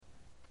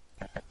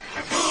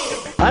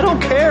I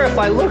don't care if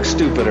I look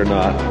stupid or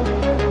not.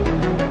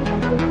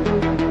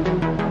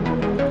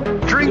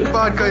 Drink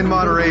vodka in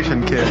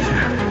moderation, kid.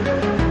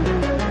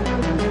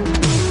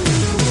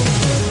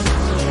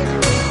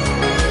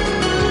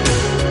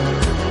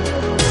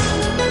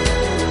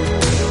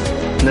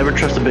 Never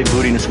trust a big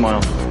booty and a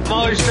smile. I'm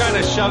always trying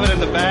to shove it in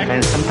the back.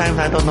 And sometimes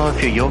I don't know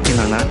if you're joking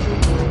or not.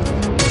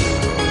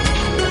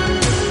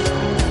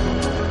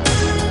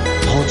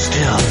 Hold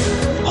still.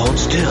 Hold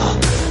still.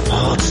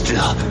 Hold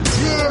still.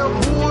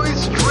 Yeah,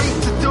 boys,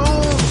 straight to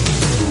dome.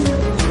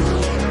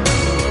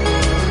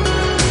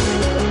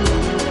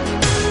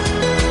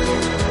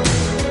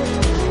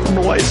 I don't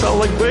know why you sound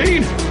like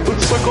Bane.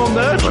 Let's suck on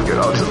that. Fuck it,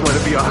 I'll just let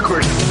it be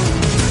awkward.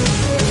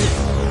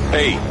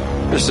 Hey,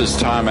 this is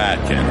Tom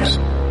Atkins.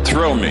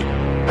 Thrill me,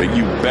 but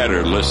you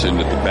better listen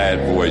to the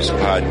Bad Boys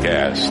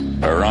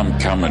podcast, or I'm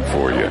coming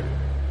for you.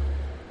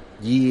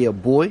 Yeah,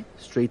 boy,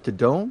 straight to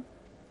dome.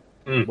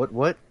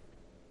 What?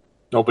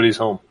 Nobody's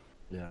home.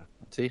 Yeah.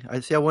 See,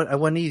 I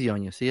went easy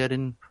on you. See, I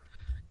didn't.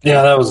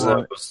 Yeah, that was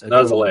a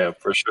layup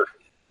for sure.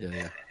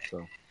 Yeah.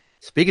 So,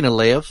 speaking of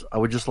layups, I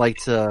would just like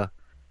to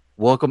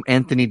welcome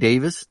Anthony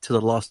Davis to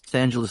the Los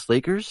Angeles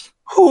Lakers.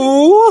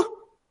 Who?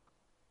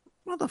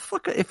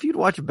 Motherfucker, if you'd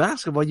watch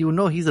basketball, you would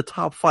know he's a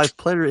top 5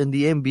 player in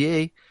the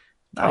NBA.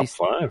 Top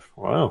 5?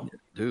 Wow.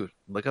 Dude,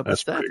 look up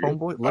his stats,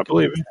 homeboy. I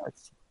believe it.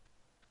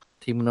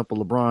 Teaming up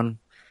with LeBron.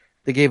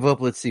 They gave up,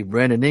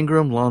 Brandon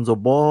Ingram, Lonzo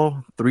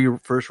Ball, 3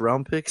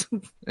 first-round picks.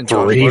 And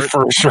 3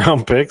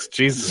 first-round picks?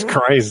 Jesus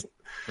Christ.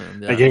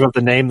 Yeah. They gave up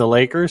the name the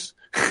Lakers?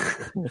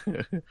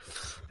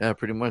 Yeah,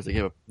 pretty much.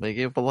 They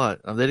gave up a lot.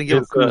 They didn't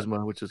give up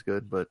Kuzma, which is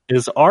good. But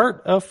is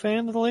Art a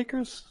fan of the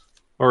Lakers?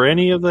 Or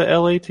any of the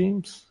LA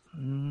teams?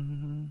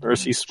 Or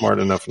is he smart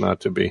enough not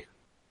to be?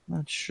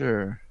 Not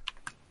sure.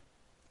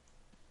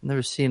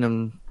 Never seen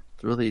him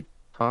really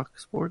talk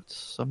sports,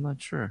 so I'm not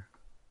sure.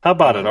 How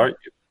about it, Art?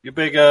 You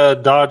big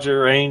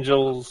Dodger,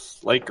 Angels,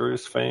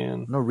 Lakers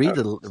fan? No, Reed,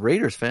 the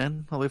Raiders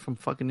fan, all the way from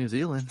fucking New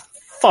Zealand.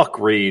 Fuck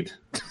Reed.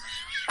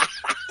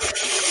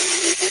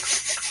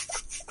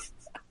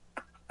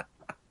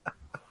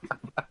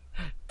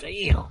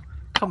 Damn.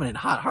 Coming in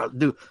hot.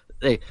 Dude,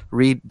 hey,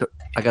 Reed,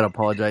 I gotta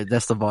apologize.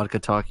 That's the vodka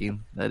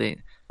talking. That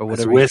ain't... Or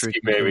whatever. It's whiskey,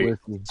 baby.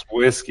 It's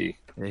whiskey.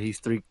 Yeah, he's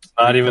 3.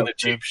 Not even the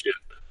cheap shit.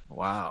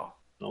 Wow.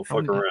 Don't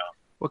fuck around.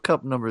 What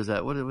cup number is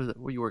that? What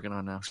are you working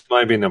on now? This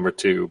might be number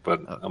 2, but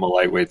I'm a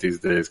lightweight these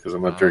days because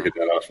I'm not drinking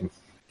that often.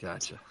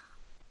 Gotcha.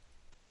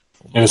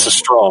 And it's a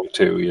strong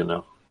too, you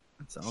know.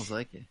 It sounds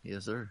like it.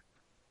 Yes, sir.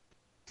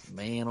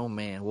 Man, oh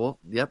man. Well,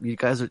 yep.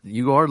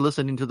 You are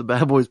listening to the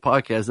Bad Boys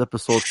podcast,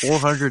 episode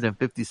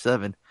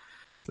 457.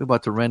 We're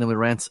about to randomly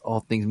rant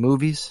all things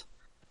movies.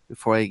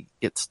 Before I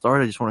get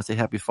started, I just want to say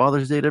Happy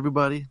Father's Day to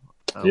everybody.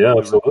 Yeah,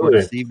 absolutely.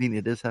 This evening,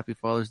 it is Happy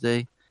Father's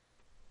Day.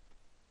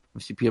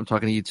 MCP, I'm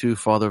talking to you too,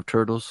 Father of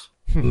Turtles,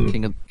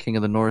 King of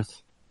the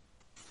North,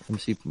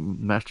 MC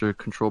Master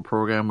Control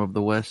Program of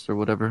the West, or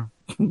whatever.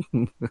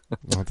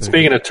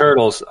 Speaking of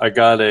turtles, I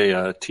got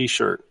a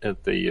T-shirt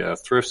at the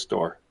thrift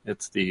store.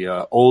 It's the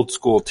old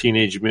school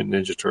Teenage Mutant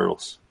Ninja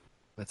Turtles.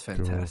 That's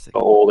fantastic. The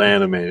old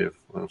animated.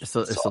 It's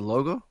a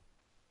logo?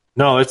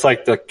 No, it's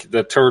like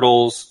the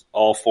turtles,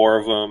 all 4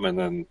 of them, and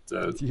then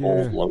the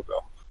old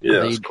logo.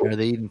 Yeah, Are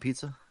they eating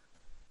pizza?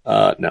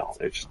 No,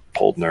 they're just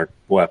holding their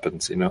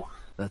weapons, you know.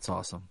 That's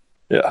awesome.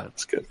 Yeah,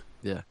 it's good.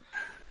 Yeah.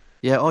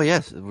 Yeah. Oh,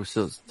 yes. We're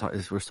still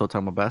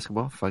talking about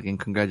basketball. Fucking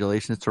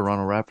congratulations,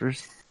 Toronto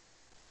Raptors,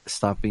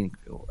 stopping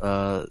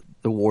the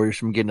Warriors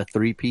from getting a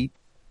 3-peat.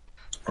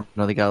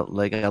 No, they got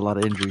a lot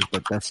of injuries,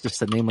 but that's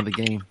just the name of the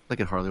game. Look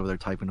at Harley over there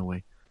typing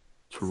away.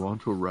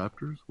 Toronto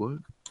Raptors? What?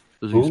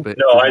 No,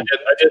 I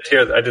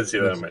did see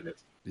that in my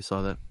news. You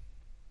saw that?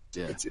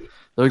 Yeah.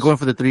 They were going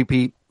for the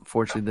 3-peat.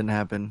 Fortunately, didn't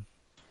happen.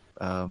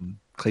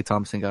 Klay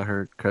Thompson got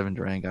hurt. Kevin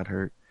Durant got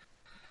hurt.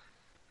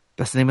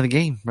 That's the name of the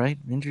game, right?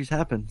 Injuries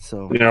happen,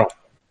 so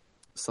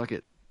suck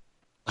it.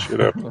 Shut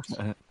up.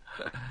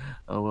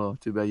 Oh well,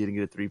 too bad you didn't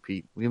get a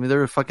 3-peat. I mean, they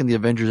were fucking the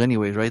Avengers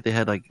anyways, right? They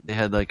had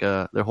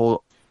their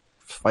whole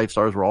 5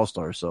 stars were all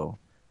stars, so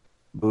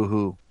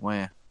boo-hoo.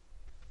 Wah.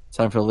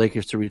 Time for the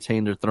Lakers to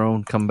retain their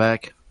throne, come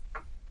back.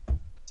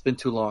 It's been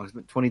too long.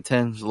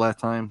 2010 was the last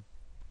time.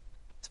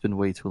 It's been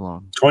way too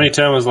long.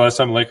 2010 was the last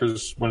time the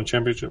Lakers won a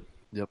championship?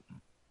 Yep.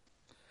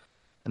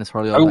 And it's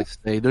hardly all like to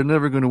say they're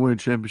never going to win a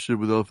championship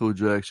without Phil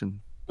Jackson.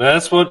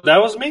 That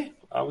was me.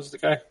 I was the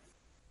guy.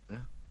 Yeah,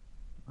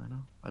 I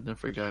know. I never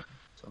forgot.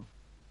 So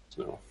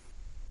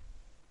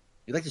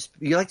you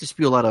like to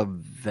spew a lot of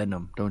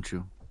venom, don't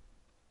you?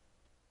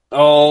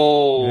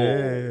 Oh.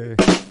 Hey.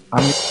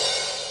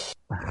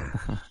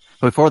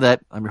 Before that,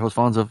 I'm your host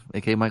Fonzo,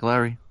 aka Mike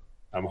Lowry.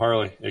 I'm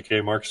Harley,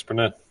 aka Marcus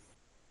Burnett.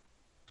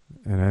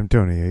 And I'm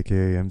Tony,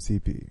 aka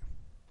MCP.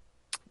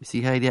 You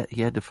see how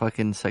he had to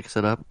fucking sex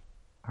it up,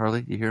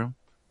 Harley? You hear him?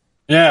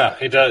 Yeah,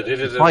 he does. He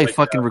did. Probably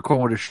fucking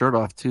recording with his shirt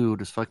off too.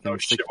 Just fucking. Oh,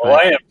 shit. Well,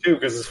 I am too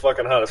because it's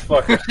fucking hot as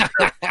fuck.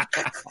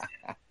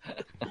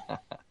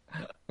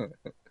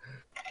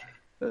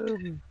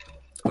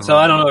 So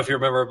I don't know if you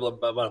remember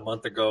about a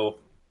month ago,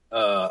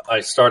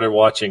 I started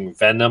watching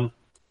Venom,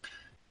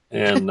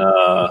 And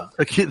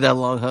Took you that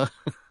long, huh?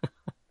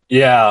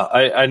 yeah,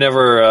 I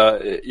never.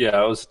 It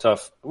was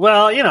tough.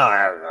 Well, I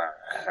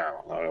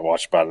don't know. I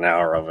watched about an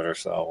hour of it or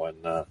so,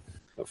 and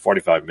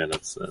 45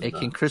 minutes. And, Hey,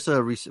 can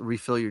Krista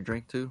refill your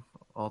drink too?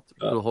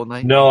 The whole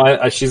night?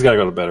 No, she's got to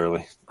go to bed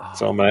early,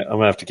 so I'm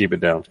gonna have to keep it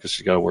down because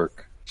she's got to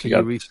work.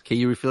 Can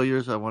you refill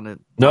yours? I want it.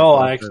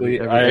 No,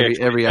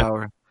 every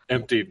hour.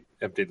 Emptied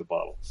the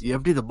bottle. You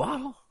emptied the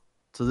bottle?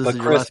 So this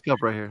is your last cup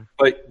right here.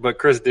 But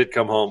Chris did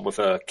come home with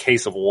a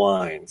case of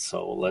wine,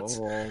 so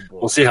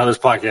we'll see how this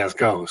podcast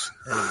goes.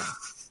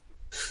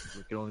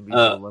 We can only be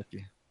so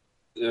lucky.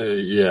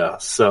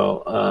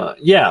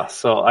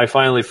 So I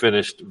finally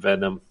finished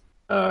Venom.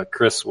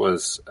 Chris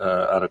was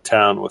out of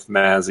town with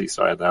Mazzy,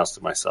 so I had the house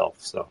to myself.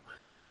 So,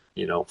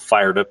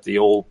 fired up the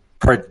old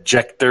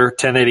projector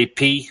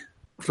 1080p.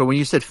 So when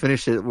you said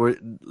finish it,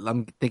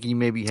 I'm thinking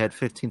maybe you had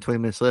 15, 20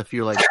 minutes left.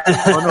 You're like,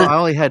 oh no,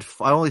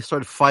 I only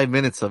started 5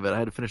 minutes of it. I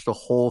had to finish the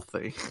whole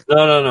thing.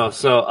 No.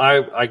 So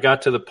I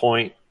got to the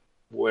point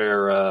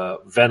where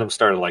Venom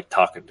started like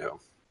talking to him,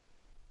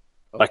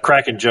 like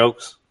cracking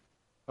jokes.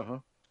 Uh-huh.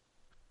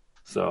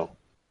 So,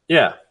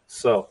 yeah.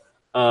 So,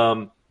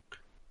 I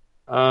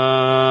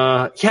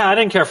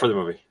didn't care for the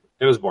movie.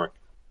 It was boring.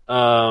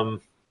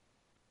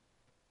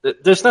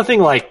 There's nothing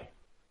like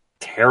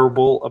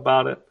terrible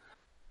about it.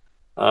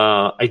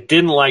 I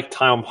didn't like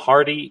Tom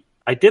Hardy.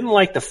 I didn't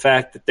like the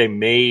fact that they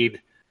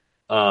made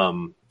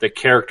the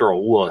character a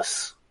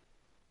wuss,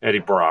 Eddie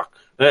Brock.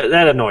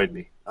 That annoyed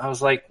me. I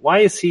was like, why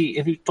is he?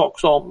 And he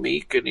talks all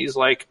meek, and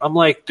I'm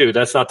like, dude,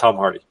 that's not Tom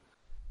Hardy.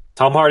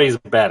 Tom Hardy's a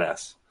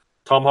badass.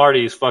 Tom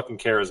Hardy is fucking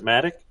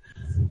charismatic.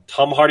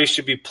 Tom Hardy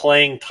should be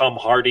playing Tom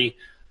Hardy,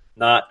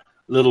 not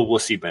little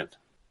wussy Ben.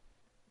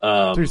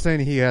 So you're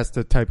saying he has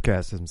to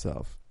typecast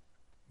himself?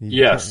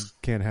 Yes.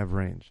 Can't have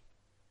range.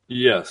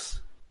 Yes.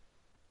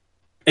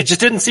 It just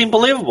didn't seem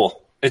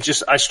believable.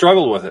 I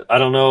struggled with it. I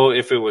don't know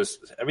if it was.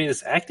 I mean,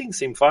 his acting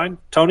seemed fine.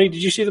 Tony,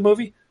 did you see the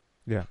movie?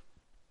 Yeah.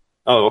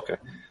 Oh, okay.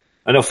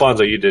 I know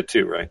Fonzo, you did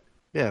too, right?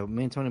 Yeah,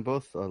 me and Tony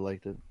both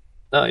liked it.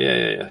 Oh,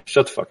 yeah.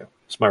 Shut the fuck up.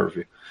 It's my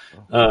review.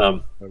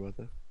 Sorry about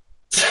that.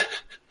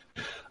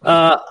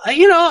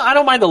 I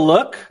don't mind the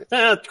look,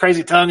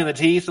 crazy tongue and the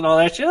teeth and all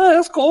that shit.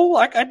 That's cool.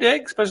 I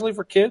dig, especially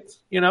for kids.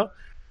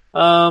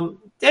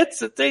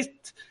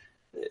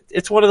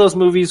 It's one of those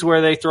movies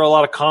where they throw a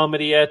lot of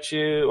comedy at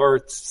you, or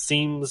it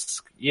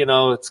seems,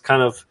 it's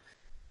got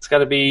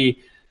to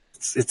be.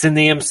 It's in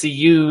the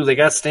MCU. They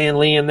got Stan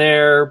Lee in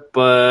there,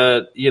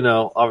 but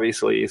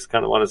obviously he's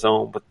kind of on his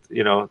own. But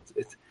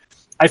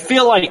I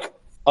feel like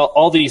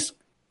all these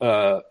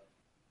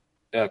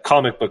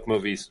comic book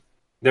movies,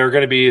 they're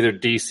going to be either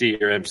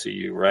DC or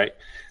MCU, right?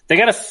 They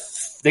gotta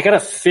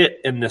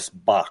fit in this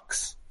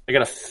box. They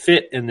gotta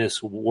fit in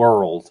this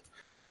world,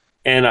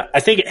 and I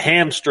think it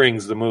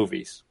hamstrings the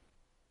movies.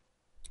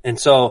 And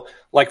so,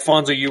 like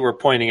Fonzo, you were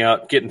pointing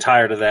out, getting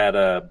tired of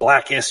that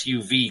black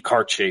SUV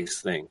car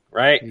chase thing,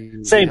 right?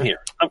 Mm-hmm. Same here.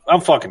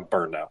 I'm fucking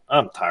burned out.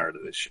 I'm tired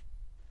of this shit.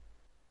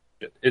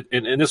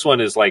 And this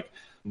one is like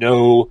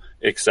no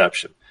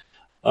exception.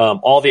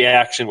 All the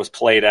action was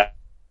played out.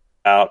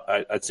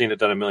 I'd seen it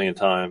done a million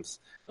times.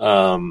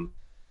 At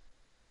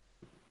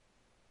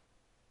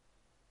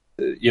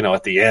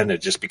the end,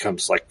 it just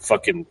becomes like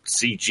fucking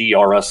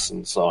CGRS,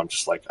 and so I'm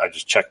just like, I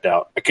just checked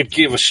out. I could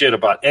give a shit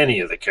about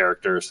any of the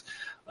characters.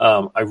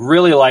 I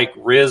really like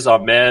Riz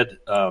Ahmed.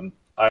 I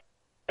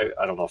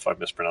don't know if I'm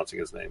mispronouncing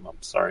his name.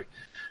 I'm sorry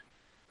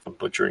if I'm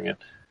butchering it.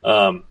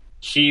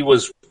 He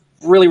was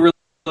really,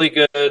 really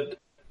good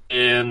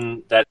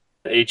in that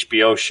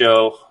HBO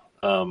show.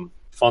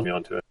 Follow me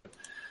onto it.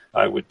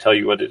 I would tell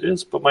you what it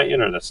is, but my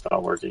internet's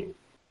not working.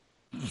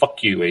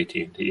 Fuck you,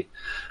 AT&T. You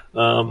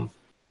know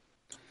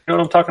what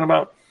I'm talking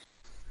about?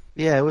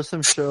 Yeah, it was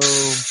some show.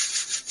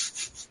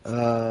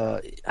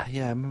 I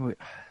remember.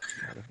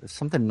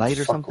 Something night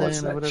or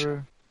something or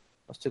whatever.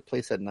 It took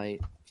place at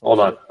night. Hold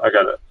on, I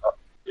got it.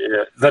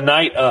 Yeah, The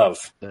Night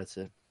of. That's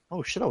it.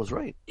 Oh shit, I was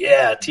right.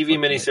 Yeah, TV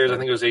miniseries. I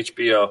think it was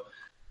HBO.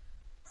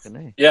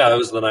 Yeah, it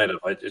was The Night of.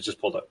 It just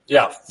pulled up.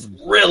 Yeah,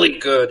 really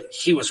good.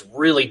 He was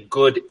really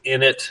good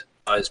in it.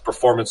 His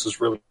performance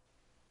was really,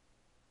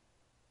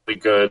 really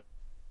good.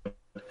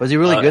 Was he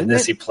really good in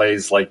this? He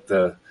plays what's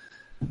the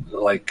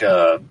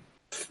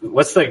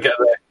guy?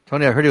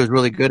 Tony, I heard he was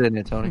really good in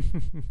it, Tony.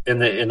 in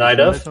Night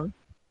of?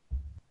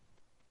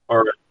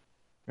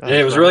 Yeah,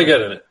 he was really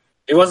good in it.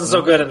 He wasn't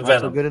so good in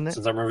Venom.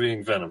 Since I'm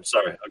reviewing Venom.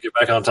 Sorry, I'll get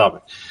back on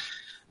topic.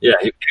 Yeah,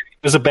 he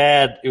was a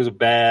bad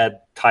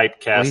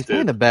typecasted. Well, he's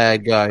playing a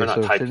bad guy, not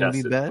so typecasted,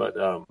 he be bad? but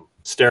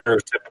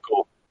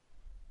stereotypical.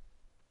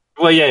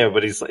 Well, yeah,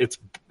 but it's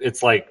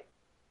like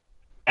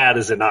bad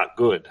is it not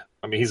good?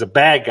 I mean, he's a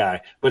bad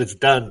guy, but it's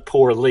done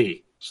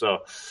poorly. So,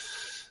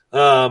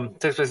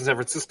 takes place in San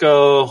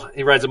Francisco.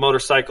 He rides a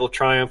motorcycle.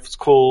 Triumph. It's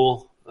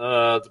cool.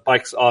 The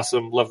bike's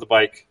awesome. Love the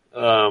bike.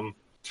 Some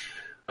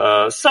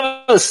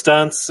of the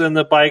stunts in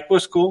the bike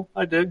was cool.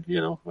 I did,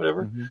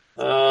 whatever.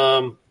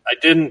 Mm-hmm. I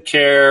didn't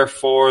care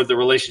for the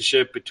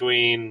relationship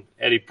between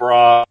Eddie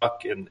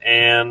Brock and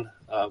Anne.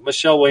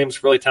 Michelle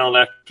Williams, really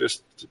talented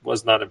actress,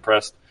 was not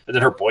impressed. And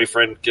then her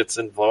boyfriend gets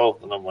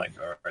involved, and I'm like,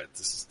 all right,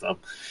 this is dumb.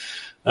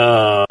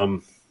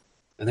 And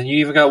then you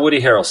even got Woody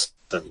Harrelson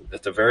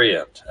at the very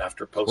end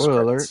after post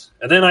credits,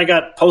 and then I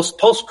got post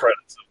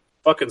credits of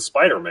fucking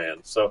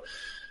Spider-Man. So,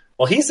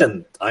 well, he's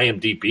in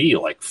IMDb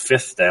like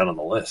 5th down on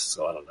the list.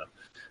 So I don't know.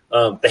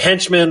 The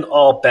Henchmen,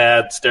 all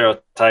bad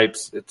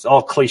stereotypes. It's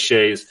all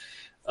cliches.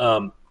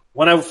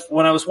 When I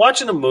was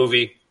watching a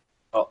movie,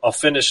 I'll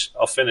finish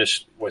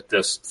with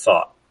this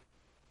thought.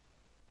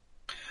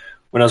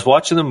 When I was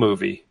watching the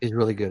movie, he's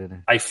really good in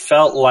it. I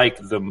felt like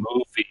the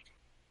movie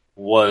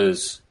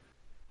was.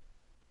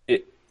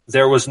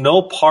 There was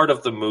no part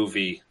of the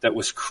movie that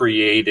was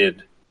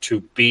created to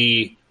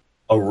be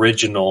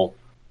original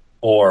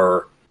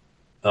or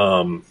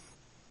original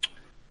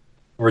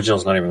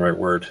is not even the right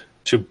word,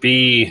 to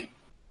be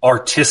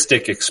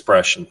artistic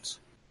expressions.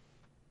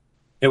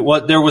 There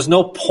was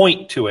no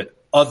point to it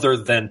other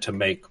than to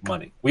make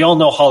money. We all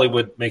know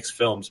Hollywood makes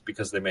films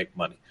because they make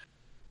money.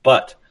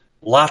 But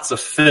lots of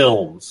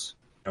films,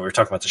 and we were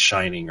talking about The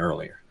Shining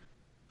earlier,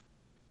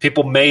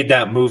 people made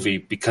that movie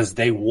because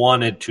they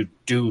wanted to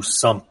do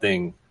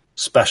something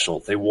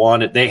special.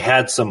 They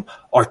had some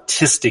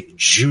artistic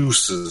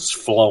juices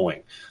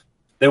flowing.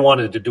 They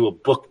wanted to do a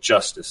book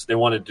justice. They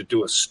wanted to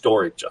do a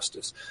story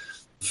justice.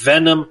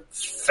 Venom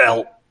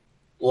felt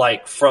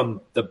like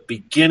from the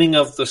beginning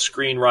of the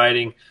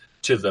screenwriting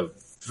to the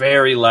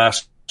very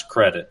last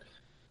credit,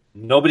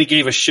 nobody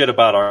gave a shit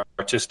about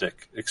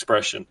artistic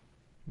expression.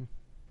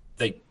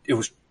 It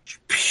was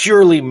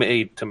purely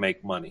made to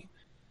make money.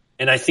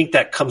 And I think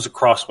that comes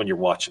across when you're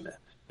watching it.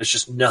 There's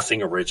just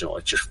nothing original.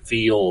 It just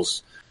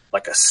feels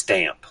like a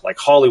stamp. Like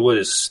Hollywood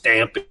is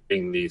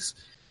stamping these.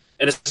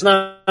 And it's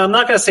not, I'm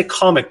not going to say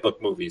comic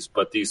book movies,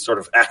 but these sort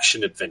of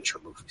action adventure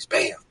movies.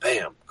 Bam,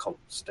 bam,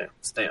 stamp,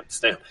 stamp,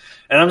 stamp.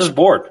 And I'm just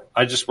bored.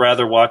 I just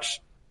rather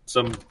watch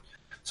some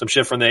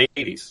shit from the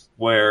 80s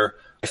where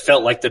I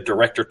felt like the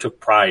director took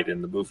pride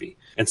in the movie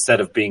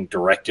instead of being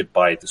directed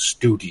by the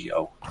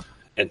studio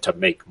and to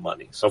make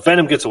money. So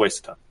Venom gets a waste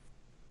of time.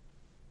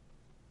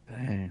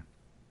 Dang.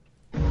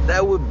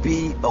 That would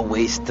be a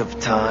waste of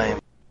time.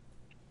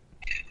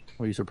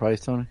 Were you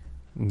surprised, Tony?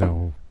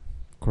 No,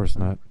 of course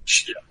not.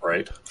 Yeah,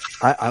 right.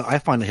 I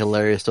find it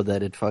hilarious though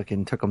that it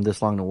fucking took him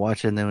this long to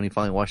watch it, and then when he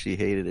finally watched it, he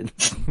hated it.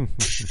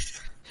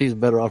 He's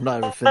better off not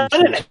even finishing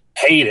I didn't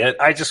hate it.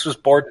 I just was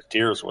bored to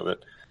tears with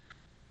it.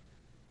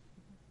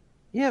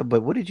 Yeah,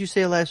 but what did you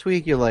say last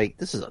week? You're like,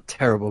 this is a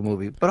terrible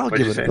movie, but I'll What'd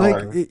give you it say? a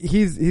Like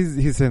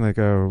he's saying like,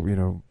 oh, you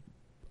know,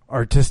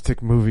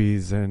 artistic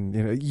movies, and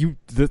you know,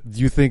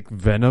 you think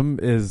Venom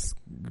is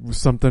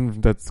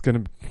something that's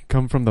gonna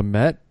come from the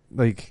Met?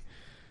 Like,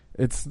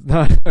 it's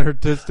not an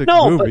artistic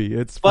movie.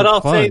 It's but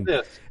I'll fun. say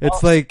this.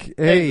 It's like,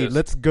 hey,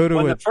 let's go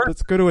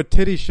to a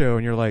titty show,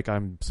 and you're like,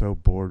 I'm so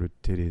bored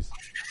with titties.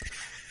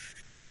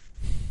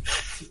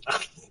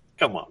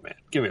 Come on, man,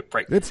 give me a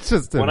break. It's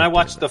just when I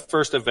watched the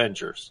first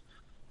Avengers.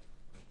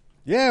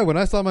 Yeah, when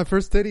I saw my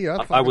first titty,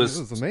 it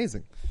was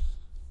amazing.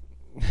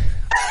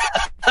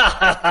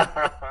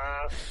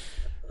 I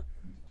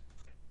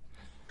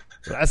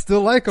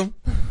still like them.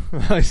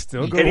 I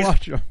still go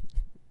watch them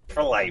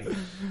for life.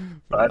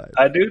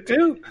 I do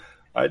too.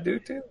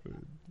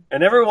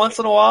 And every once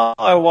in a while,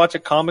 I watch a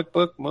comic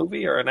book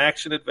movie or an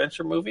action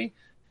adventure movie,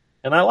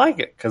 and I like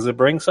it because it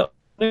brings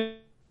something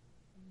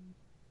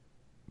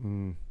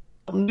new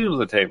to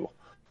the table.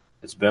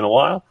 It's been a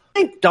while.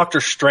 I think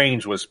Doctor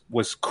Strange was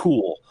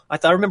cool.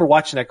 I remember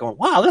watching that, going,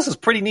 "Wow, this is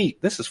pretty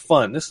neat. This is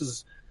fun. This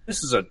is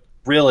a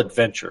real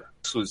adventure."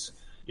 This was,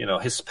 you know,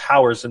 his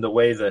powers and the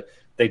way that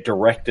they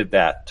directed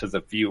that to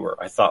the viewer,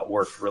 I thought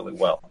worked really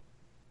well.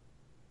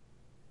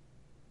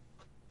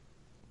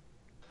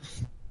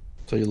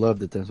 So you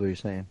loved it? That's what you're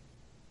saying.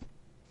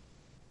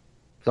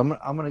 So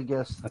I'm gonna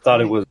guess. I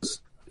thought it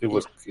was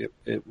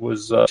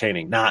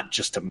entertaining, not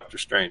just to Doctor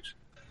Strange.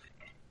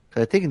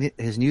 I think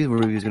his new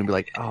review is going to be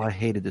like, "Oh, I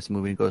hated this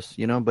movie." He goes,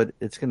 "You know, but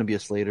it's going to be a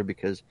Slater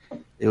because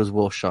it was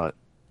well shot."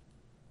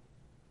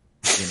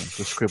 You know,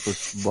 the script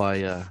was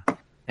by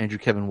Andrew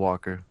Kevin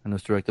Walker and it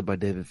was directed by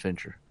David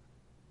Fincher.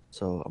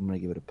 So I'm going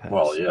to give it a pass.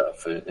 Well, yeah,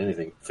 if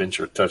anything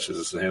Fincher touches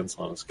his hands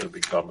on, it's going to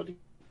be comedy.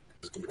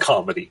 It's going to be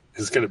comedy.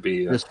 It's going to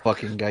be this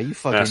fucking guy. You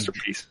fucking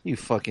masterpiece. You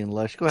fucking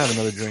lush. Go have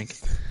another drink.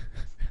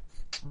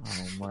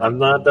 Oh, I'm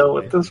not done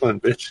with this one,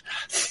 bitch.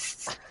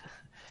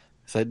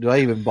 So do I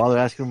even bother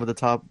asking him what the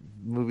top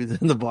movies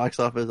in the box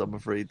office? I'm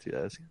afraid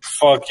to ask.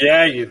 Fuck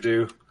yeah, you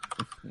do.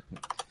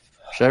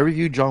 Should I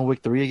review John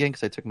Wick 3 again?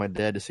 Because I took my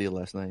dad to see it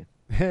last night.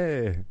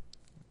 Hey,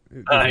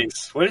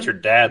 nice. What did your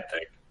dad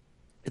think?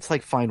 It's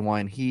like fine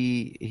wine.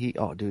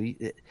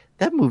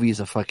 That movie is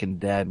a fucking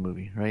dad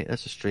movie, right?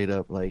 That's just straight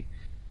up like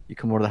you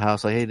come over to the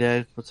house like, "Hey,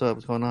 Dad, what's up?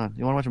 What's going on?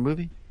 You want to watch a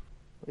movie?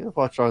 We gotta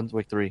watch John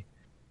Wick 3."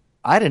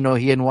 I didn't know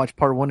he hadn't watched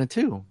part 1 and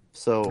 2.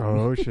 So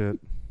oh shit.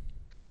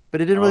 But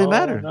it didn't really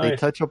matter. Nice. They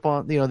touch up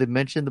on, they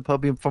mentioned the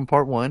puppy from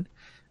part 1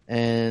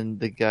 and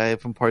the guy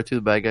from part 2,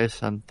 the bad guy,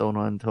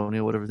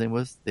 Antonio, whatever his name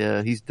was.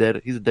 Yeah, he's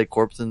dead. He's a dead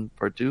corpse in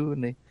part 2,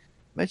 and they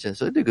mentioned it.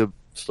 So they did a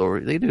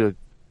story. They do a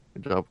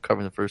good job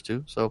covering the first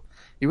two, so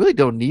you really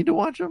don't need to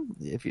watch them.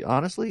 If you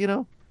honestly, I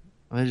mean,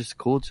 it's just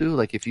cool too.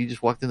 Like if you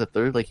just walked in the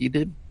third, like he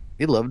did,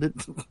 he loved it.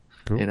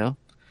 Cool. You know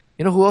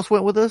who else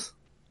went with us?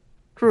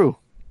 Crew.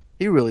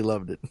 He really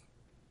loved it.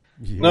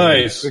 Yeah.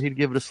 Nice. Or he'd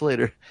give it a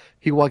Slater.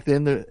 He walked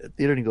in the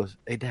theater and he goes,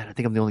 "Hey, Dad, I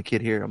think I'm the only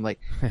kid here." I'm like,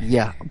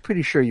 "Yeah, I'm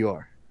pretty sure you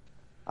are."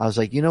 I was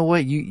like, "You know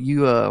what?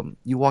 You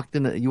walked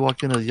in as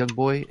a young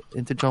boy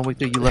into John Wick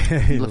 3.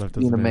 You left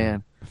being a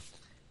man."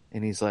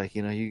 And he's like,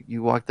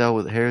 you walked out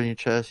with hair in your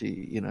chest.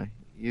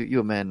 You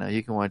a man now.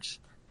 You can watch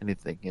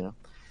anything.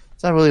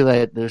 It's not really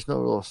that. There's no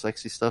real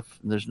sexy stuff.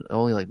 There's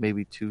only like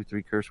maybe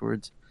 2-3 curse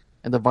words,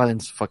 and the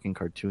violence fucking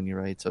cartoony,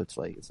 right? So it's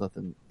like it's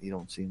nothing you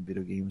don't see in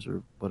video games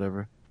or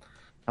whatever.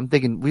 I'm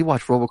thinking we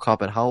watched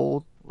RoboCop at how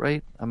old,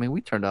 right? I mean,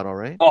 we turned out all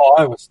right. Oh,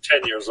 I was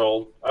 10 years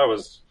old. I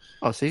was.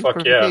 Oh, see,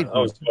 fuck yeah! I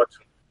was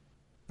watching.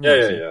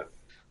 Yeah.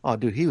 Oh,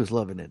 dude, he was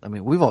loving it. I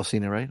mean, we've all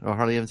seen it, right? Or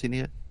Harley, haven't seen it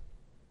yet?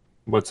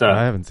 What's that?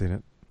 I haven't seen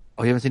it.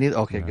 Oh, you haven't seen it?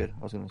 Okay, No. good.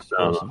 I was going to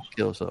spoil some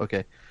kills. So,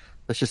 okay.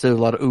 Let's just say there's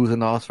a lot of oohs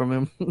and ahs from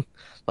him. A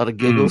lot of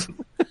giggles.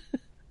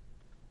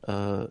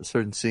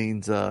 Certain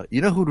scenes.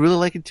 You know who'd really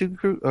like it too,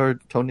 Crew? Or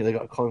Tony? They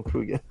got to call him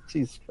Crew again.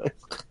 Jesus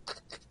Christ.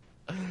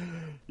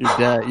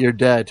 Your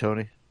dad,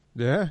 Tony.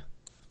 Yeah.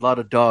 A lot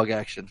of dog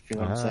action, if you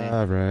know what I'm saying.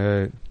 Ah,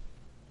 right.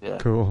 Yeah.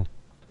 Cool.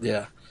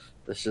 Yeah.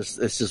 It's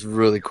just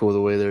really cool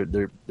the way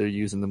they're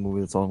using the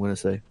movie. That's all I'm going to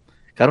say.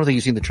 I don't think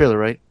you've seen the trailer,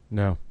 right?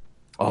 No.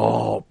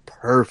 Oh,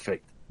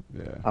 perfect.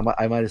 Yeah.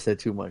 I might have said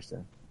too much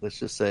then. Let's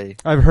just say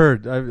I've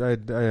heard.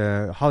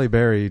 Holly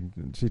Berry.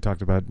 She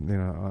talked about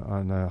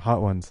on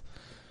Hot Ones.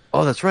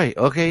 Oh, that's right.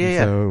 Okay,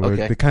 yeah. So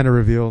Okay. they kind of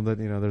revealed that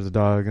there's a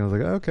dog, and I was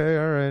like, okay,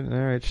 all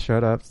right,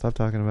 shut up, stop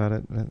talking about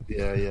it.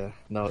 Yeah.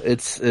 No,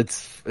 it's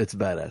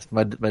badass.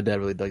 My dad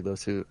really dug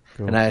those too.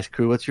 Cool. And I asked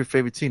Crew, "What's your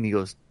favorite scene?" He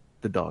goes,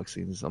 "The dog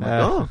scenes." I'm like,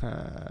 "Oh."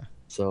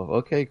 So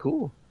okay,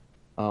 cool.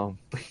 But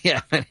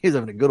yeah, man, he's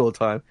having a good old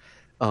time.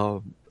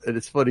 And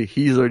it's funny.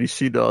 He's already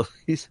seen all.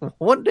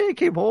 One day I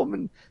came home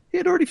and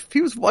he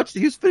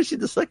was finishing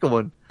the second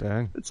one.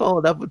 Dang. It's all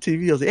on Apple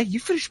TV. I was like, "Hey, you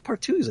finished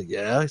part 2?" He's like,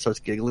 "Yeah." He starts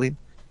giggling.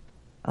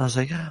 I was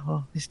like,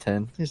 well, he's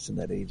 10. He's in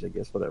that age, I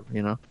guess, whatever,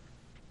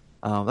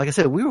 Like I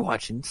said, we were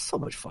watching so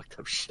much fucked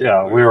up shit.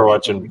 Yeah, we were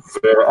watching.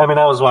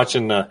 I was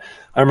watching. I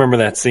remember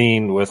that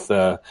scene with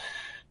Sharon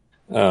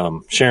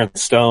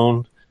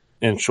Stone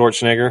and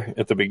Schwarzenegger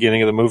at the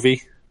beginning of the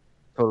movie.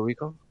 Total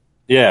Recall?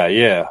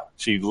 Yeah.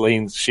 She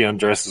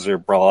undresses her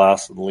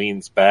blouse and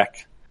leans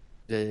back.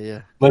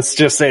 Yeah. Let's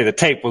just say the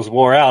tape was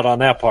wore out on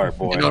that part,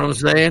 boy. You know what I'm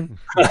saying?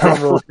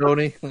 Drum roll,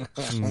 Tony.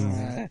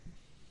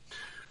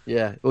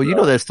 Yeah. Well, you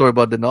know that story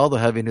about Donaldo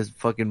having his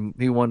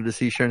he wanted to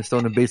see Sharon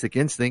Stone in Basic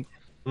Instinct.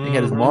 He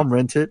had his mom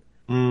rent it.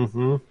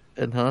 Mm-hmm.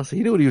 And so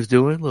he knew what he was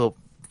doing, little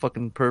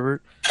fucking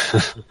pervert.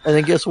 And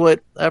then guess what?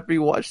 After he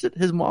watched it,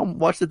 his mom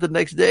watched it the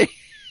next day.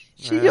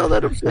 She yelled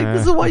at him, she's like,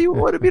 "This is why you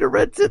wanted me to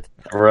rent it."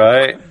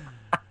 Right.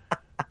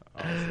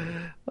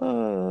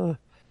 But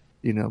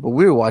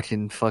we were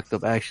watching fucked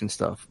up action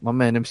stuff. My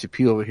man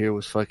MCP over here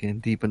was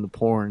fucking deep into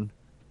porn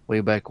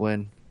way back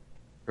when.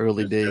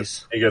 Early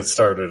days. He got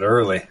started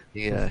early.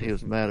 Yeah, he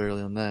was mad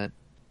early on that.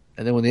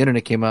 And then when the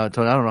internet came out,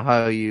 Tony, I don't know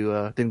how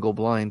you didn't go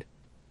blind.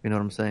 You know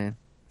what I'm saying?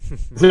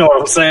 You know what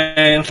I'm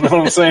saying?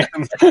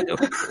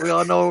 We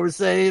all know what we're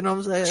saying. You know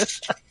what I'm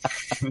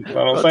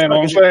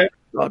saying?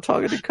 I'm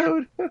talking to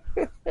code.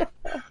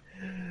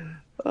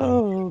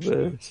 Oh,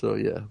 man. So,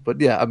 yeah. But,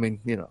 yeah, I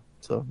mean,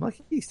 so I'm like,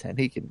 he's 10.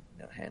 He can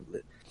handle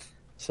it.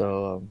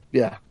 So,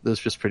 yeah, it was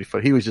just pretty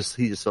fun. He just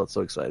felt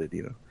so excited,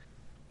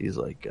 He's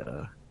like,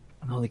 "I'm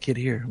the only kid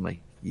here." I'm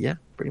like, "Yeah,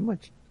 pretty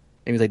much."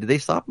 And he's like, "Did they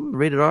stop him?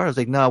 Rated R?" I was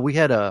like, "No, we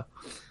had a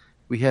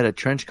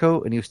trench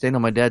coat, and he was standing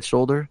on my dad's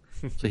shoulder,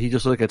 so he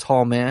just looked like a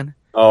tall man."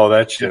 Oh,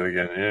 that shit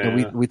again. Yeah.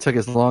 And we took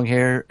his long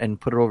hair and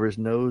put it over his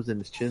nose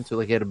and his chin, so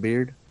like he had a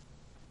beard.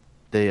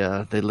 They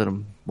let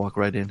him walk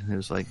right in. It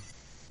was like,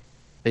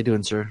 "How you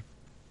doing, sir?"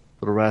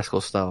 Little Rascal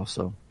style.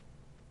 So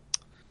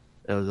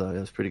it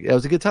was pretty good. It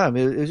was a good time.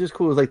 It was just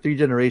cool. It was like 3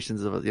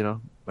 generations of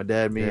my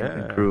dad, me,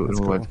 and Crew, and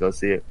we went to go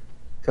see it.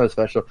 Kind of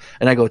special.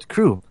 And I go to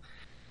Crew,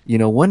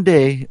 one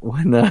day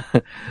when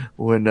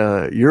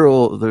you're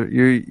old,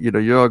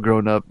 you're all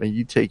grown up and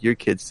you take your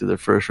kids to their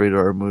first rated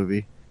R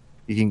movie,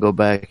 you can go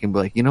back and be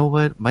like, "You know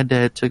what? My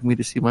dad took me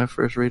to see my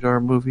first rated R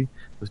movie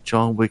with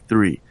John Wick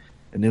 3,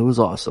 and it was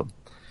awesome."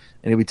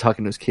 And he'll be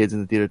talking to his kids in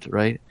the theater,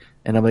 right?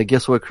 And I'm like,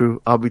 "Guess what,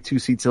 Crew? I'll be 2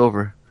 seats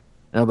over."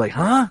 And I'm like,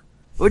 "Huh?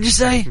 What'd you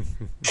say?"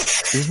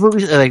 This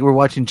movie, like, we're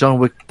watching John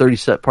Wick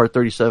part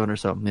 37 or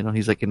something.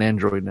 He's like an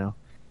android now,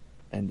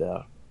 and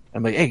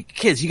I'm like, "Hey,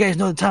 kids, you guys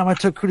know the time I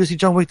took Crew to see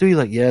John Wick 3? He's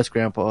like, "Yes,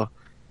 Grandpa.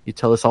 You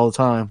tell us all the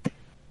time."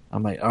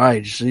 I'm like, "All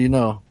right, just so you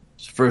know,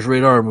 it's the first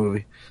rated R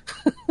movie."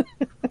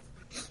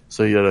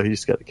 So, he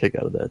just got a kick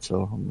out of that.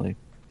 So I'm like,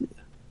 yeah.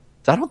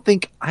 So I don't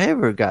think I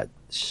ever got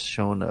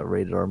shown a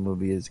rated R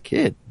movie as a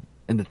kid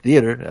in the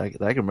theater. I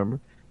can remember.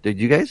 Did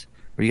you guys?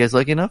 Were you guys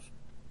lucky enough?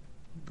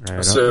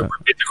 So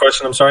repeat the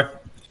question. I'm sorry.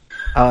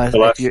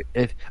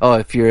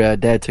 If your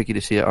dad took you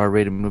to see an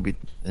R-rated movie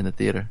in the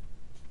theater.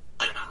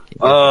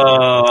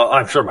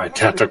 I'm sure my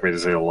dad took me to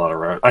see a lot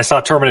of. I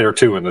saw Terminator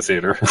 2 in the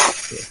theater.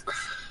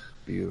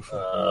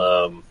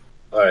 Beautiful.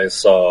 I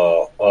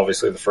saw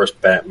obviously the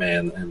first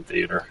Batman in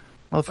theater.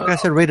 Motherfucker, I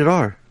said rated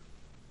R.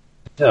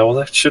 Yeah, well,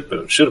 that should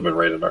have been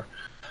rated R.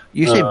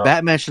 You say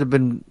Batman should have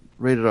been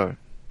rated R.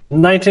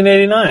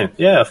 1989.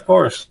 Yeah, of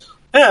course.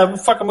 Yeah,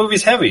 fucking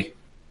movie's heavy.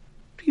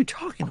 What are you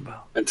talking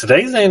about? In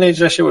today's day and age,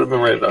 that shit would have been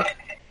rated R.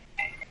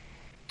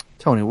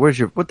 Tony, what's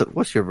your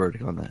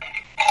verdict on that?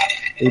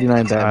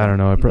 89 Batman. I don't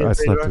know. I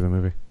slept through the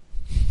movie.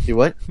 You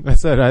what? I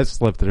said I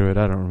slept through it.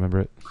 I don't remember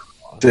it.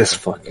 This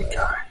fucking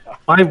guy.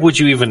 Why would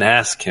you even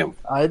ask him?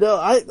 I know.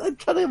 I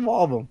try to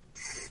involve him.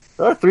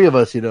 There are three of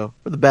us, We're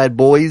the bad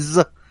boys.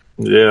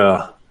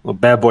 Yeah. Well,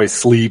 bad boy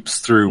sleeps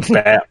through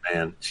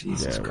Batman.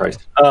 Jesus Christ.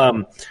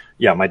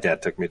 Yeah, my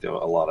dad took me to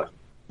a lot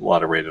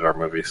of rated R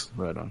movies.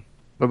 Right on.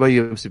 What about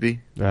you, MCP?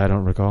 I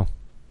don't recall.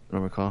 I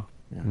don't recall.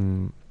 Yeah.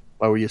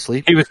 Why were you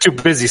asleep? He was too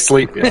busy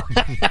sleeping.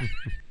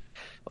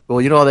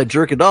 Well, all that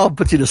jerking off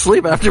puts you to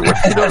sleep afterwards.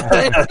 You know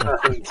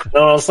what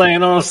I'm saying?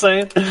 Know what I'm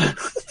saying?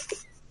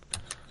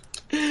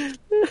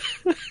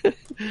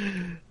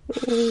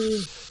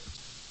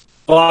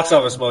 Box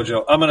Office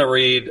Mojo. I'm going to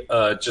read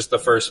just the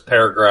first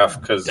paragraph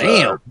because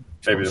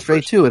maybe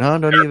straight to it, huh?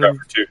 Don't even.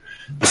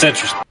 It's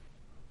interesting.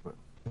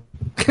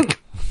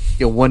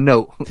 One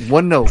note.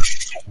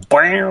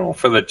 Bam,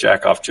 for the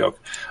jack off joke.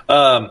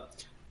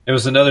 It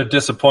was another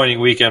disappointing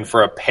weekend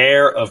for a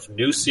pair of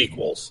new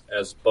sequels,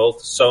 as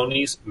both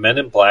Sony's Men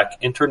in Black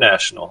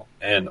International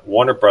and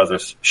Warner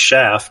Brothers'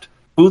 Shaft.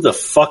 Who the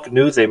fuck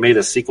knew they made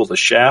a sequel to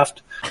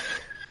Shaft?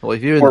 Well,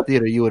 if you're in the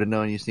theater, you would have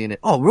known you've seen it.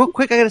 Oh, real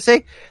quick, I gotta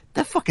say,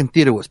 that fucking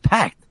theater was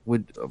packed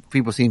with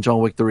people seeing John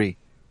Wick 3.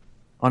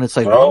 On its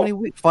how many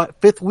weeks?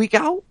 Fifth week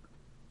out?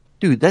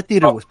 Dude, that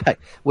theater was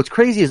packed. What's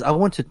crazy is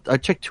I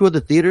checked two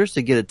other theaters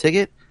to get a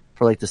ticket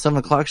for the 7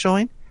 o'clock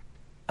showing.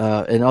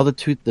 And all the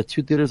two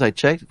theaters I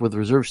checked with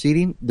reserved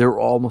seating, they were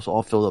almost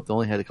all filled up. They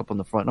only had a couple in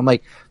the front. I'm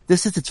like,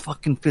 this is its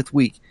fucking fifth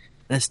week,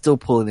 and it's still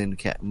pulling in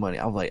money.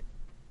 I'm like,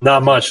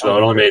 not much though.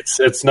 It only made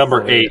it's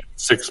number 8,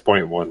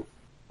 6.1.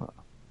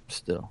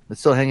 It's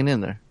still hanging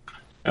in there.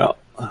 Yeah.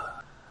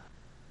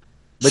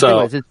 But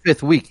anyways, it's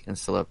fifth week and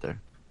still up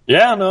there.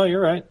 Yeah, no, you're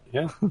right.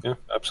 Yeah,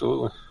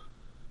 absolutely.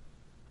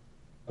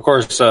 Of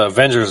course,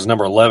 Avengers is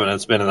number 11.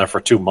 It's been in there for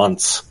 2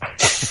 months.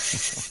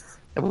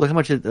 Yeah, but look how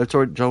much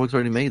John Wick's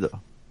already made, though.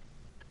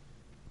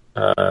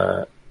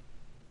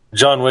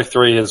 John Wick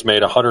 3 has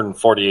made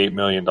 $148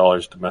 million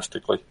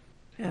domestically.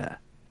 Yeah.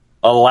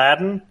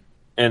 Aladdin,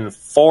 in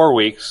 4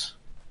 weeks,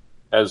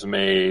 has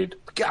made...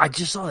 God, I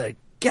just saw that.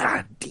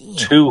 God damn.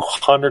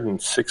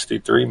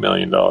 $263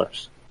 million.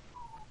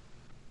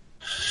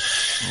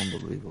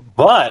 Unbelievable.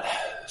 But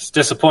it's a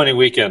disappointing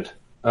weekend.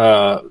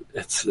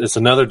 It's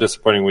another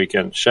disappointing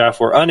weekend. Shaft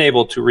were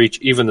unable to reach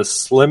even the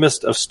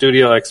slimmest of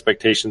studio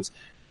expectations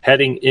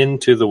heading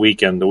into the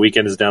weekend. The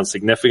weekend is down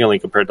significantly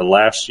compared to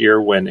last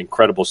year when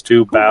Incredibles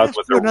 2 bowed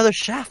with another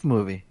Shaft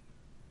movie.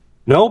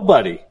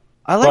 Nobody.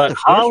 But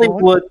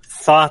Hollywood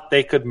thought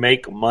they could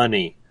make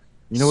money.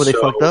 You know where they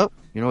fucked up?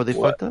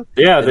 Fucked up?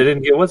 Yeah, they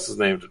didn't get what's his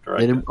name to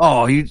direct. They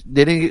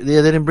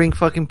didn't bring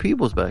fucking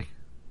Peoples back.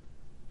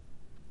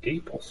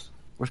 Peoples?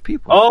 Where's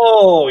Peoples?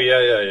 Oh,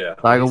 yeah.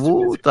 Tiger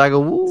Woo.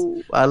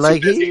 I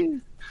like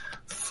him.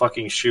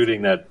 Fucking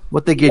shooting that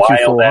what they get you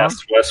for,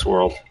 wild-ass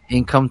Westworld.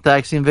 Income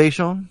tax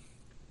invasion?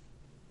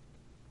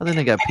 I think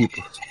they got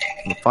Peoples.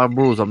 The 5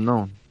 rules I'm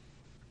known.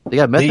 They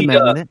got Method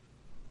Man in it.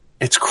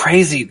 It's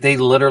crazy. They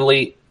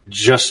literally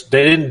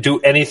they didn't do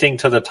anything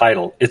to the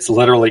title. It's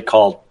literally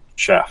called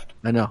Shaft.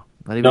 I know.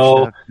 Not even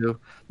Shaft 2.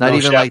 Not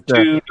even like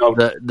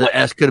the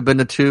S could have been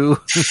the 2.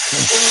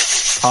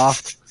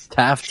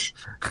 Taft.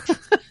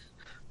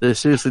 They're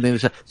seriously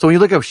named Shaft. So when you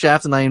look up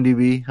Shaft on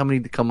IMDb, how many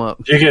come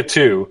up? You get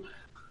 2,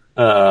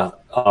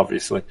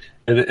 obviously.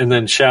 And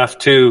then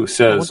Shaft 2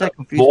 says,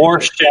 more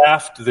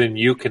Shaft than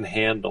you can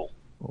handle.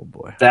 Oh,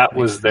 boy. That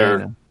was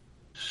their...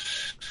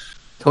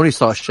 Tony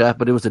saw Shaft,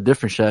 but it was a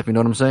different Shaft. You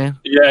know what I'm saying?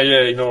 Yeah,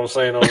 you know what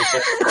I'm saying?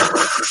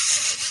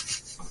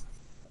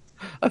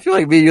 I feel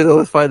like me and you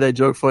always find that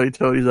joke funny.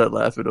 Tony's not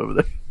laughing over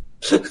there.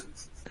 What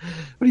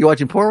are you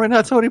watching porn right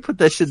now, Tony? Put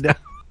that shit down.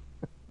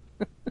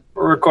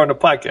 We're recording a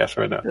podcast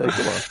right now. Yeah,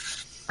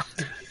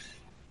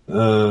 come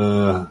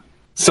on.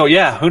 So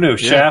yeah, who knew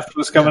Shaft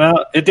was coming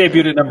out? It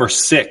debuted at number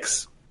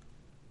 6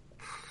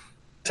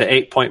 to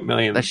 8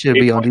 million. That should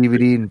be on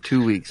DVD in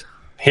 2 weeks.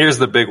 Here's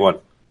the big one: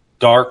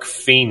 Dark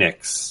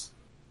Phoenix.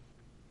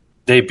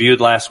 Debuted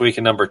last week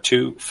at number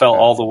 2, fell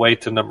all the way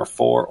to number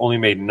 4, only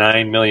made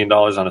 $9 million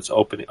on its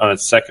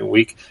second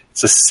week.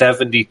 It's a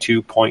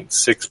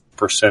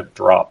 72.6%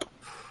 drop.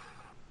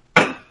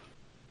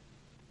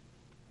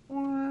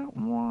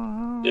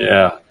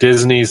 Yeah,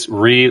 Disney's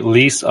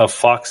release of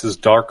Fox's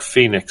Dark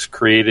Phoenix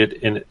cratered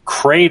in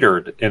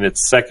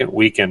its second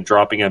weekend,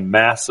 dropping a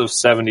massive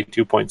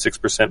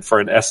 72.6% for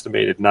an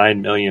estimated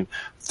 $9 million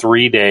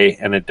 3-day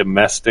and a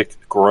domestic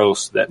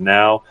gross that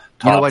now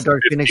tops. You know why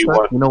Dark Phoenix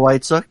sucked? You know why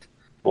it sucked?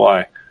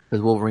 Why?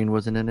 Because Wolverine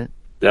wasn't in it.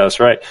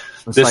 That's right.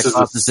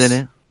 Cyclops is in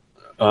it.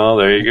 Oh,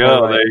 there you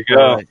go. There you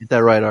go. Get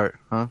that right, Art,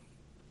 huh?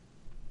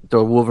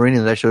 Throw Wolverine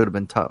in, that should have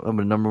been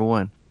number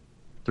 1.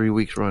 3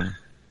 weeks running.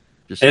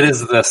 It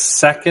is the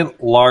second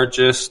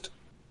largest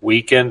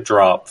weekend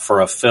drop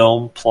for a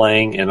film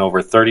playing in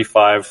over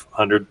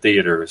 3,500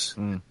 theaters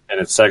in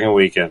its second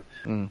weekend.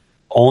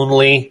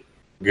 Only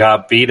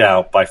got beat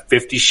out by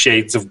 50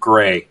 Shades of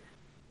Grey,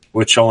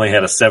 which only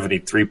had a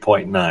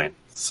 73.9.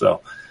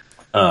 So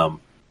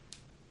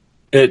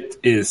it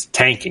is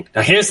tanking.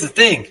 Now, here's the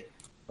thing.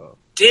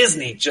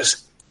 Disney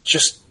just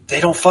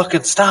they don't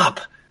fucking stop.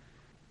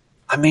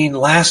 I mean,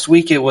 last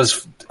week it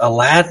was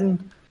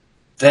Aladdin,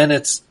 then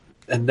it's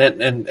and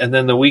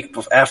then the week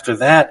after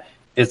that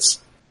it's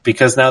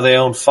because now they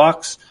own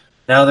Fox.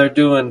 Now they're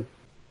doing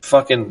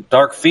fucking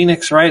Dark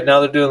Phoenix, right?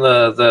 Now they're doing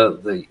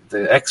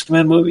the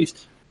X-Men movies.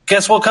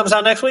 Guess what comes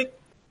out next week?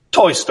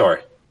 Toy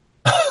Story.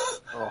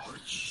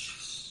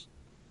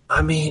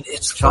 I mean,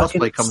 it's Child's fucking...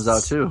 Play comes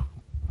out too.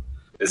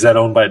 Is that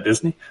owned by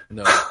Disney?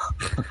 No.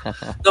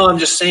 No, I'm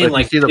just saying,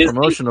 like, you see the Disney...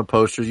 promotional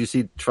posters, you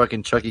see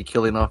fucking Chucky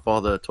killing off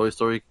all the Toy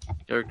Story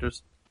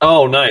characters.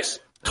 Oh, nice.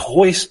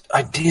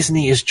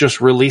 Disney is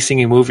just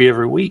releasing a movie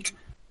every week.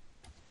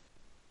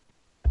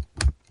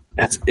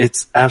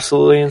 It's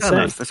absolutely insane.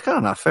 It's kind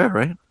of not fair,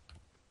 right?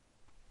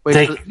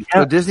 Wait,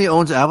 so Disney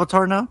owns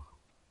Avatar now?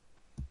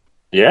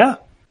 Yeah.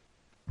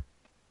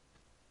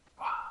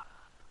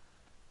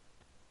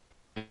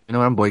 You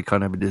know, I'm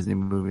boycotting every Disney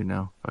movie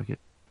now. Fuck it.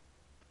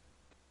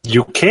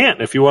 You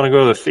can't if you want to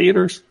go to the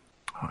theaters.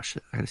 Oh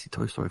shit! I gotta see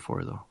Toy Story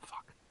 4 though.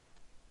 Fuck.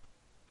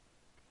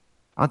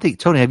 I think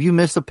Tony, have you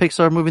missed a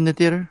Pixar movie in the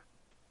theater?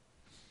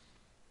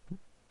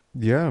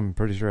 Yeah, I'm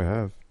pretty sure I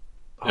have.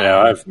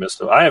 Yeah, I've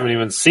missed it. I haven't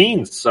even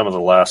seen some of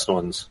the last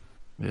ones.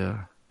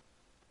 Yeah.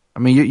 I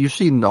mean, you've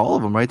seen all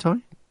of them, right,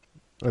 Tony?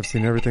 I've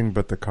seen everything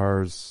but the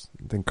Cars.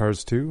 I think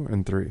Cars 2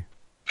 and 3.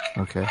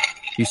 Okay.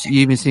 You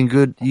even seen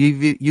good?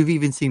 You've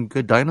even seen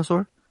Good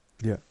Dinosaur?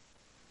 Yeah.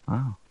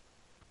 Wow.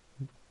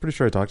 Pretty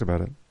sure I talked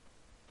about it.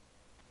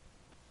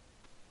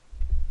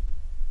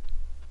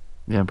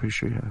 Yeah, I'm pretty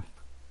sure you have.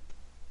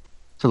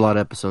 It's a lot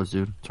of episodes,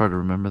 dude. It's hard to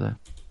remember that.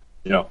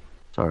 Yeah.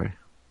 Sorry.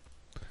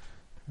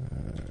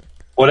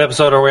 What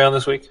episode are we on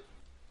this week?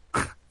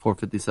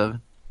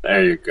 457.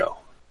 There you go.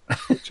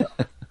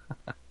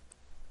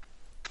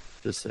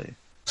 Just say.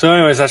 So,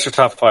 anyways, that's your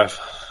top 5.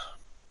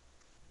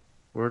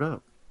 Word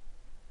up.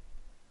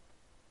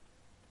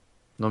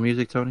 No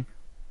music, Tony?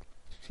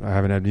 I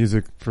haven't had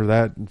music for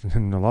that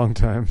in a long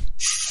time.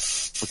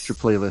 What's your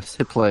playlist?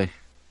 Hit play.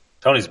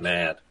 Tony's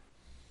mad.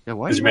 Yeah,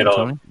 why are Because you you made mad, all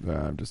Tony?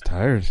 I'm just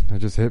tired.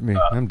 That just hit me.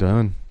 I'm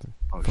done.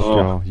 Fuck Oh.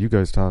 y'all. You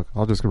guys talk.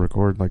 I'll just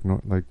record like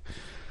Talk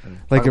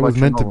it was about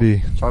meant to Chernobyl.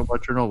 be. Talk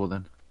about Chernobyl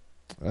then.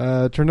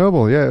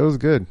 Chernobyl. Yeah, it was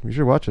good. You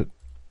should watch it.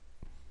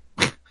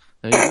 There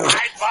you go.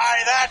 I'd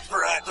buy that for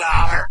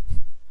 $1.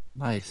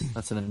 Nice.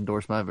 That's an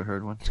endorsement. I haven't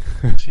heard one.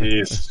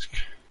 Jeez.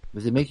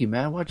 Does it make you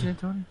mad watching it,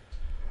 Tony?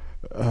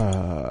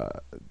 So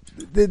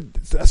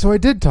I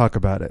did talk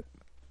about it.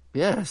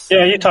 Yes.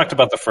 Yeah, you talked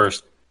about the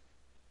first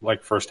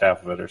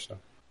half of it or so.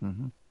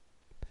 Mm-hmm.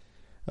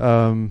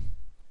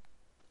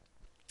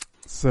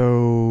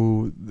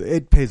 So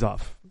it pays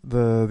off.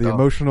 The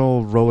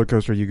emotional roller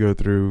coaster you go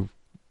through,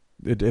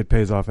 it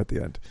pays off at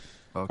the end.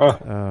 Okay.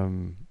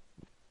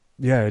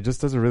 Yeah, it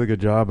just does a really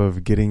good job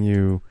of getting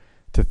you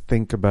to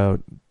think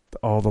about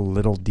all the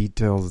little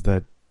details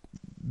that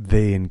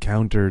they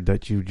encountered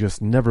that you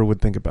just never would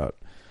think about.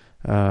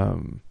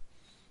 And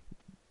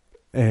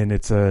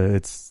it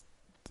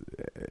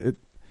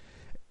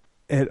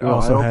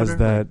also has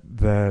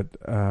that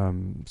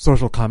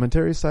social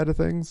commentary side of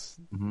things.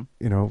 Mm-hmm.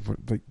 You know,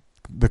 like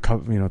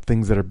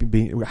things that are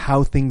being,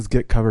 how things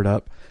get covered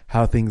up,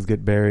 how things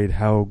get buried,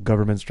 how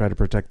governments try to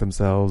protect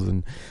themselves,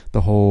 and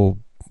the whole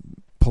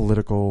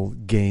political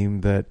game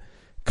that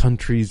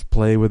countries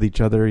play with each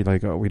other.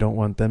 Like, oh, we don't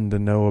want them to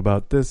know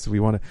about this. We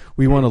want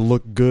to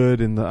look good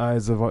in the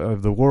eyes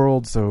of the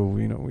world. So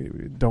we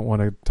don't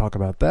want to talk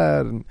about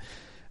that. And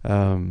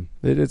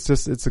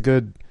it's a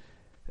good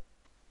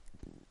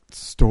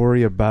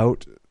story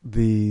about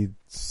the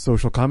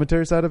social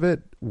commentary side of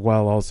it,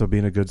 while also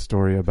being a good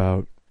story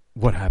about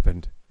what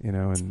happened,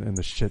 and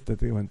the shit that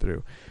they went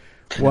through,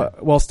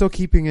 while still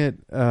keeping it.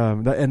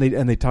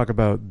 And they talk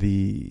about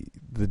the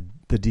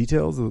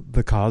details,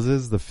 the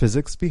causes, the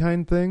physics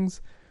behind things,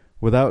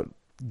 without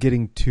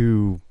getting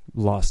too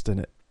lost in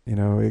it.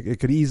 It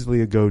could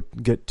easily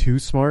get too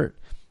smart,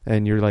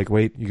 and you're like,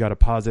 wait, you got to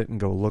pause it and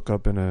go look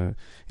up got to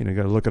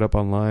look it up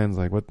online. It's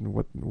like, what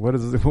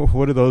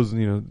do those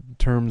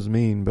terms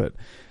mean? But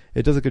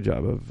it does a good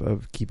job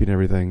of keeping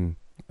everything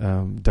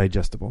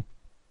digestible.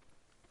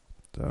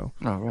 So,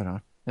 oh, right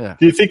on. Yeah.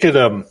 Do you think it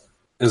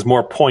is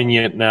more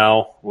poignant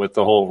now with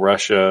the whole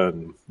Russia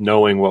and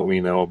knowing what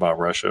we know about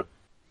Russia?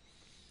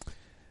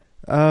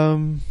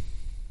 Maybe.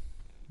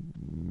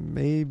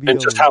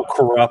 And just how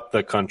corrupt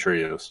the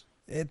country is.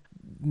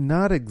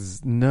 Not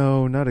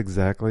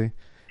exactly,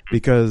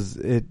 because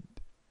it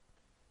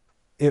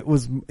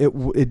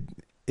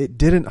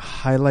didn't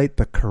highlight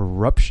the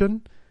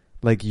corruption,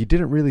 Like, you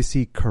didn't really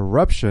see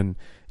corruption.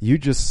 You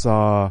just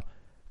saw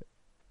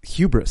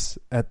hubris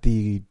at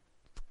the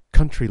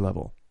country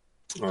level.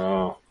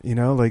 Oh, You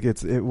know, like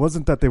it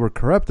wasn't that they were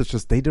corrupt. It's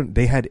just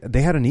they had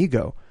an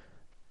ego.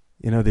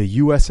 You know, the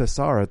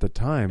USSR at the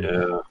time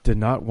did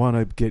not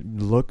want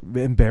to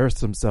embarrass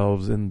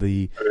themselves in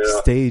the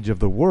stage of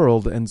the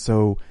world, and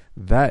so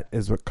that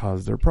is what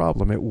caused their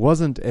problem. It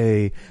wasn't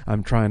a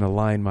I'm trying to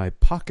line my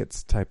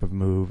pockets type of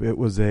move. It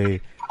was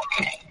a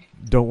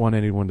don't want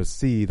anyone to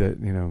see that,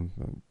 you know,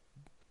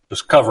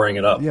 just covering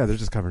it up. Yeah, they're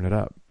just covering it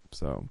up.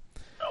 So,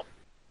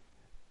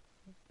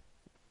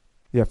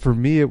 yeah, for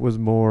me it was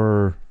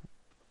more.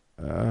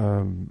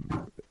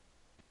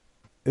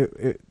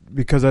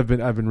 Because I've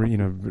been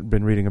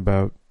reading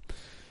about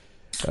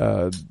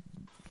we're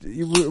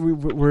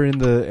in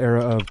the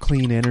era of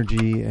clean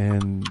energy,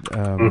 and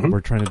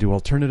we're trying to do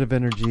alternative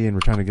energy, and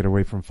we're trying to get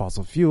away from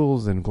fossil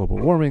fuels and global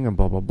warming and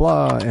blah blah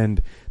blah,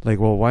 and like,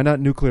 well, why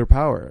not nuclear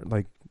power?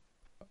 Like,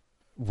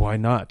 why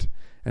not?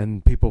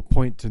 And people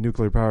point to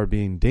nuclear power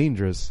being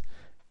dangerous,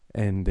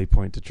 and they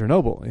point to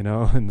Chernobyl, you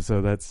know, and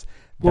so that's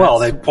well,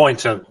 they point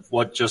to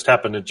what just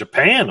happened in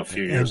Japan a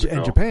few years ago.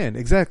 And Japan,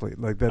 exactly.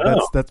 Like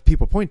that. That's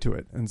people point to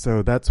it, and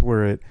so that's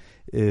where it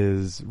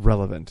is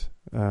relevant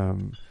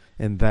in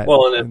that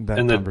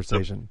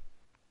conversation.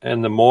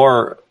 And the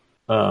more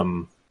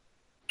the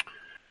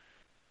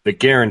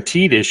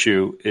guaranteed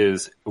issue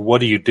is, what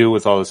do you do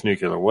with all this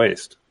nuclear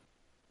waste?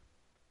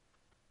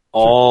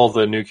 All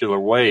the nuclear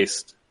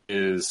waste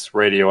is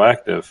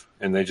radioactive,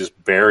 and they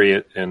just bury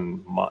it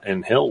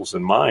in hills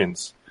and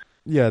mines.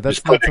 Yeah, that's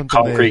just put it in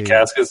concrete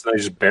caskets, and they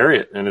just bury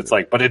it, and it's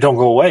like, but it don't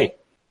go away.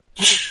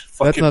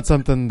 That's not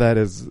something that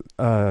is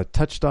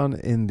touched on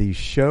in the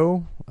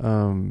show,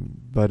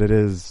 but it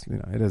is, you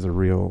know, it is a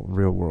real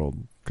world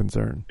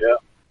concern.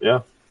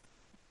 Yeah.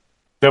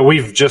 That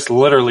we've just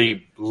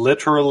literally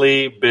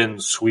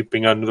been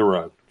sweeping under the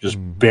rug, just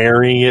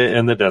burying it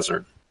in the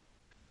desert.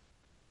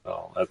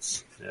 Oh,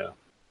 that's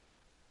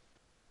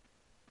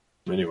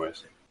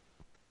Anyways,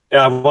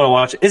 yeah, I want to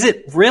watch it. Is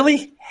it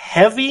really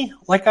heavy?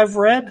 Like I've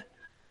read.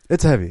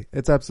 It's heavy.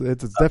 It's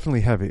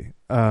definitely heavy.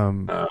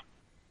 But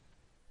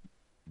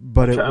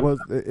it was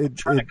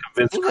trying to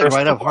convince Chris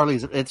right up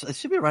Harley's. It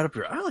should be right up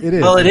your alley. It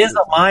is. Well, it is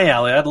up my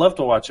alley. I'd love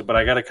to watch it, but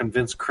I got to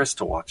convince Chris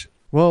to watch it.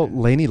 Well,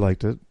 Lainey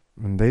liked it,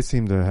 and they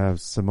seem to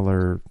have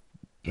similar,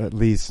 at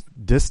least,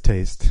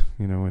 distaste.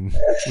 You know, when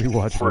we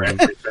watch for movies.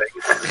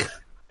 everything.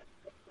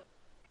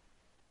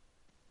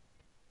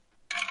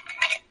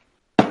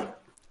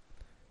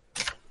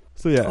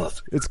 So yeah,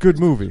 it's a good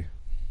movie.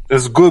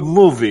 It's a good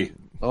movie.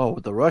 Oh,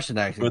 with the Russian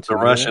accent. With the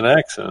Russian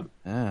accent.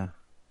 Yeah.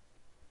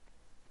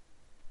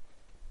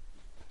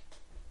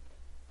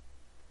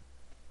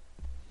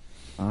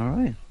 All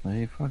right. There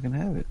you fucking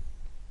have it.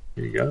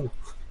 Here you go.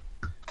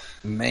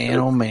 Man,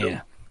 oh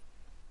man.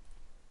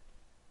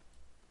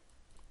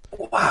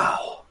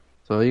 Wow.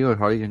 So are you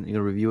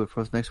gonna review it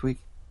for us next week?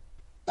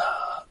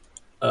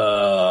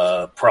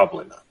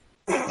 Probably not.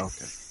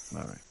 Okay.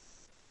 All right.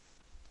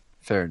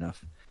 Fair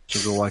enough.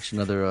 We'll go watch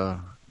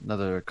another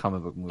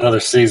comic book movie. Another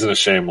season of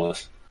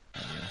Shameless.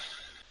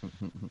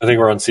 I think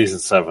we're on season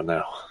 7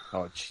 now.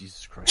 Oh,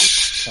 Jesus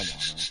Christ. Come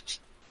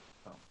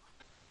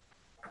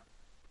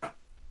on, man.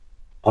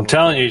 I'm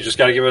telling you, you just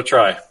got to give it a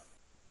try.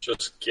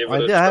 Just give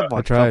it a try. I have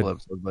watched I tried. a couple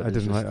episodes, but I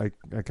didn't. I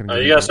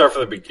couldn't. You got to start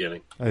from the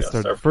beginning. I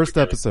started first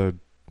episode.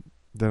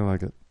 Didn't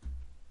like it.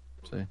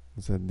 See? I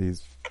said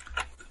these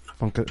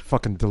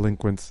fucking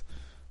delinquents.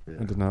 Yeah.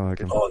 I did not like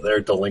them. Oh,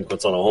 they're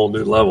delinquents on a whole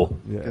new level.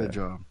 Yeah. Good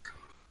job.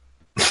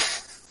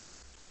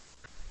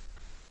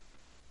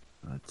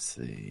 Let's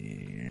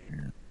see.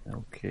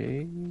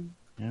 Okay.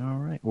 All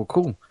right. Well,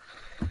 cool.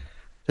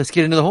 Let's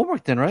get into the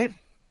homework then, right?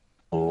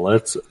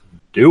 Let's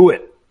do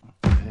it.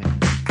 Okay.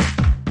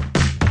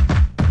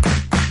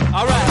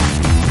 All right.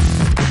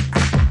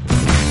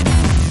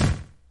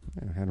 I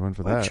had one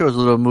for I that. chose a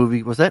little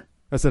movie. What's that?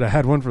 I said I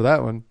had one for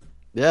that one.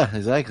 Yeah,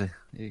 exactly.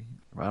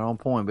 Right on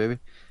point, baby.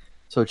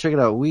 So check it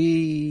out.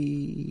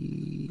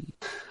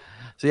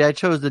 I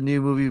chose the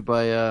new movie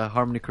by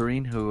Harmony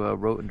Korine, who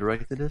wrote and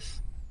directed this.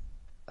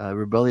 A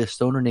rebellious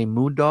stoner named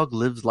Moondog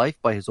lives life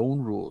by his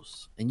own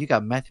rules. And you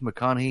got Matthew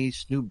McConaughey,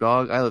 Snoop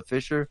Dogg, Isla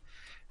Fisher.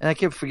 And I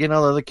kept forgetting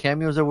all the other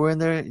cameos that were in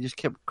there. It just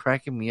kept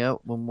cracking me up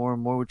when more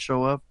and more would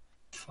show up.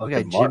 We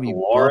got Jimmy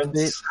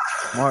Buffett,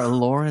 Martin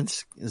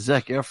Lawrence,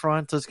 Zac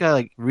Efron. So it's got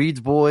like Reed's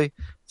boy.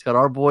 It's got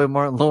our boy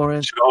Martin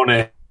Lawrence.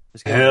 Jonah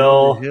It's got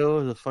Hill.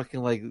 Hill, the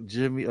fucking like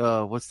Jimmy.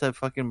 What's that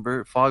fucking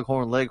bird?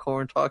 Foghorn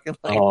Leghorn talking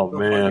like. Oh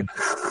man,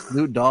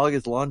 Snoop Dogg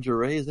is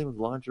lingerie. His name was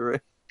lingerie.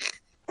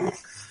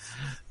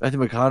 Matthew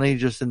McConaughey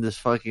just in this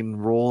fucking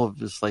role of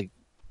just like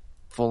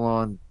full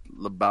on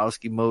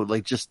Lebowski mode,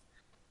 like just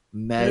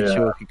mad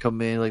show could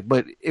come in, like,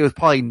 but it was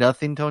probably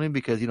nothing, Tony,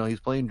 because he was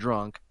playing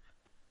drunk,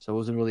 so it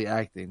wasn't really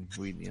acting.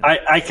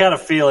 I kind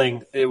of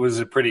feeling it was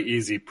a pretty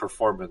easy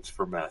performance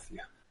for Matthew.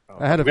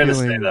 I had a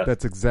feeling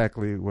that's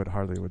exactly what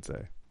Harley would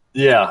say.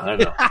 Yeah, I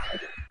know.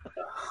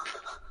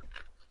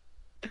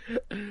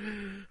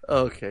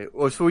 Okay,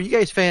 well, so were you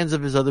guys fans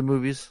of his other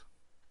movies?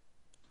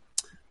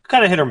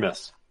 kind of hit or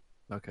miss.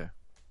 Okay. I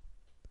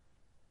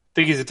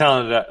think he's a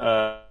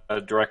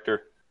talented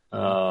director.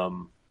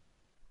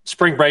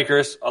 Spring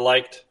Breakers, I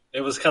liked. It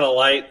was kind of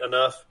light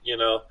enough, you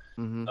know.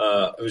 Mm-hmm.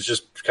 It was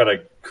just kind of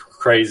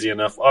crazy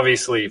enough.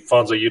 Obviously,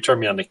 Fonzo, you turned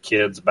me on to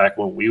Kids back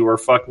when we were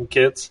fucking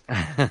kids,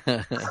 and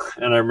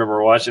I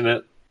remember watching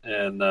it,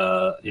 and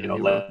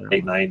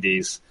late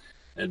 '90s,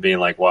 and being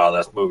like, "Wow,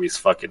 that movie's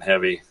fucking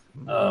heavy."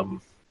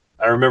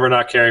 I remember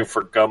not caring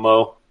for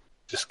Gummo,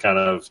 just kind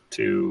of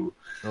too.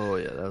 Oh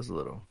yeah, that was a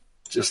little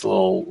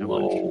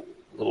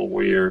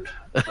weird.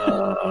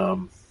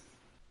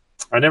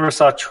 I never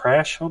saw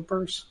Trash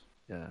Humpers.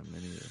 Yeah, me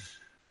neither.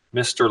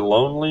 Mr.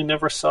 Lonely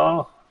never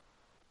saw.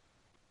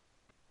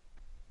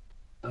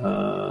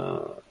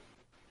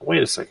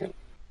 Wait a second.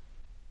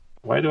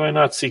 Why do I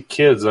not see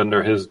Kids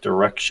under his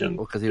direction?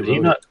 Well, because he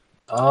didn't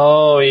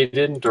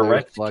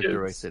direct Black Kids.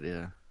 directed,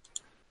 yeah.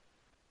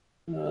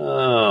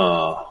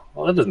 Oh,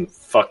 well, that doesn't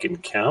fucking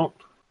count.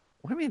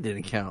 What do you mean it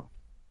didn't count?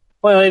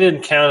 Well, he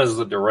didn't count as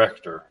the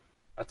director.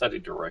 I thought he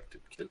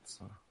directed Kids.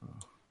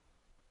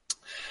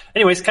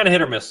 Anyways, kind of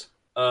hit or miss.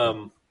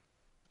 I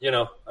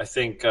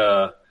think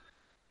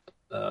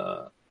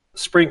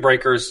Spring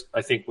Breakers,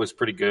 I think, was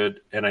pretty good,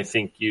 and I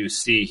think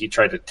he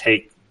tried to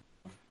take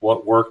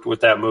what worked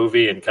with that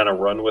movie and kind of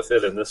run with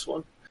it in this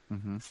one.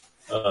 Mm-hmm.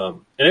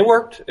 And it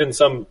worked in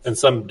some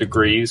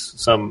degrees,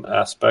 some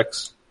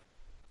aspects.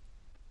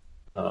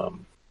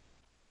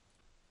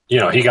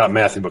 He got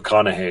Matthew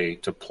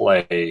McConaughey to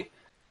play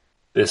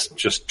this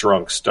just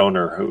drunk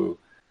stoner who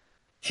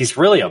he's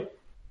really a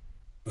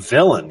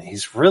villain.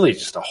 He's really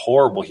just a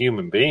horrible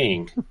human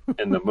being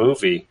in the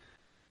movie.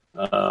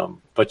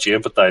 But you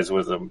empathize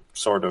with him,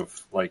 sort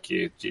of like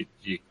you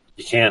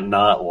can't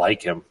not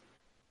like him.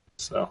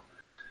 So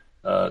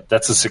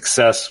that's a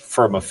success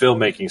from a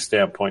filmmaking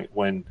standpoint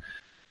when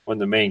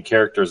the main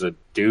character is a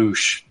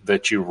douche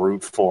that you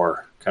root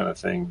for, kind of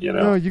thing. You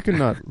know, No, you can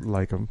not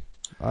like him.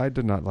 I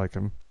did not like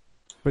him,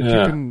 but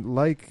Yeah. you can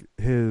like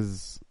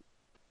his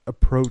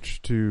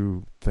approach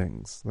to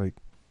things. Like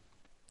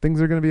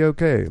things are going to be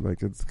okay.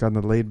 Like it's kind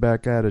of laid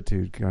back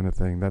attitude kind of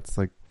thing. That's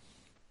like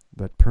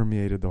that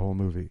permeated the whole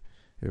movie.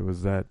 It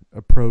was that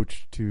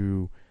approach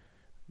to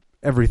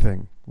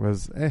everything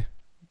was,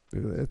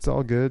 it's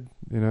all good.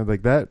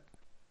 Like that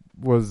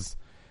was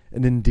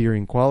an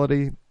endearing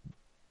quality.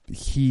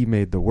 He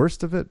made the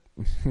worst of it,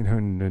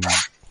 and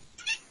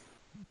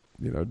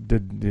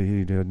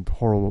did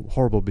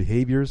horrible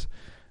behaviors,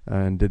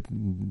 and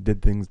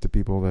did things to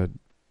people that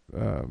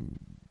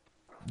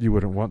you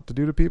wouldn't want to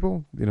do to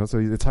people. So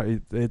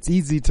it's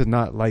easy to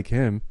not like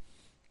him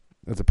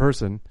as a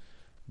person.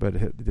 But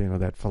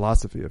that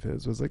philosophy of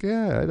his was like,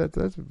 that's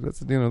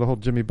the whole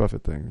Jimmy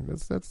Buffett thing.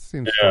 That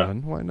seems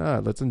fun. Why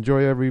not? Let's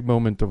enjoy every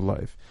moment of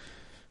life.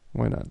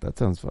 Why not? That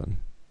sounds fun.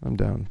 I'm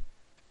down.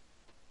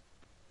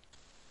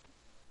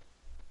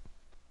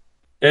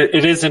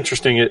 It is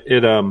interesting.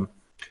 It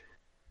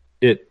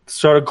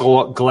sort of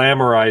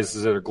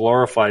glamorizes it or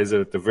glorifies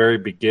it at the very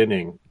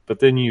beginning, but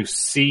then you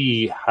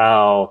see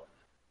how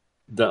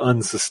the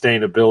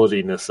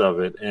unsustainability-ness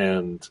of it,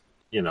 and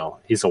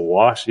he's a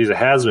wash. He's a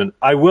has-been.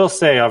 I will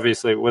say,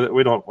 obviously, I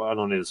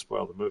don't need to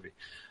spoil the movie.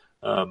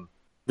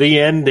 The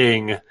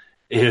ending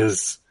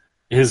is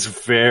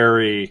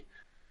very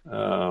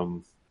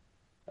kind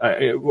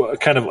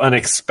of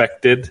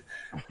unexpected,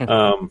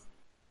 and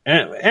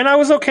I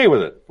was okay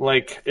with it.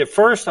 Like at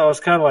first, I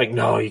was kind of like,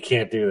 "No, you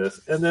can't do this,"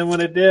 and then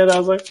when it did, I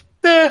was like,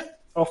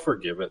 I'll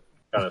forgive it,"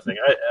 kind of thing.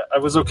 I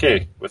was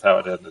okay with how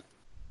it ended.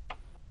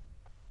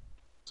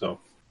 So.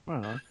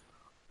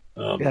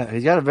 Yeah,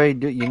 he's got a very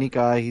unique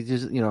eye. He's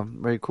just,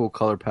 very cool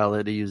color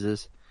palette he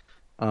uses.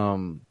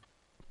 And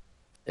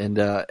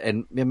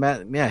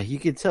Matt, you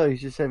can tell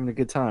he's just having a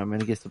good time,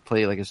 and he gets to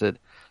play, like I said,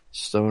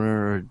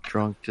 stoner or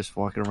drunk, just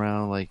walking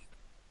around like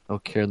no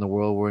care in the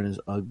world, wearing his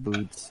UGG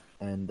boots,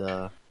 and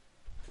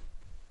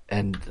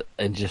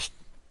just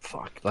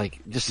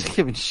just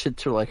giving shit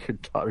to like her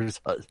daughter's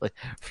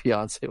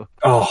fiance.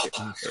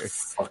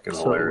 Fucking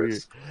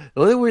hilarious.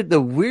 Weird. The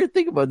weird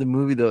thing about the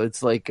movie though,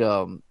 it's like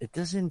it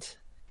doesn't.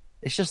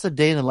 It's just a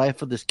day in the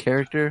life of this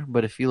character,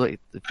 but if you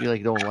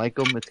don't like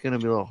them, it's gonna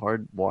be a little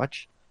hard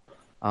watch.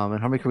 And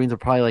Harmony Korines are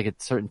probably like a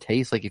certain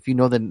taste. Like if you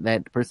know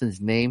that person's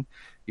name,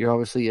 you're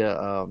obviously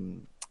a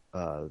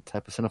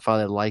type of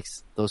cinephile that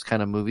likes those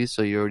kind of movies,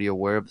 so you're already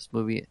aware of this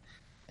movie,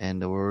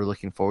 and we're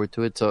looking forward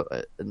to it. So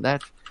in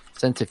that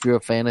sense, if you're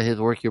a fan of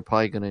his work, you're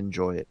probably gonna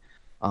enjoy it.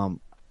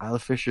 Isla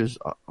Fisher's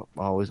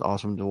always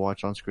awesome to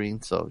watch on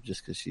screen, so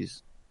just because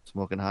she's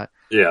smoking hot.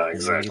 Yeah,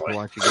 exactly. To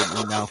watch her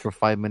get now for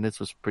 5 minutes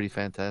was pretty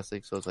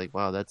fantastic. So it's like,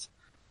 wow, that's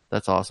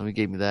awesome. He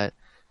gave me that.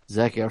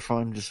 Zac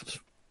Efron just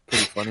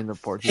pretty funny in the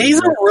part. He's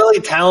a really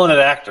talented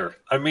actor.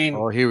 I mean,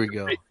 here we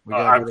go.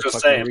 I'm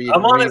just saying.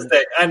 I'm on his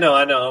day. I know.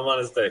 I'm on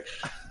his day.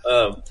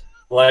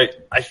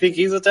 I think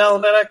he's a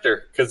talented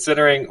actor,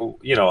 considering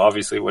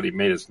obviously what he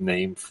made his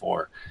name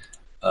for.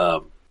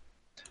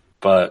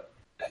 But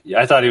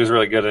I thought he was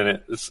really good in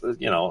it. It's,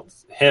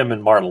 him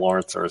and Martin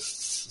Lawrence are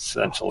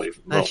essentially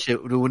that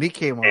shit. When he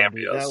came on, dude,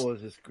 cameos. that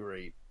was just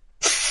great.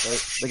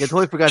 Like I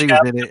totally forgot he was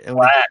in it. And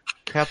when Whack.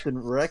 Captain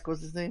Wreck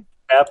was his name?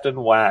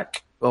 Captain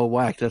Whack. Oh,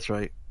 Whack, that's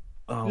right.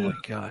 Oh my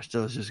gosh, that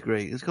was just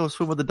great. Let's go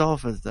swim with the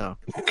dolphins now.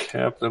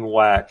 Captain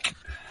Whack.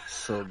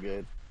 So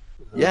good.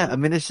 Yeah, I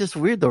mean, it's just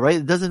weird though, right?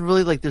 It doesn't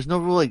really there's no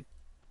real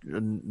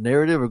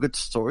narrative or good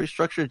story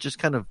structure. It just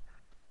kind of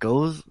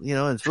goes,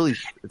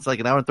 it's like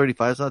an hour and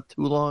 35. It's not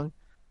too long.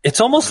 It's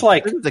almost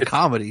like it's a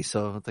comedy,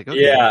 so it's like,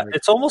 okay. Yeah,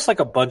 it's almost like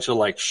a bunch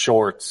of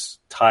shorts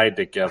tied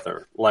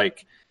together.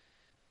 Like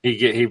he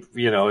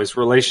his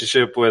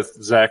relationship with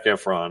Zac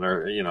Efron,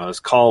 or his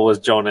call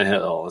with Jonah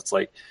Hill. It's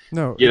like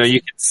you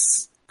can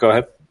go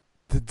ahead.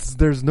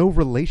 There's no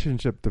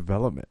relationship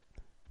development.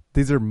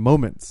 These are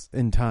moments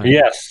in time.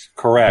 Yes,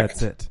 correct.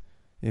 That's it.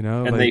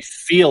 And they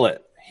feel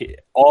it.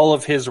 All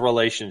of his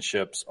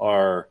relationships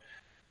are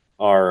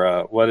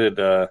what did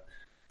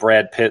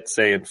Brad Pitt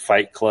say in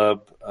Fight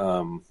Club?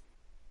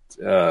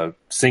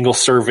 Single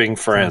serving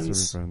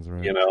friends.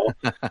 Right.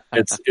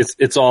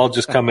 It's all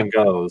just come and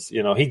goes.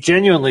 He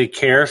genuinely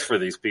cares for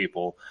these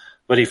people,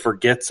 but he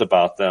forgets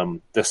about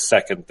them the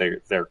second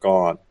they're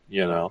gone.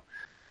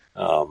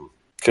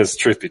 Because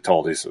truth be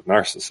told, he's a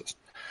narcissist.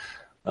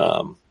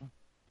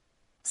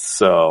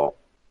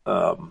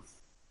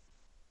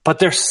 But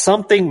there's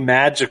something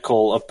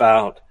magical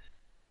about.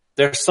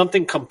 There's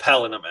something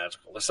compelling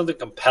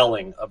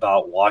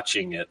about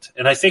watching it,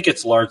 and I think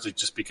it's largely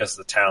just because of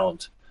the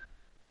talent.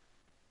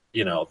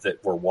 That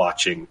we're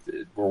watching.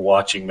 We're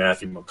watching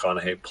Matthew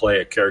McConaughey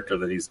play a character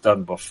that he's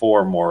done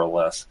before, more or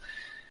less.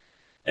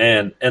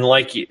 And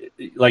like you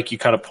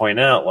kind of point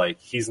out,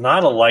 he's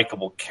not a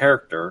likable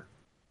character,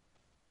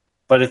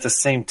 but at the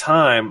same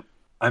time,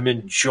 I'm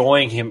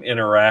enjoying him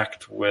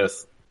interact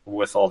with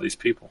all these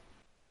people.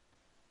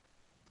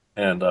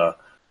 And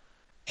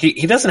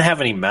he doesn't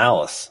have any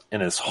malice in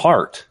his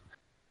heart.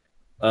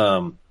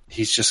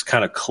 He's just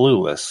kind of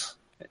clueless.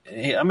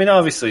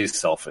 Obviously he's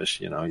selfish.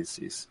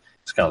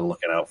 He's kind of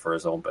looking out for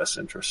his own best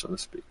interest, so to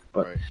speak.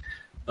 But, right.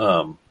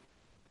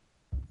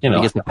 He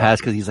gets the pass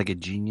because he's like a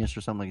genius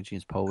or something, like a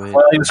genius poet.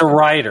 Well, he was a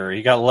writer.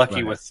 He got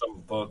lucky with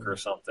some book or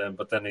something,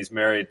 but then he's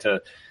married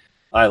to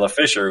Isla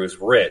Fisher, who's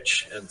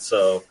rich. And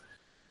so,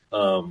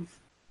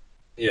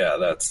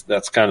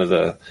 that's kind of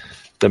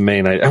the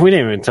main idea. We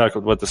didn't even talk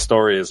about what the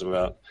story is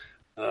about.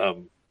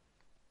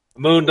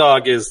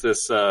 Moondog is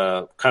this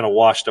kind of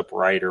washed up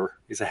writer.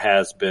 He's a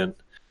has-been.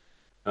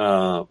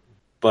 But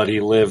he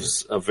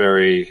lives a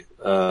very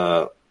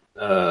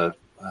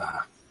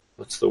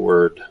what's the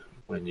word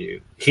when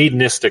you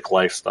hedonistic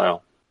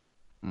lifestyle,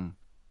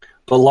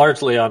 but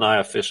largely on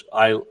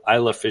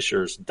Isla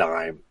Fisher's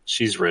dime.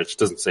 She's rich.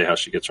 Doesn't say how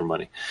she gets her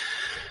money.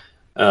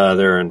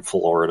 They're in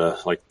Florida,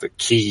 like the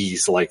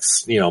Keys,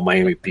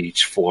 Miami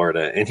Beach,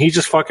 Florida, and he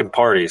just fucking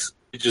parties.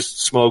 He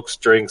just smokes,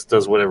 drinks,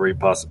 does whatever he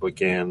possibly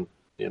can.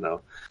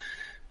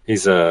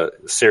 He's a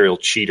serial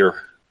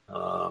cheater,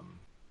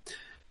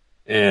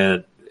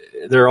 and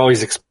they're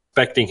always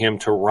expecting him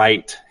to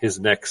write his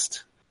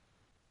next,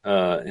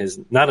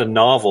 not a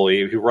novel.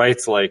 He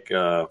writes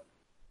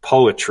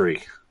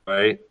poetry,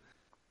 right?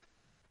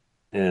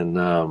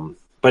 And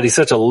but he's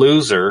such a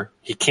loser.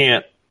 He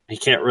can't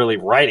really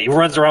write it. He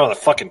runs around with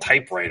a fucking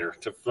typewriter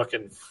to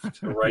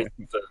write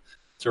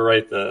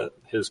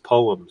his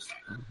poems.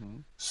 Mm-hmm.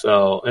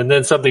 So, and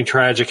then something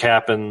tragic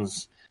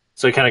happens.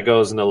 So he kind of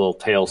goes in a little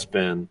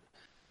tailspin.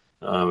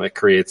 It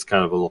creates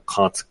kind of a little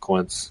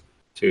consequence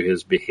to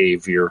his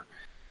behavior.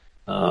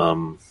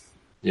 And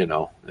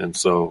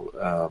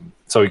so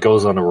he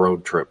goes on a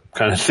road trip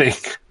kind of thing.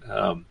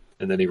 And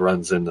then he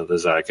runs into the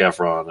Zac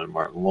Efron and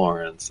Martin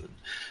Lawrence and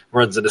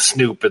runs into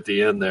Snoop at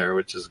the end there,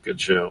 which is a good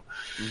show.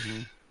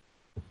 Mm-hmm.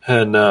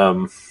 And,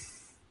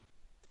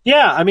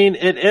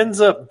 it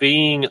ends up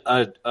being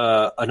an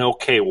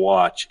okay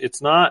watch.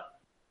 It's not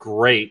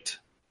great.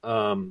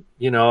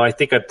 I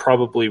think I'd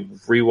probably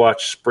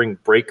rewatch Spring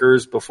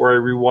Breakers before I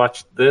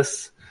rewatched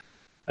this.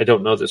 I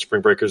don't know that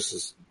Spring Breakers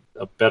is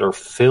a better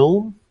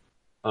film,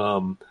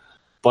 but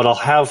I'll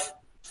have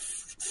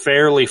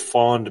fairly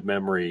fond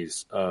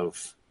memories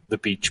of The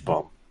Beach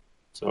Bum.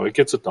 So it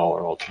gets $1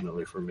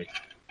 ultimately for me.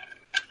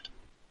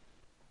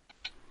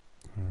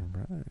 All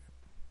right.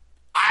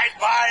 I'd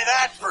buy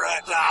that for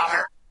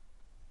 $1.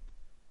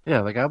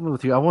 Yeah, I'm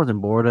with you. I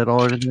wasn't bored at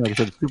all or anything. Like I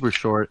said, it's super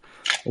short.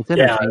 It's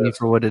entertaining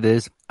for what it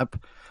is. I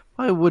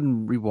probably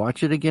wouldn't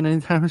rewatch it again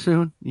anytime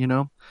soon,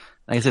 Like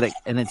I said,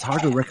 and it's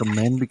hard to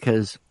recommend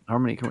because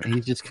Harmony,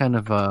 he's just kind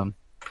of a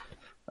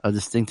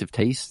distinctive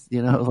taste,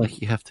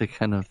 Like you have to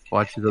kind of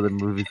watch his other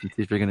movies and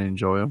see if you're going to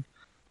enjoy them.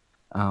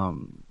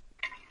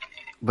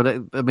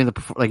 But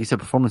like you said,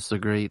 performances are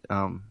great.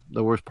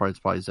 The worst part is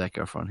probably Zac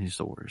Efron. He's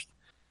the worst.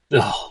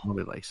 Oh,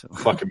 nobody likes him.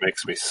 Fucking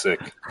makes me sick.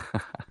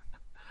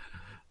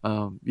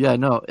 Like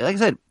I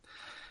said,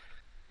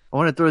 I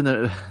want to throw in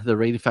the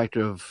rating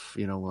factor of,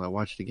 will I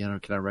watch it again or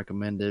can I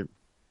recommend it?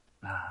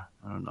 I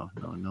don't know.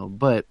 No.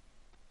 But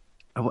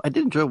I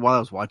did enjoy it while I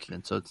was watching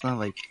it. So it's not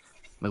like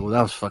that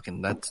was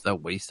fucking,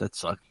 that waste, that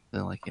sucked. I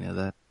didn't like any of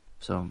that.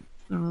 So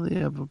I don't really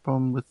have a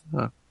problem with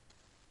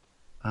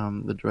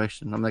the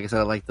direction. Like I said,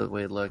 I liked the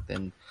way it looked,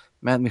 and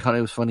Matt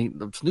McConaughey was funny.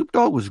 Snoop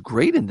Dogg was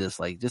great in this.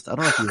 Like, just I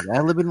don't know if he was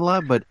ad-libbing a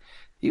lot, but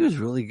he was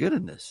really good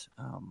in this.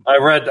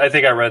 I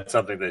think I read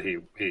something that he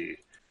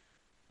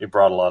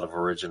brought a lot of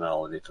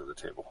originality to the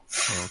table.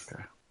 Oh,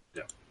 okay.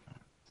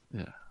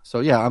 Yeah.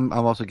 So yeah, I'm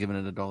also giving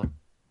it $1.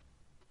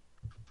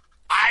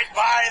 I'd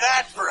buy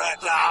that for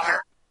 $1.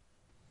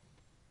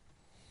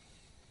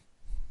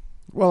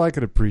 Well, I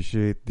could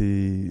appreciate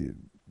the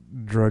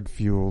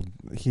drug-fueled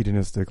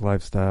hedonistic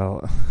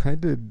lifestyle. I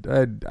did.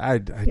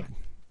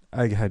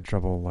 I had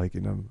trouble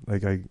liking him.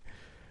 Like I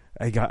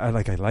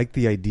like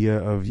the idea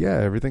of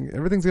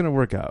everything's gonna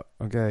work out.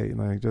 Okay,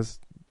 like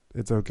just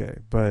it's okay.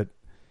 But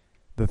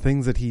the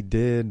things that he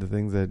did, the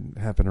things that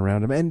happened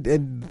around him,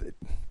 and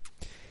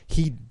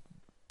he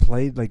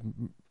played like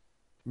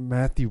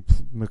Matthew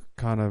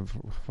McConaughey,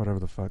 whatever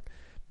the fuck.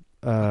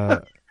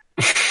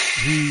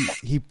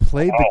 He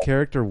played the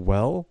character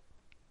well,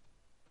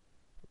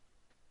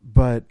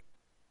 but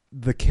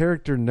the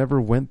character never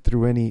went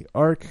through any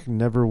arc,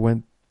 never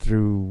went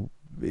through.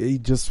 He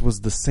just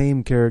was the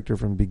same character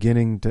from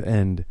beginning to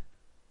end.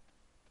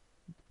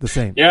 The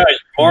same. Yeah,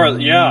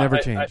 never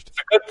changed. It's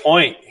a good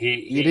point.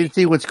 You didn't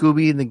see when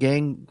Scooby and the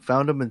gang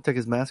found him and took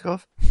his mask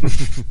off?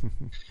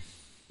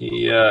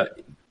 Yeah,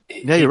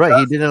 you're right.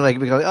 He didn't like.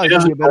 Oh, he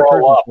doesn't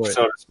grow up,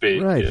 so to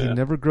speak. Right. Yeah. He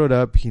never growed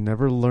up. He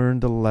never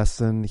learned a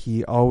lesson.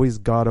 He always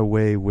got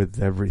away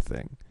with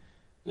everything.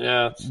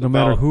 Yeah. No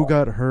matter who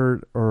got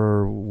hurt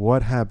or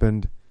what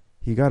happened,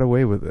 he got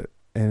away with it,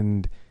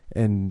 and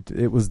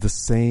it was the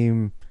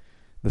same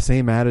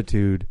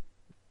attitude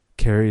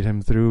carried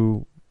him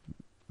through,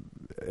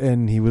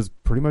 and he was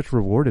pretty much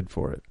rewarded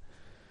for it.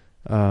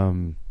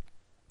 And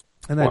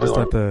I just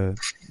got the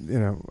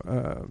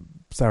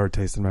sour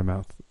taste in my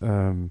mouth.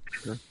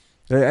 Sure.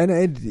 And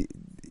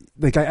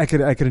I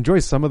could enjoy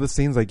some of the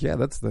scenes. Like, yeah,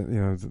 that's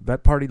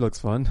that party looks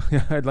fun.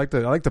 I like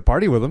to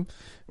party with him.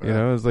 Right. You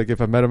know, it's like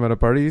if I met him at a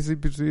party, he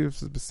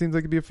seems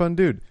like he'd be a fun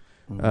dude.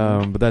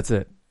 Mm-hmm. But that's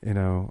it. You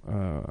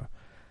know,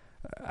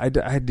 I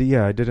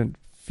didn't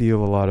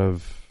feel a lot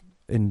of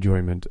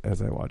enjoyment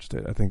as I watched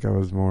it. I think I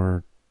was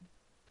more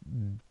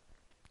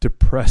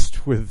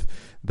depressed with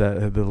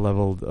the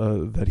level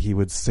that he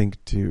would sink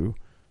to,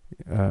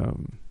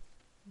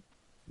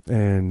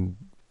 and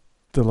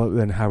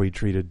how he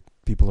treated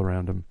people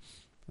around him.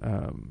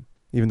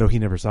 Even though he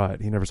never saw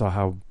it, he never saw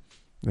how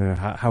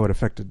it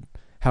affected,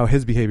 how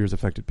his behaviors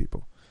affected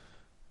people.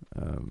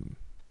 For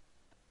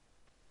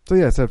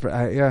me,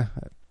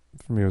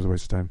 it was a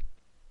waste of time.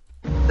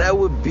 That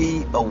would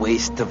be a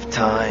waste of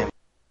time.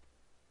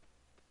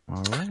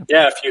 All right.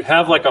 Yeah, if you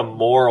have like a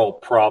moral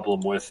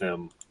problem with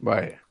him,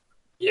 right?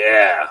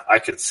 Yeah, I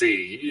could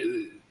see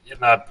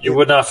you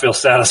would not feel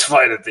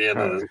satisfied at the end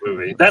of this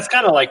movie. That's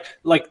kind of like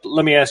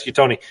let me ask you,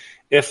 Tony,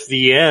 if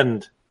the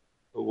end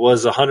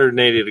was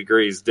 180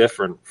 degrees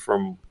different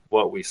from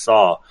what we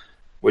saw,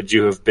 would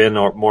you have been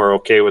more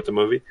okay with the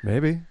movie?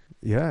 Maybe.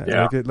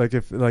 Yeah. Like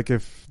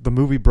if the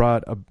movie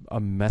brought a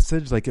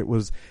message, like it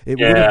would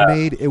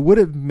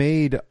have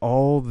made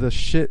all the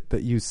shit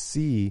that you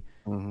see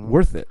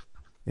worth it.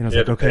 You know, it's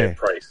like, okay,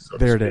 price,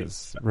 there it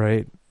is,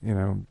 right? You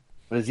know.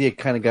 But is he a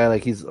kind of guy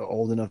like he's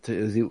old enough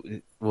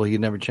to? Will he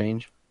never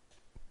change?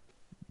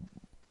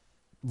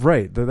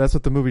 Right. That's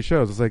what the movie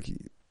shows. It's like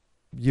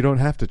you don't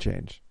have to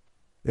change.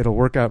 It'll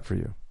work out for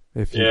you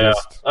if you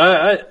just.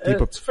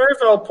 It's a very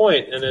valid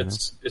point, and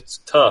it's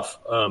tough.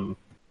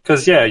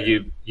 Because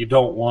you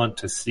don't want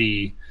to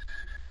see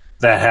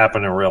that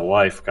happen in real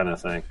life, kind of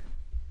thing.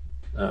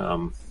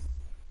 But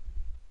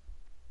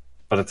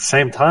at the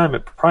same time,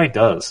 it probably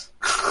does.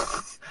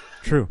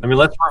 True. I mean,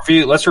 let's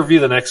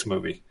review the next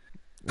movie.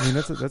 I mean,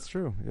 that's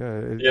true. Yeah.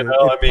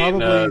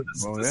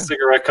 The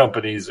cigarette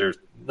companies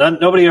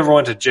nobody ever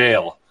went to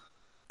jail.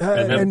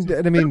 And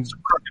I mean,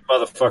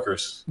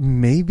 motherfuckers.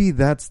 Maybe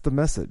that's the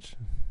message.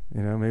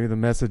 You know, maybe the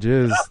message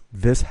is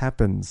this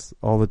happens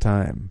all the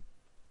time.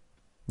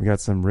 We got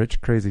some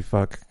rich, crazy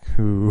fuck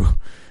who,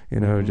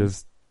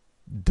 just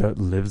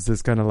lives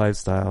this kind of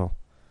lifestyle,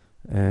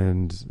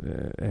 and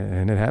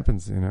it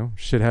happens. You know,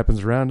 shit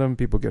happens around him.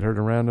 People get hurt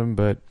around him,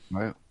 but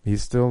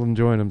he's still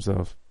enjoying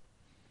himself.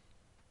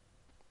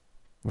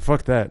 Well,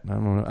 fuck that.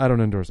 I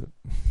don't endorse it.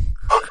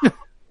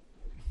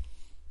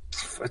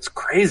 It's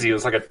crazy. It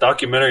was like a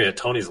documentary of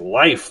Tony's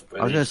life.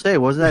 I was gonna say,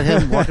 wasn't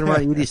that him walking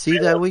around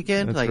EDC that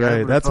weekend?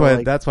 That's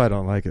right. That's why I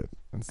don't like it.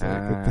 It's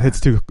like,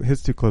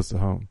 it's too close to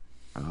home.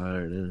 Oh,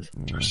 there it is.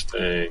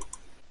 Interesting.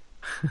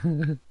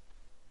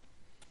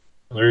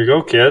 There you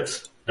go,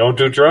 kids. Don't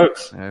do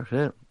drugs. That's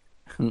it.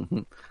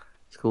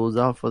 School's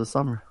out for the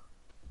summer.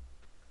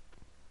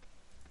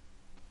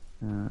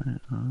 All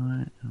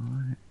right.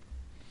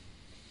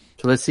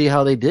 So let's see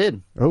how they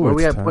did. Where are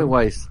we at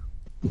point-wise?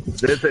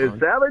 This is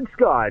Savage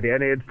Scott,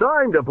 and it's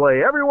time to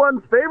play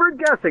everyone's favorite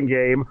guessing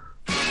game.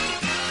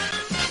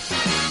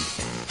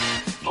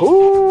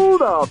 Who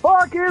the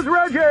fuck is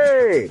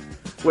Reggie?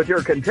 With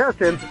your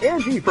contestants,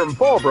 Angie from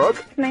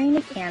Fallbrook. My name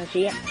is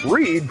Angie.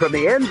 Reed from the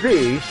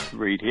NZ.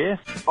 Reed here.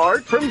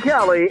 Art from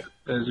Cali.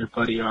 There's your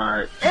buddy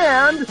Art.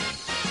 And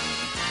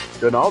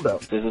Donaldo.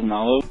 This is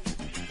Nalo.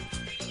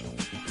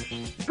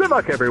 Good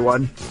luck,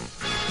 everyone.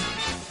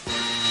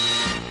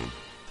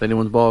 It's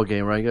anyone's ball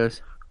game, right,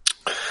 guys?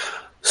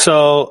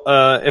 So,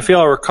 if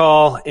y'all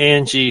recall,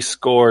 Angie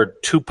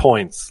scored 2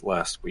 points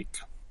last week.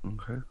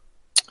 Okay.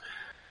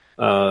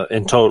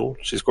 In total,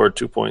 she scored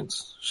 2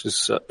 points.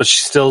 But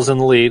she still's in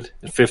the lead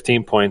at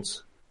 15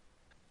 points.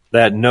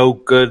 That no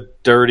good,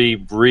 dirty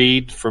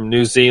Reed from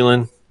New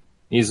Zealand,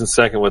 he's in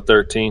second with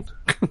 13.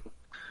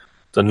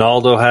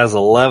 Donaldo has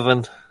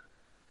 11.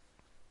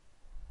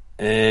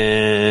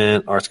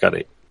 And Art's got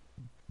 8.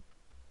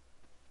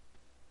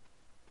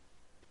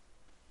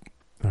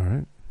 All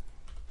right.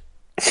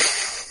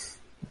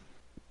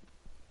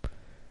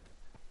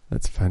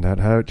 Let's find out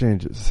how it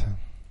changes.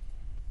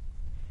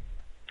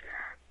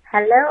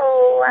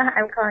 Hello,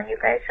 I'm calling you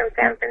guys from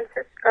San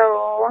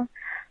Francisco.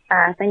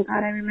 Thank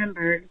God I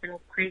remembered. It's been a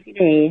crazy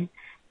day.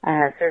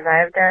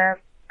 Survived a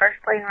first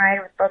plane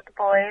ride with both the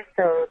boys,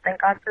 so thank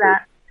God for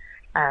that.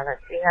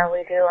 Let's see how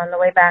we do on the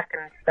way back in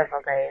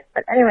several days.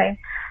 But anyway,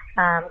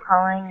 I'm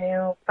calling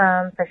you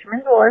from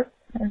Fisherman's Wharf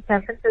in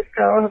San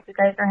Francisco. Hope you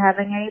guys are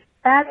having a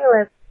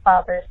fabulous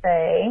Father's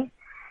Day,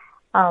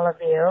 all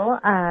of you.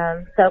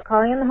 So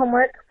calling in the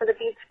homework for the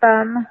beach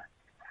bum.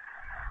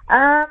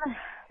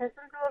 This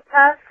one's a little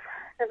tough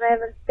because I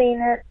haven't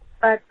seen it,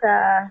 but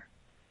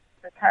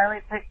since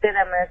Harley picked it,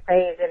 I'm going to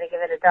say he's going to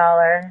give it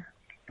 $1.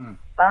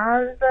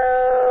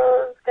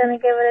 Bonzo's going to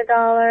give it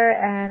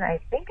 $1, and I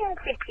think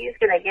NCP's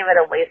going to give it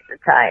a waste of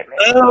time.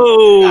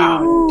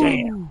 Oh,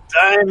 damn.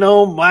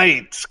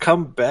 Dynamite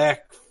come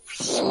back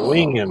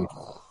swinging.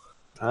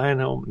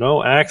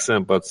 No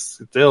accent, but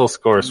still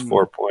scores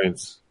 4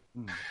 points.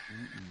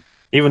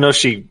 Even though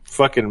she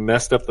fucking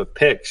messed up the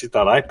pick, she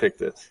thought I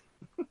picked it.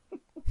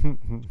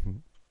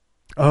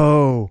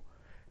 Oh,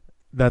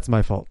 that's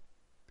my fault.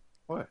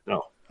 What?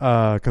 No.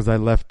 Because I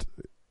left.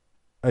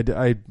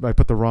 I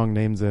put the wrong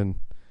names in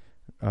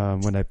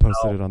when I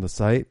posted it on the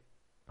site.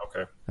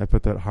 Okay. I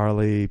put that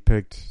Harley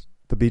picked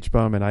the beach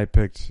bum and I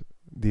picked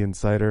the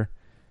insider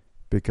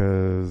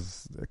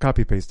because a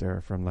copy paste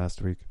error from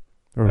last week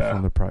or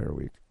from the prior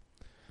week.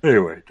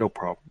 Anyway, no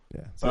problem.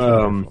 Yeah.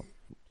 So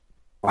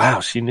wow,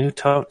 she knew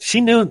Tony.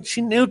 She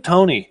knew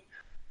Tony.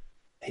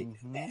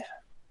 Man,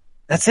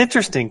 that's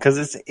interesting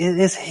because it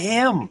is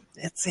him.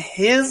 It's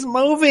his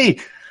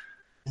movie.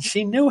 And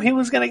she knew he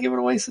was going to give it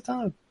a waste of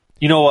time.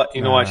 You know what?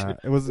 It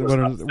wasn't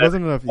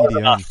enough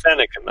EDM.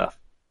 Authentic enough.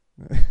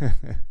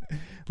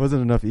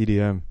 Wasn't enough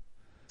EDM.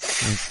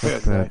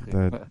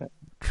 That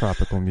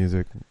tropical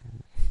music.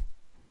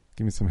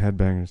 Give me some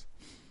headbangers.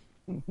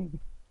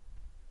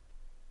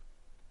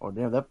 Oh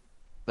damn,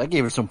 that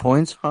gave her some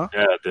points, huh?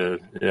 Yeah, it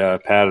did. Yeah,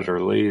 it padded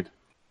her lead.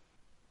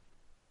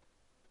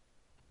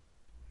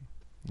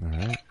 All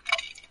right.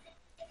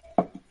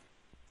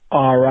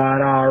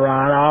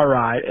 All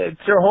right. It's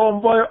your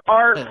homeboy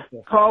Art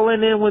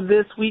calling in with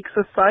this week's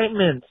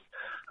assignment.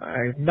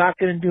 I'm not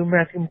going to do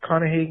Matthew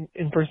McConaughey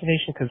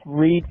impersonation because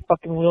Reed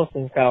fucking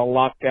Wilson's got a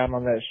lockdown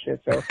on that shit,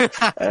 so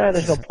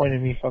there's no point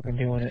in me fucking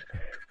doing it.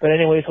 But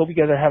anyways, hope you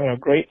guys are having a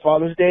great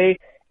Father's Day.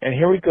 And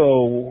here we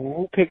go.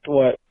 Who picked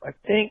what? I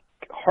think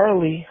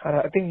Harley.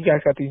 I think you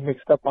guys got these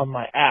mixed up on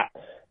my app.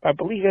 I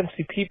believe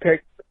MCP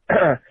picked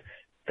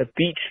The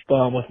Beach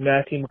Bum with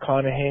Matthew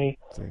McConaughey.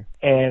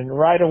 And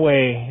right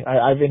away,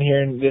 I've been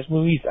hearing this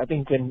movie's, I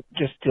think, been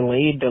just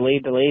delayed.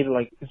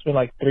 Like, it's been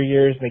like 3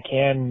 years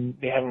and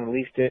they haven't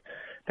released it.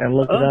 And I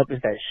looked it up.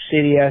 It's that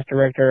shitty-ass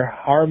director,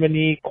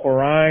 Harmony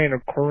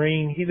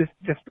Korine. He's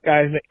just the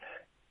guy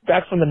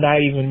back from the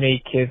 90s when he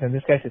made Kids, and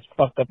this guy's just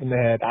fucked up in the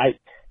head.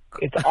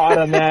 It's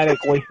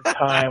automatic waste of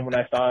time when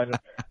I saw it.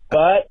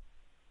 But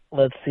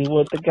let's see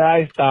what the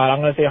guys thought.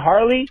 I'm going to say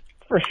Harley,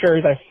 for sure.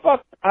 He's like,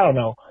 fuck, I don't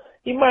know.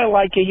 He might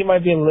like it. He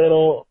might be a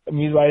little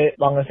amused by it.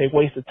 But I'm going to say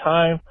waste of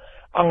time.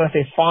 I'm going to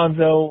say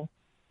Fonzo.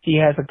 He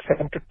has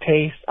eccentric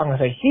taste. I'm going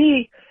to say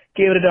he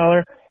gave it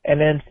 $1. And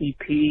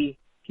NCP,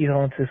 he's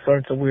on to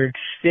sorts of weird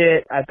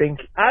shit. I think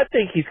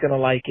he's going to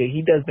like it.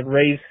 He does the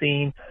rave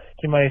scene.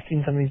 He might have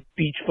seen some of these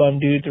beach bum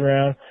dudes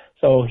around.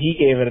 So he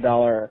gave it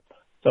 $1.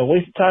 So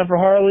waste of time for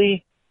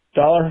Harley,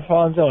 $1 for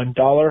Fonzo, and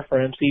 $1 for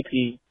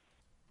MCP.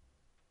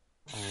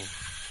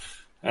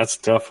 That's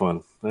a tough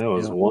one. That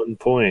was 1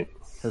 point.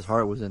 His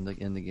heart was in the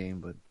game,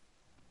 but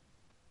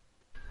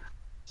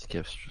just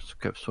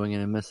kept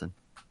swinging and missing.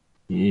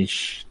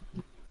 Yeesh.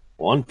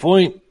 1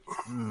 point.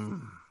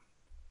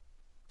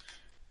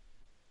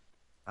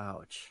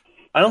 Ouch.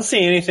 I don't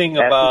see anything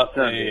about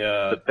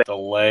a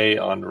delay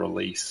on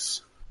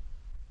release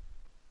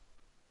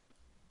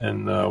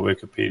in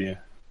Wikipedia.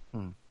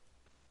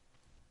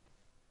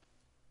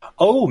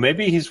 Oh,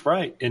 maybe he's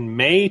right. In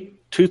May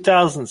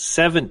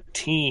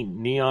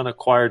 2017, Neon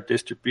acquired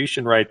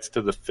distribution rights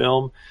to the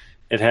film.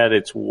 It had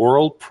its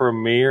world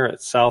premiere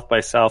at South by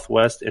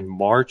Southwest in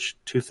March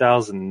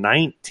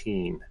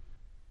 2019.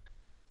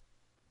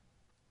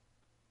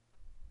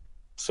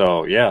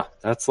 So, yeah,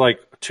 that's like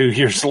 2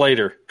 years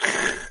later.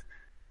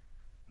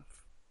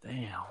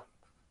 Damn.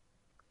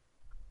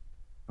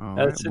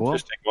 That's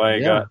interesting why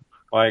it got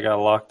why he got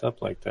locked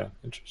up like that.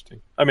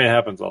 Interesting. I mean, it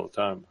happens all the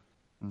time.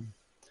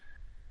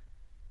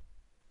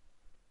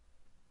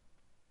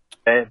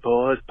 Bad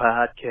Boys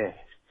Podcast.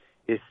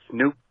 It's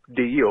Snoop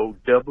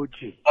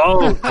D-O-double-G.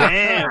 Oh,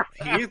 damn.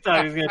 He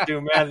thought he was going to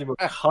do Matthew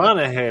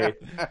McConaughey.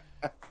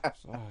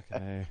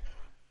 Okay.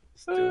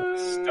 Stone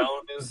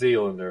New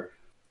Zealander.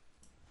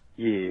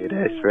 Yeah,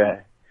 that's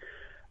right.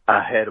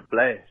 I had a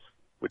blast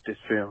with this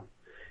film.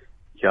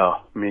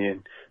 Y'all, me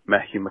and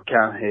Matthew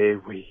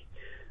McConaughey,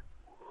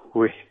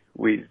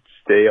 we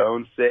stay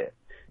on set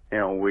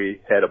and we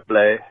had a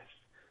blast.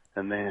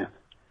 And then,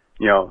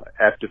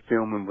 after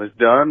filming was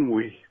done,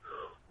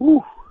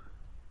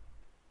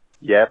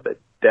 yabba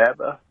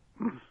dabba.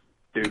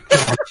 Dude.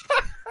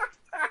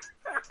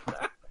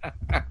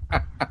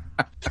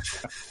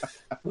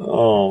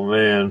 Oh,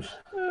 man.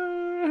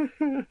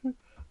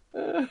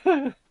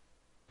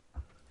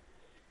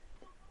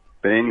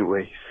 But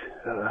anyways,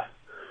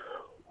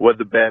 what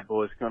the Bad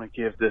Boys gonna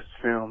give this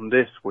film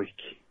this week?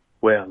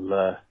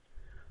 Well,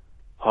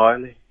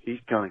 Harley,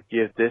 he's gonna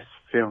give this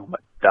film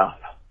 $1.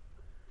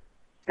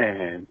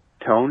 And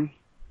Tony,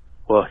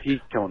 well,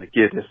 he's gonna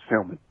give this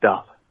film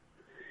 $1.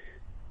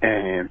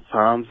 And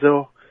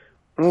Fonzo,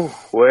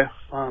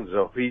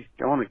 Fonzo, he's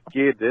gonna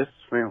give this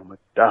film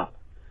 $1.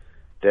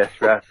 That's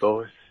right,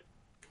 boys.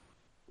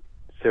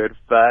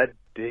 Certified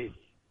D.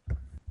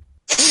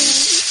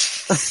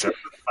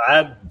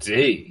 Certified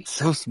D.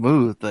 So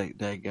smooth,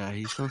 that guy.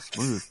 He's so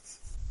smooth.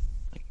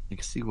 You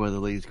can see why the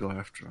ladies go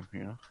after him,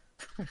 you know?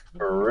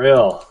 For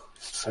real.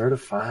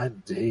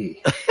 Certified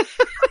D.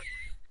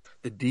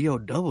 The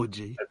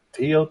D-O-double-G. The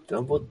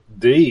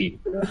D-O-double-D.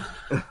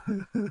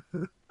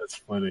 That's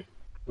funny.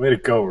 Way to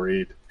go,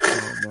 Reed.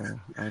 Oh,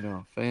 man. I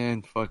know.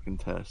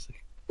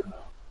 Fan-fucking-tastic.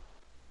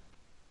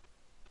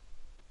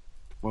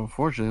 Well,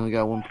 unfortunately, he only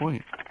got 1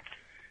 point.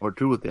 Or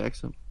 2 with the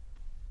accent.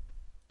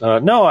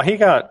 No, I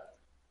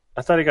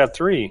thought he got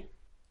 3.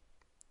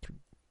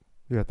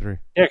 You got 3.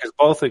 Yeah, because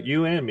both of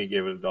you and me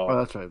gave it $1. Oh,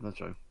 that's right.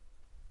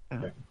 Yeah.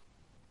 Okay.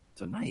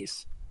 So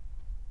nice.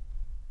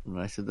 And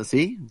I said,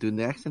 see, doing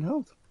the accent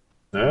helped.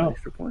 Yeah.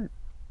 Extra point.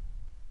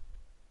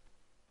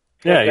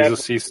 Yeah,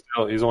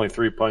 he's only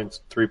 3 points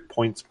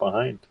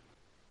behind.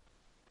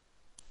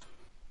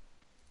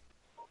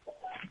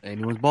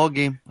 Anyone's ball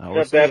game.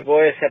 What's up, Bad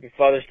Boys? Happy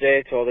Father's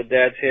Day to all the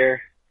dads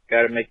here.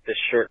 Got to make this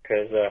short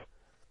because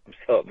I'm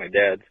still at my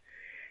dad's.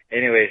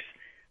 Anyways,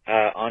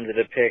 on to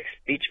the picks.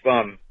 Beach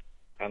Bum.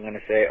 I'm going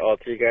to say all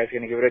 3 guys are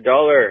going to give it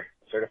 $1.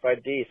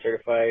 Certified D.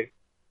 Certified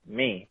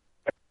me.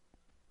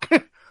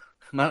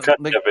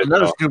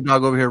 Another Snoop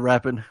Dogg over here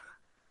rapping.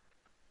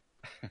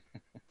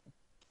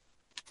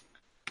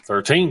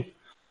 13.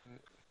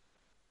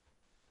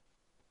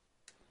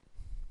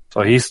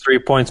 So he's 3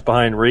 points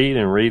behind Reed,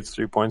 and Reed's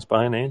 3 points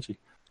behind Angie.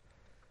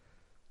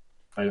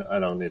 I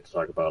don't need to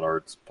talk about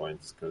Art's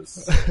points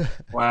because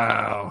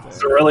wow,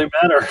 does it really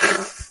matter?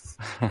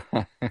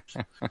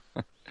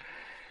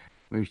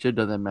 We should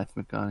have done that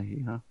Matthew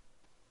McConaughey, huh?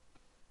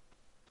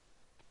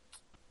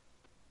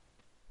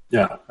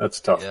 Yeah, that's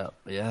tough. Yeah,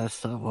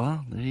 that's tough.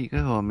 Well, there you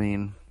go. I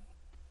mean,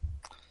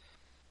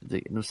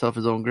 digging himself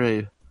his own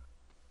grave.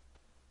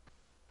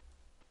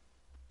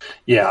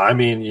 Yeah, I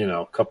mean,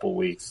 a couple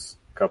weeks,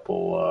 I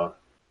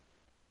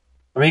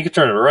mean, he could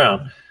turn it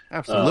around.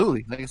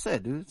 Absolutely. Like I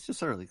said, dude, it's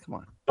just early. Come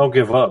on. Don't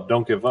give up.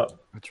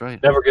 That's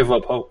right. Never give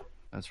up hope.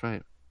 That's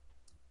right.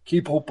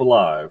 Keep hope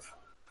alive.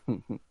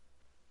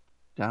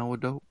 Down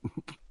with dope.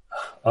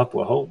 Up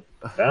with hope.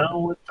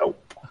 Down with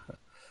dope.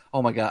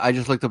 Oh my God. I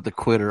just looked up the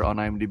Quitter on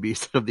IMDb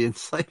instead of the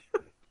Insider.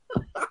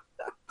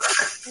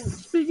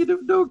 Speaking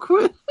of no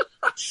quit.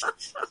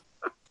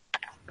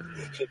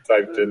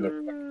 Typed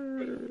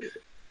in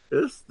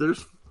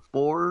There's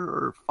 4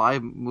 or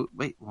 5.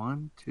 Wait,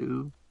 1,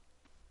 2,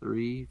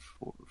 3,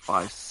 4,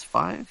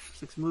 5,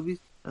 6 movies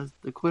as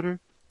the Quitter.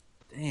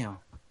 Damn.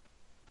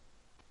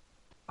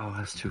 Oh,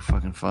 that's too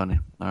fucking funny.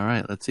 All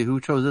right, let's see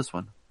who chose this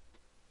one.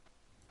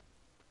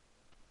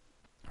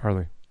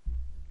 Harley.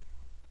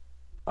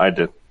 I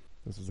did.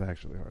 This is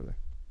actually Harley.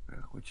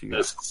 What you got?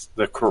 This is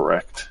the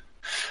correct.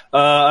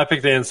 I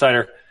picked The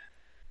Insider.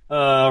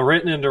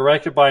 Written and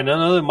directed by none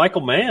other than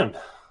Michael Mann.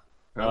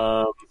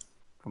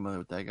 Familiar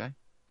with that guy?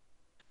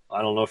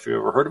 I don't know if you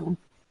ever heard of him.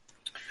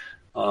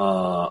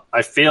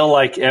 I feel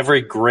like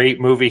every great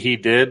movie he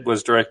did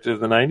was directed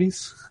in the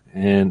 90s,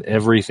 and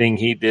everything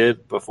he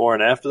did before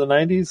and after the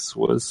 90s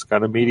was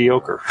kind of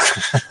mediocre.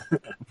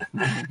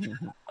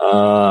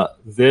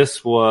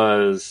 This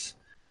was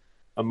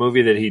a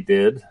movie that he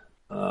did.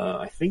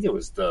 I think it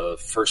was the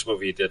first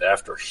movie he did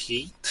after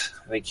Heat.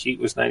 I think Heat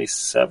was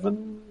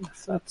 97,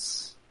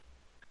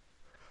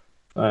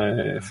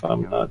 if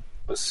I'm not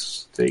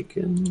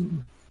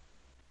mistaken.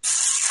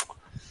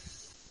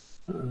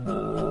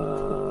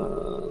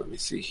 Let me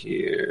see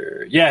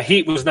here. Yeah,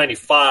 Heat was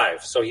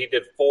 95, so he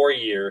did 4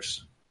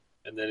 years,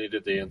 and then he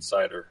did The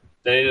Insider.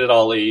 Then he did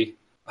Ali.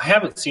 I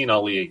haven't seen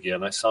Ali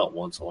again. I saw it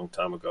once a long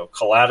time ago.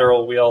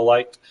 Collateral we all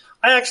liked.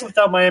 I actually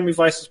thought Miami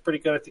Vice was pretty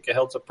good. I think it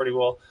held up pretty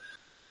well.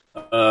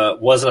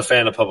 Wasn't a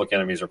fan of Public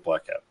Enemies or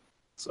Black Hat.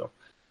 So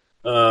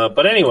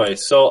But anyway,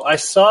 so I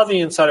saw The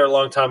Insider a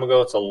long time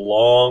ago. It's a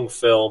long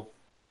film.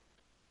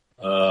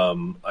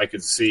 I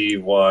could see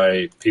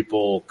why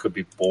people could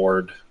be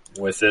bored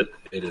with it.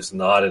 It is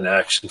not an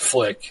action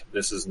flick.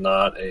 This is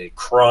not a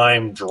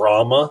crime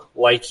drama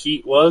like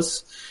Heat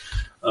was.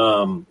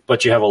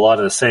 But you have a lot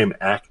of the same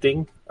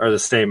acting, or the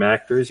same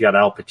actors. You got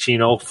Al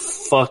Pacino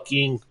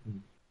fucking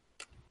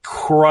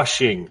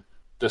crushing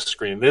the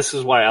screen. This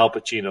is why Al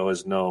Pacino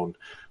is known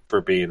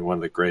for being one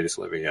of the greatest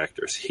living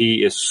actors.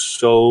 He is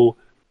so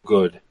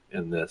good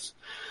in this.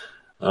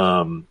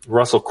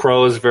 Russell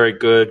Crowe is very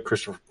good.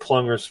 Christopher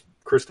Plummer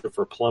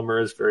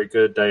is very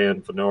good.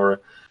 Diane Venora.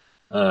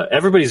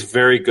 Everybody's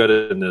very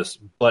good in this,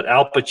 but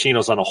Al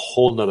Pacino's on a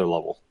whole nother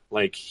level.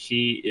 Like,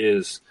 he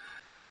is,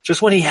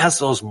 just when he has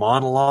those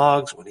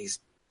monologues, when he's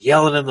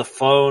yelling in the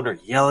phone or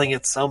yelling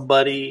at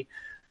somebody,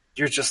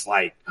 you're just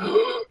like,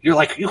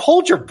 you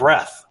hold your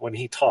breath when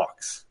he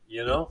talks,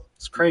 you know?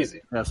 It's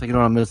crazy. Yeah, it's like you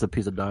don't want to miss a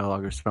piece of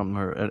dialogue or something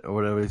or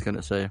whatever he's going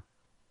to say.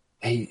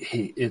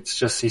 It's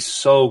just, he's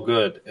so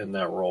good in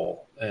that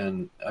role.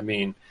 And I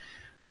mean,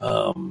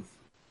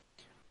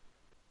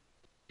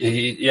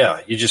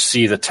 you just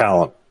see the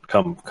talent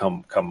come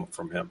from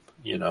him,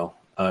 you know.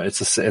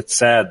 It's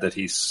sad that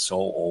he's so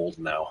old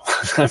now.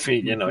 I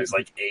mean, you know, he's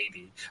like 80. I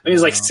mean,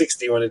 he's like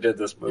 60 when he did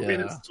this movie,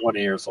 and he's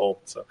 20 years old.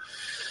 So,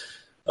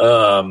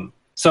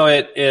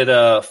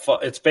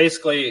 it's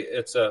basically,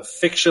 it's a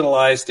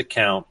fictionalized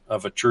account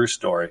of a true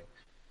story.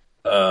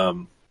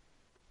 Something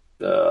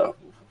I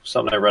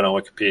read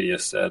on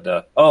Wikipedia said,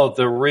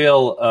 the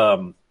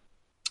real,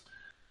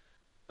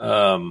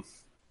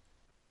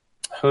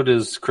 who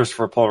does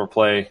Christopher Plummer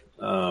play?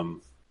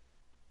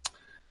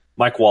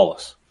 Mike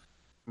Wallace.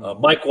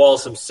 Mike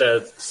Wallace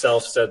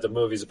himself said the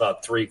movie's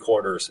about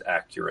 3/4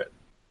 accurate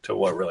to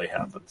what really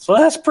happened. So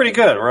that's pretty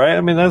good, right?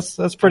 I mean,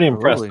 that's pretty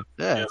impressive.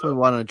 Yeah, that's what we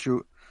want in a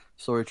true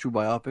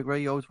biopic,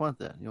 right? You always want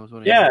that. You always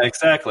want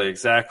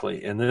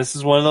exactly. And this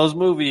is one of those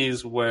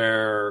movies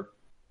where,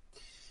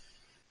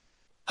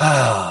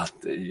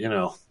 you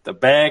know, the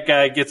bad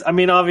guy gets. I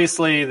mean,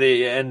 obviously,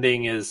 the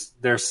ending is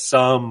there's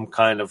some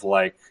kind of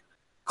like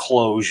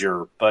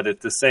closure, but at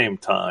the same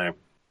time,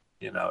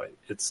 you know,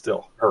 it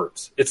still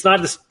hurts. It's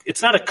not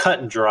a cut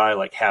and dry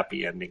like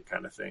happy ending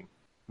kind of thing.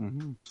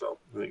 Mm-hmm. So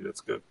I think that's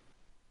good.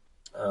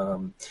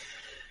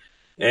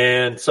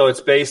 And so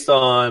it's based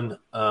on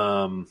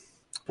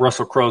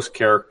Russell Crowe's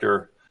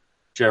character,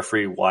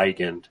 Jeffrey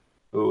Wigand,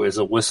 who is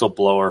a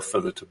whistleblower for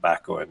the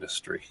tobacco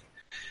industry,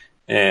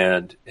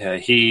 and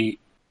he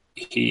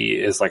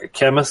is like a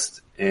chemist,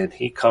 and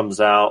he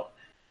comes out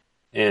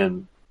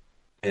and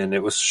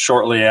it was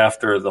shortly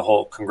after the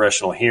whole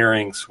congressional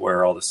hearings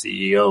where all the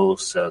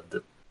CEOs said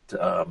that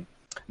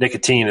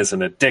nicotine is an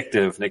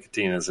addictive.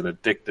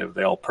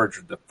 They all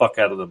perjured the fuck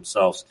out of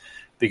themselves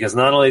because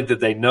not only did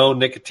they know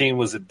nicotine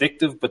was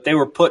addictive, but they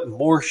were putting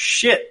more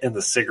shit in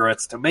the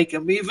cigarettes to make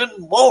them even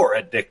more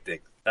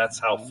addicting. That's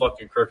how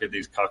fucking crooked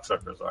these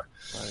cocksuckers are.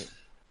 Right.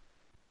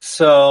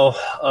 So,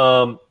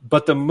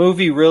 but the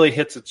movie really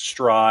hits its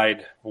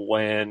stride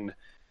when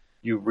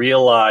you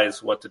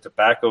realize what the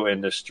tobacco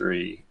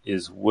industry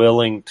is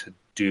willing to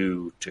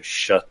do to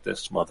shut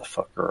this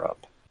motherfucker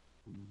up.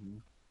 Mm-hmm.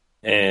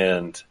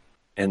 And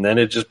then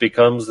it just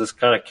becomes this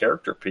kind of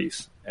character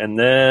piece. And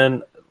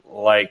then,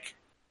 like,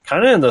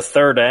 kind of in the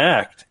third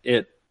act,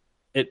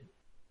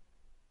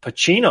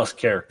 Pacino's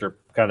character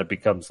kind of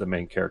becomes the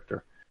main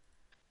character.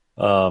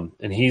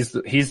 And he's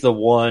the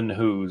one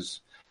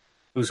who's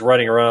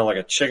running around like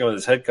a chicken with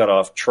his head cut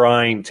off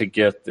trying to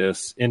get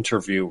this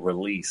interview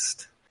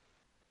released.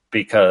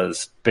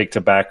 Because Big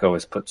Tobacco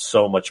has put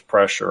so much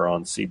pressure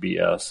on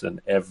CBS and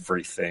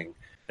everything.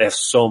 They have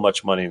so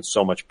much money and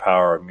so much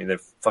power. I mean,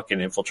 they've fucking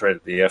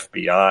infiltrated the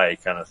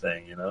FBI kind of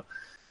thing, you know?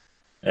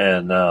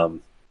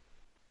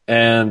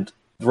 And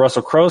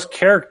Russell Crowe's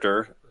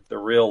character, the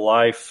real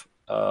life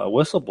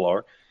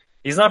whistleblower,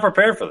 he's not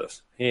prepared for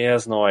this. He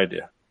has no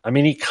idea. I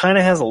mean, he kind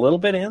of has a little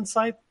bit of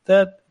insight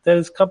that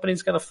his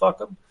company's going to fuck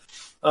him.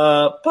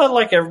 But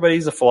like everybody,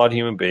 he's a flawed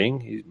human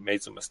being. He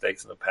made some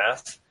mistakes in the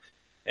past.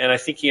 And I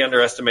think he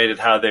underestimated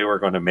how they were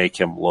going to make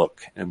him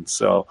look. And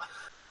so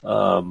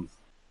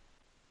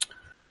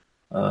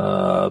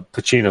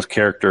Pacino's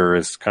character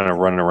is kind of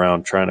running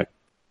around trying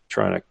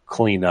to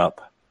clean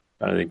up,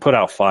 put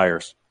out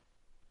fires.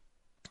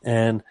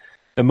 And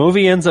the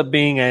movie ends up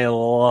being a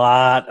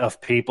lot of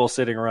people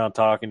sitting around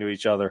talking to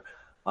each other,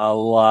 a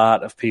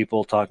lot of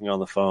people talking on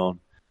the phone,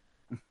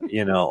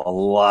 you know, a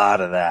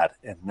lot of that.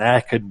 And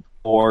that could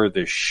bore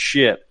the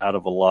shit out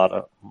of a lot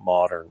of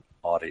modern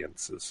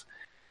audiences.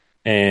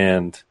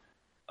 And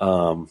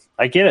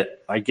I get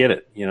it.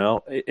 You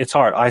know, it's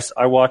hard.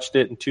 I watched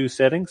it in 2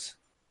 settings.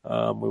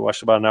 We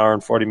watched about an hour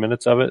and 40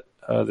 minutes of it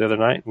the other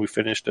night, and we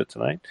finished it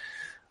tonight.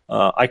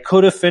 I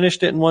could have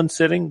finished it in 1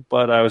 sitting,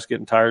 but I was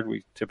getting tired.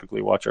 We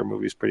typically watch our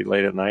movies pretty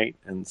late at night,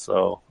 and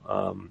so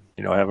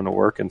you know, having to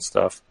work and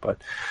stuff.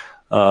 But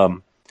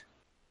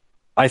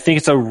I think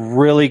it's a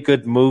really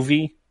good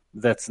movie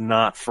that's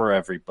not for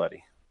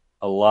everybody.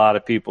 A lot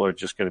of people are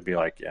just going to be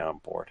like, "Yeah, I'm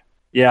bored."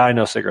 Yeah, I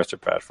know cigarettes are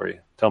bad for you.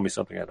 Tell me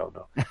something I don't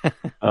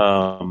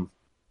know.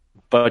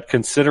 But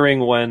considering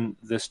when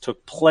this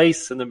took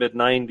place in the mid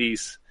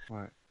 '90s,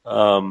 Right.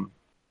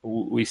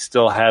 We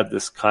still had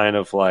this kind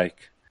of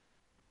like,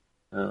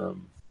 I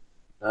don't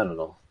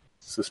know,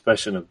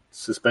 suspension of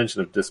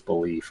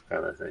disbelief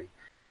kind of thing.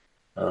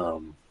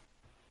 So,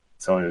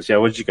 anyways, yeah,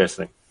 what did you guys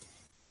think?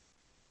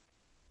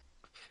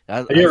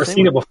 Have you ever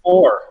seen it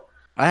before?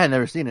 I had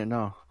never seen it.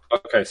 No.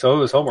 Okay, so it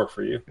was homework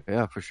for you.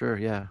 Yeah, for sure.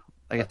 Yeah,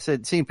 like I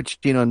said, seeing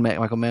Pacino and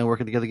Michael Mann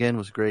working together again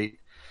was great.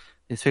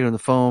 He's figuring on the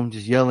phone,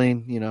 just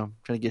yelling, trying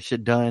to get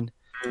shit done.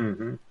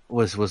 Mm-hmm.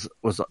 Was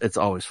it's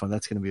always fun.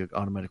 That's going to be an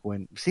automatic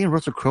win. Seeing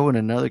Russell Crowe in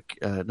another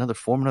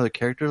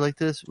character like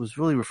this was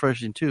really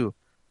refreshing too.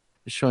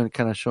 Just showing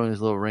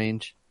his little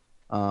range.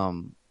 Yeah,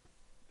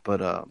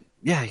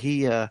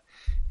 he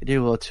did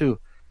well too.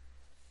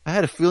 I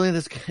had a feeling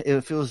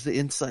if it was the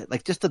insight,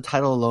 like just the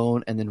title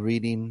alone, and then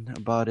reading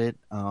about it,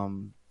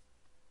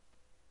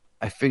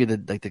 I figured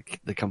that like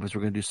the companies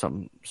were going to do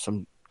some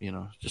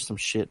just some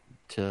shit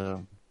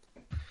to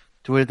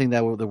anything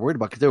that they're worried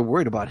about, because they're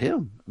worried about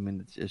him. I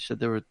mean, it should,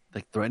 they were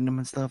like threatening him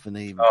and stuff, and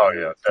they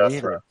death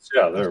threats.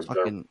 Yeah, they're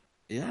fucking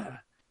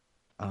they're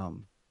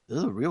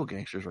the real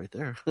gangsters right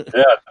there.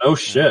 Yeah, no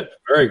shit.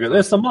 Very good.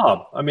 It's the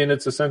mob. I mean,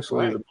 it's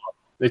essentially the mob.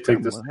 They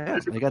take this.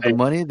 They got the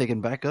money. They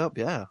can back up.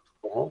 Yeah.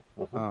 So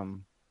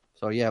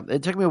yeah,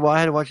 it took me a while. I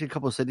had to watch it a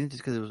couple of sittings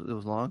just because it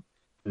was long.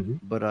 Mm-hmm.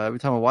 But every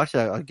time I watch it,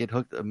 I get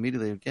hooked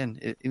immediately again.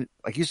 It,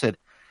 like you said,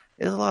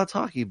 it's a lot of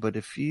talking, but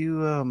if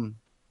you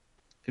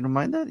don't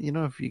mind that,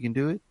 if you can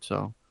do it,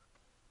 so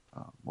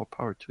more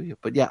power to you.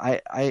 But yeah,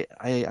 I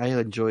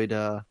enjoyed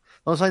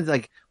those times,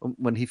 like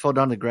when he fell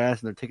down the grass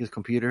and they're taking his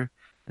computer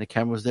and the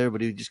camera was there, but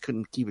he just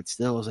couldn't keep it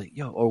still. I was like,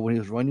 yo, or when he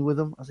was running with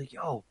him, I was like,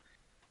 yo,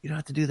 you don't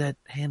have to do that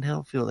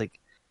handheld feel, like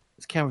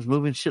this camera's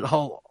moving shit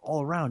all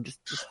around.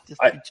 Just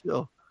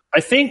chill. I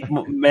think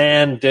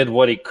Mann did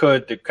what he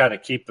could to kind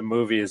of keep the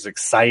movie as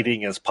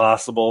exciting as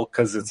possible,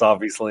 because it's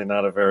obviously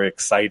not a very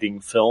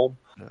exciting film.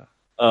 Yeah.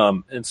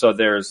 And so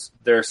there's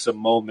some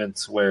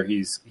moments where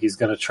he's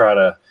going to try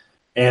to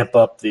amp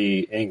up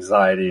the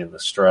anxiety and the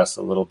stress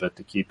a little bit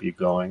to keep you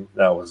going.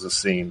 That was a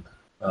scene,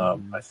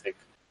 I think,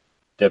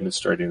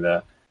 demonstrating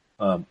that.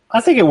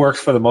 I think it works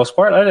for the most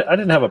part. I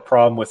didn't have a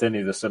problem with any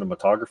of the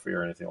cinematography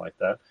or anything like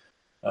that.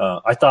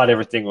 I thought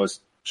everything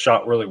was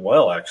shot really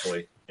well,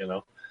 actually,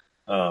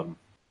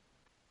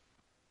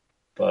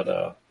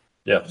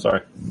 yeah,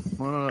 sorry.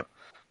 No,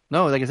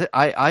 like I said,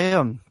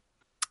 I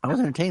was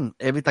entertained.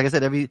 Like I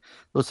said, every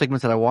those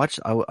segments that I watched,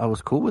 I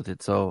was cool with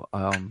it. So,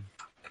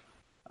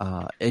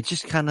 it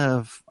just kind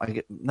of,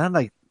 not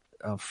like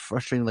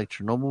frustrating like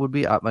Chernobyl would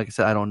be. Like I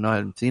said, I don't know, I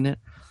haven't seen it,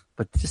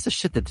 but just the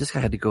shit that this guy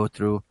had to go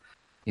through,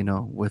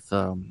 with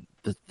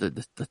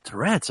the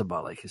threats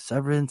about like his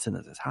severance and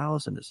his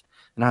house and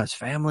now his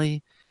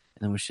family,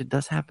 and then when shit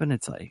does happen,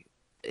 it's like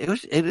it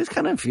is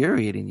kind of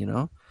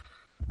infuriating,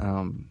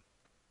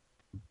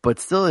 but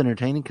still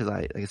entertaining, because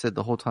like I said,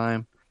 the whole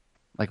time,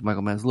 like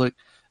Michael Mann's look,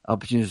 Al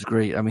Pacino's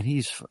great. I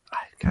mean,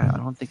 I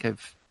don't think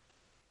if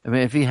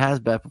he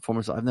has bad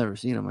performance, I've never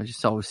seen him. I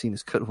just always seen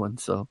his good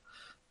ones. So,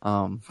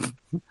 I'm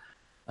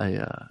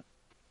gonna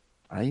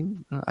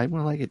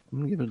like it. I'm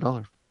gonna give it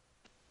 $1.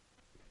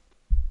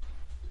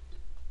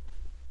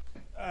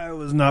 I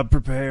was not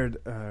prepared.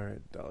 All right,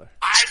 $1.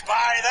 I'd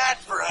buy that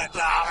for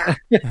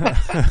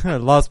 $1. I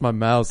lost my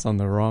mouse on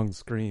the wrong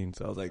screen,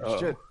 so I was like,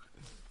 shit.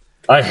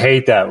 I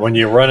hate that when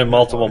you're running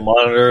multiple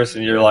monitors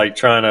and you're like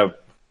trying to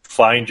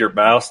find your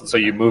mouse, and so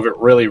you move it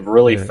really,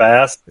 really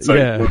fast, so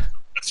you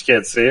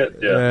can't see it.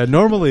 Yeah.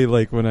 Normally,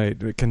 like when I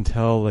can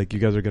tell like you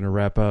guys are gonna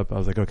wrap up, I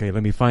was like, okay,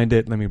 let me find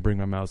it. Let me bring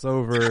my mouse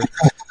over.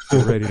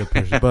 Get ready to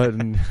push the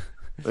button.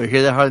 Or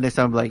hear that hard next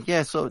time, I'm like,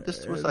 yeah. So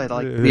this was I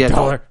like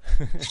 $1.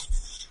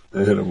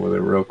 I hit him with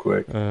it real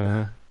quick.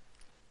 I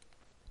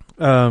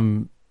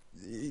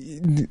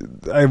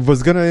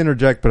was gonna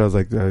interject, but I was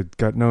like, I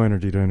got no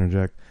energy to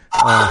interject.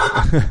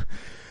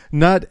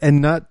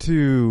 Not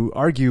to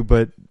argue,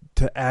 but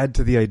to add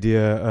to the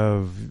idea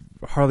of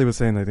Harley was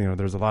saying that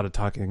there's a lot of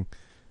talking,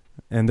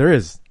 and there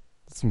is.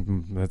 That's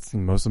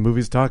most of the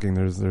movies talking.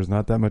 There's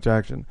not that much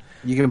action.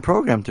 You can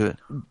program to it.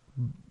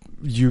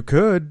 You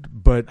could,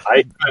 but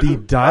the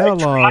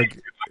dialogue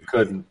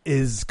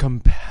is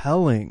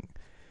compelling.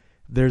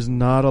 There's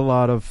not a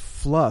lot of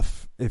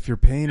fluff. If you're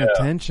paying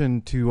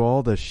attention to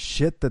all the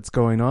shit that's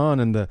going on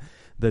and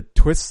the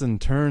twists and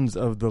turns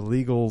of the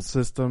legal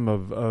system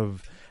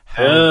of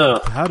how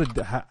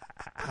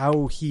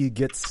he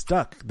gets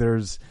stuck.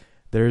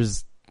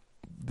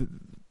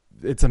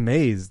 It's a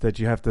maze that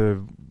you have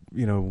to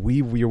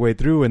weave your way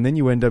through, and then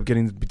you end up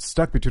getting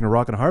stuck between a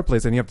rock and a hard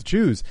place, and you have to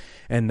choose,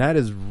 and that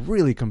is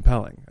really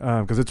compelling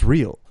because it's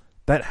real.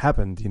 That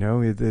happened.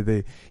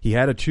 He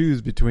had to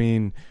choose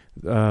between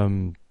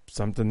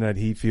something that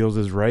he feels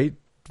is right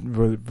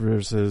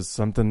versus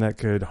something that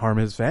could harm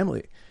his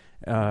family.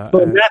 But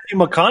Matthew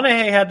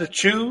McConaughey had to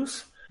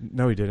choose.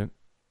 No, he didn't.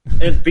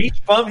 In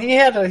Beach Bum, he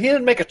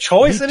didn't make a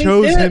choice.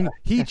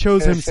 He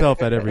chose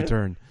himself at every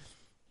turn.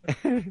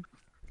 Every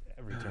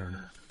turn.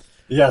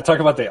 Yeah, talk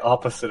about the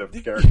opposite of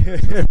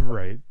character.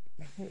 Right.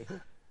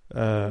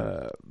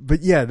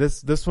 But yeah,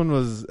 this one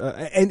was,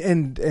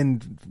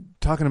 and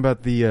talking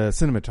about the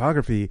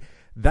cinematography,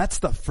 that's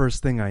the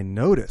first thing I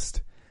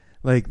noticed.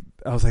 Like,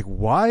 I was like,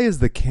 why is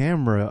the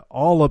camera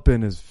all up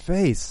in his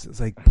face? It's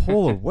like,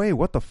 pull away.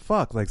 What the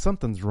fuck? Like,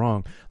 something's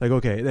wrong. Like,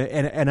 okay.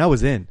 And I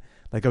was in.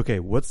 Like, okay,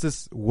 what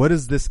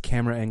is this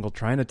camera angle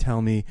trying to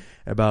tell me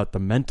about the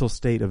mental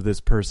state of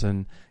this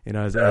person? You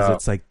know, as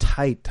it's like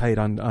tight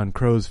on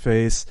Crow's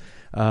face.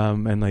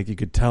 And like, you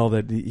could tell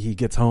that he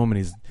gets home and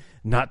he's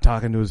not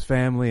talking to his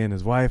family and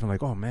his wife. I'm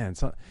like, oh man,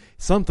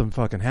 something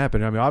fucking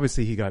happened. I mean,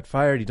 obviously he got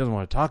fired. He doesn't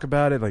want to talk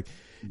about it. Like,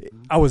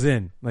 I was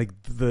in. Like,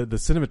 the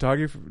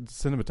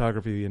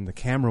cinematography and the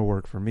camera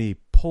work for me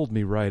pulled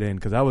me right in,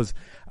 because I was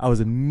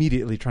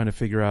immediately trying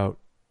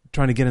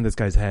to get in this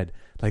guy's head.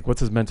 Like,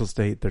 what's his mental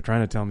state? They're trying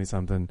to tell me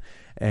something,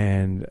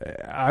 and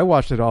I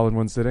watched it all in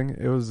one sitting.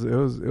 It was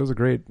a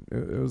great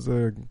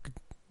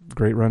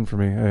run for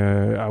me.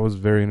 I was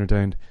very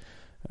entertained.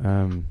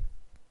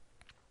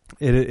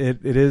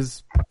 It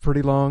is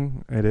pretty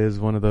long. It is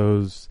one of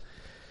those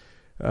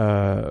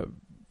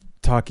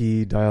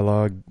talky,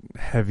 dialogue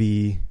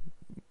heavy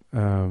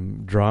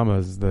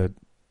dramas that,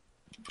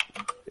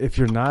 if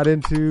you're not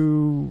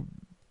into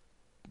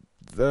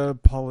the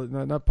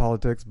not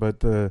politics,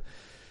 but the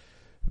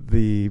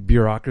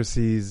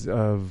bureaucracies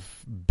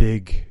of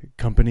big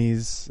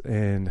companies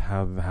and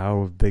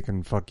how they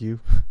can fuck you,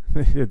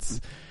 it's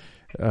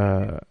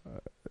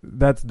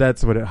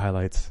that's what it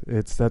highlights.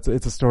 It's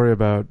a story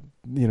about,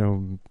 you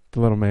know, the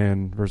little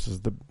man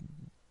versus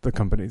the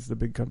companies, the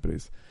big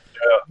companies.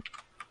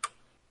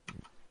 Yeah.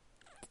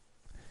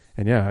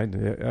 And yeah, I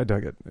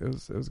dug it.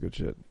 It was good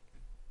shit.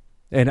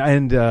 And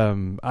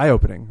eye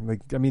opening.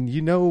 Like, I mean,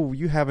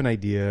 you have an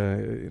idea,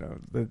 you know,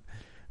 that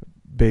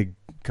big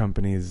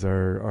companies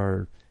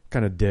are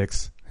kind of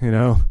dicks, you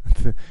know.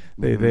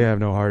 They have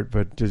no heart,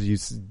 but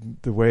just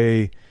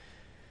the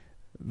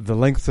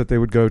lengths that they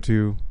would go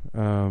to,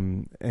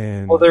 and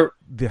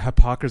the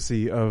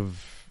hypocrisy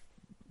of,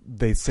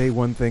 they say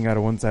one thing out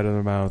of one side of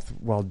their mouth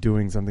while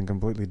doing something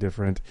completely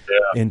different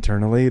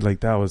internally.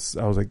 Like, I was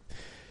like,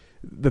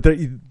 that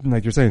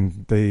like you're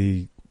saying,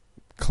 they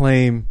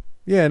claim,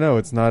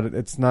 it's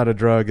not a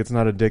drug, it's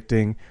not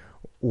addicting,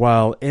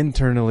 while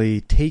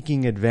internally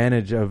taking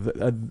advantage of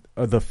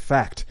the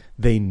fact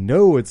they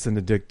know it's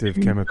an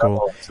addictive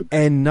chemical,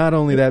 and not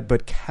only that,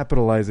 but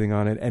capitalizing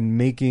on it and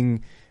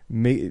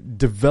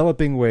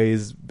developing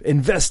ways,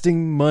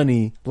 investing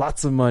money,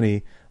 lots of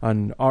money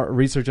on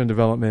research and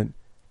development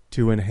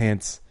to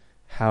enhance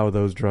how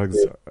those drugs,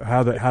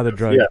 how the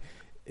drug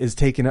is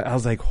taken. I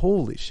was like,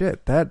 holy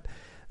shit, that's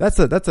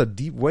a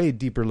way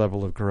deeper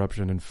level of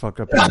corruption and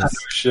fuck up.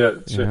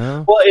 Shit. You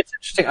know? Well, it's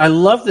interesting. I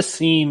love the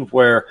scene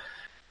where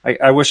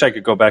I wish I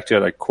could go back to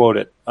it. I quote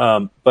it,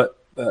 but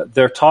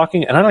they're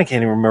talking, and I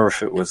can't even remember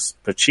if it was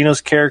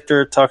Pacino's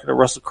character talking to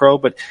Russell Crowe,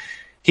 but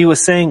he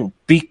was saying,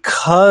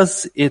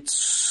 because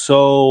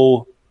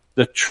the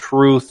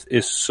truth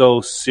is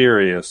so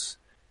serious,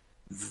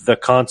 the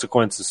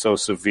consequence is so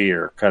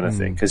severe, kind of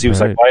thing. Because he was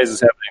like, why is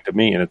this happening to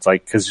me? And it's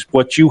like, because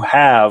what you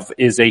have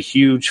is a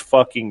huge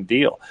fucking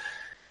deal.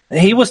 And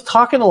he was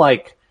talking to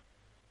like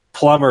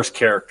Plummer's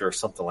character or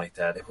something like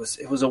that. It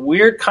was a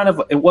weird kind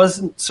of, it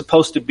wasn't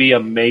supposed to be a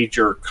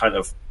major kind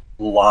of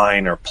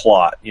line or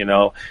plot, you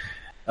know.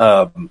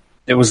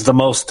 It was the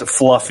most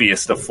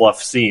fluffiest of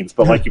fluff scenes,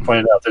 but like you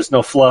pointed out, there's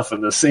no fluff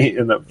in the scene,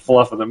 in the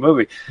fluff of the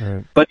movie.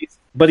 Right.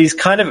 But he's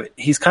kind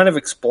of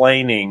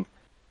explaining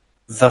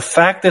the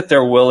fact that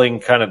they're willing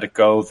kind of to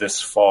go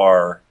this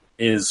far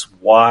is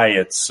why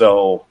it's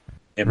so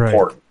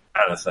important,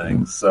 kind of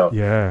thing. So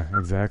yeah,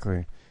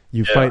 exactly.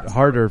 You fight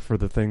harder for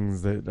the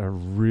things that are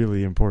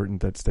really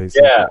important that stay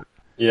secret.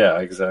 Yeah,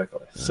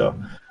 exactly. So,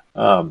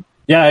 I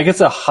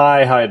guess a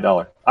high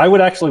dollar. I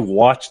would actually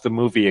watch the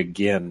movie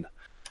again,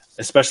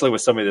 especially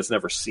with somebody that's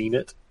never seen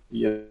it,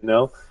 you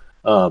know,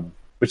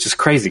 which is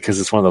crazy because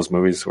it's one of those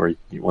movies where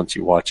once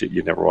you watch it,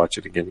 you never watch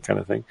it again, kind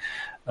of thing.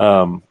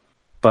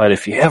 But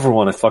if you ever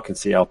want to fucking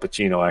see Al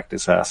Pacino act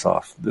his ass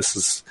off, this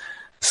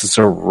is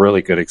a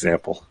really good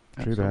example.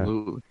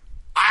 Absolutely.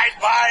 I'd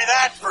buy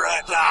that for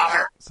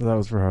 $1. So that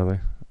was for Harley.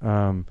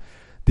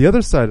 The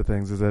other side of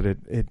things is that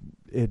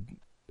it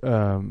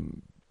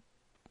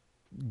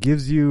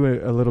gives you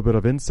a little bit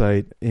of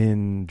insight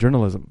in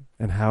journalism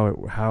and how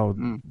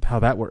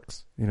that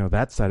works. You know,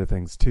 that side of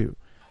things too.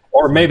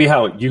 Or maybe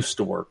how it used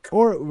to work.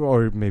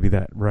 Or maybe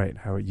that, right,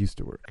 how it used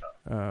to work.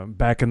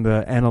 Back in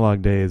the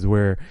analog days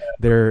where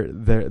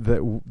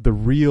the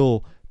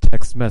real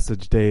text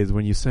message days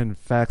when you send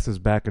faxes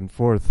back and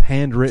forth,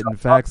 handwritten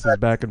faxes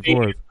back and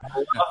forth. I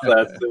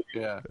love that.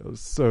 Yeah. It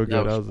was so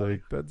good. I was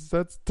like, that's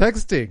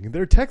texting.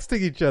 They're texting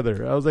each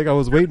other. I was like, I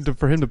was waiting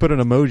for him to put an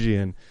emoji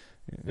in.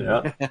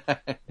 Yeah.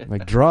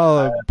 Like,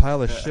 draw a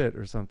pile of shit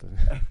or something.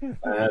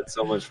 I had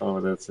so much fun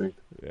with that scene.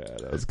 Yeah,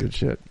 that was good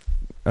shit.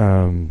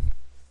 But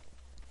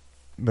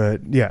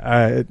yeah,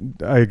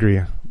 I agree.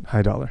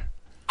 High dollar.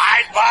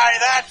 I'd buy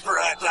that for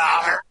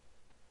 $1.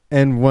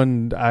 And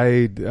one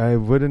I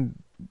wouldn't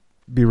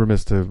be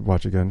remiss to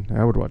watch again.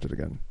 I would watch it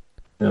again.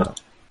 Yeah.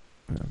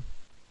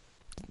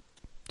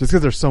 Just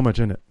because there's so much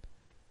in it.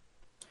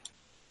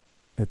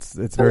 It's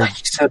very. Like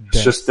you said,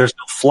 it's just there's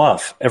no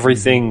fluff.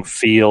 Everything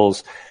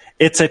feels.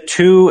 It's a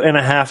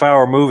 2.5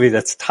 hour movie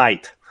that's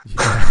tight.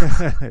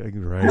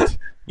 Right.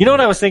 You know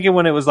what I was thinking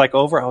when it was like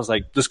over? I was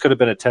like, this could have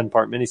been a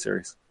 10-part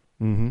miniseries.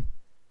 Mm-hmm.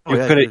 You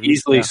could have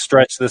easily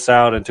stretched this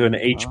out into an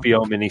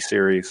HBO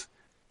miniseries,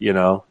 you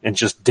know, and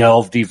just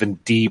delved even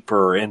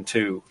deeper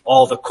into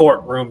all the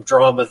courtroom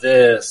drama,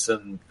 this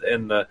and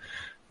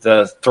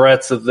the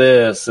threats of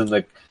this,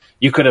 and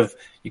you could have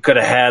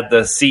had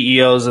the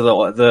CEOs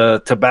of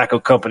the tobacco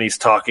companies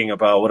talking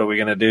about what are we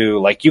going to do.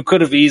 Like, you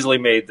could have easily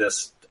made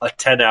this a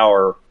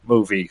 10-hour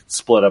movie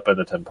split up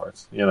into 10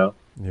 parts, you know?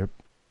 Yep.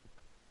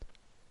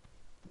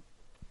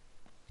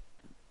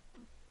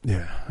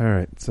 Yeah. All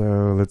right. So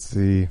let's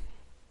see.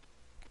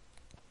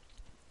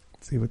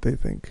 See what they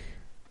think.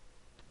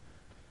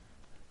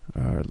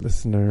 Our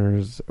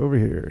listeners over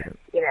here.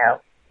 You know,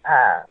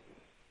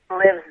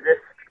 lives this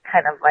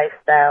kind of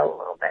lifestyle a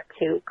little bit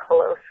too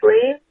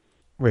closely.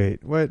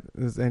 Wait, what?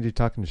 Is Angie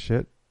talking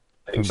shit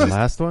from the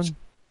last one?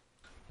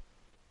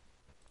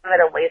 What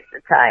a waste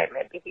of time.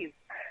 Maybe he's,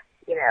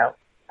 you know,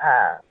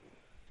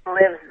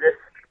 lives this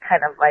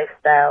kind of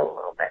lifestyle a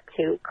little bit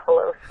too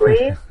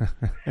closely.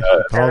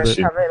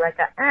 Probably like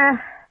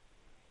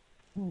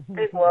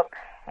big whoop.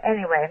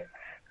 Anyway,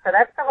 so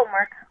that's the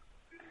homework.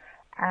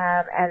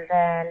 And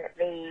then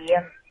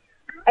the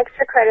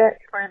extra credit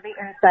for the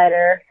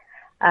insider,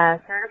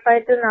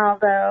 certified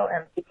Donaldo,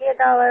 MCP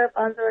 $1,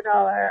 Bonzo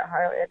 $1,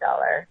 Harley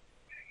 $1.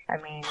 I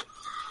mean,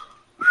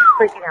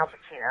 freaking Al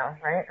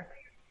Pacino, right?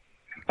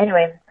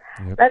 Anyway,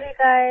 love you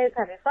guys.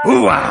 Happy fun.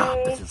 Ooh,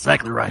 wow, that's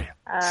exactly right.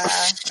 And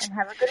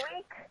have a good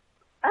week.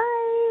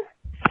 Bye.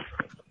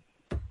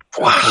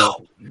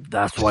 Wow.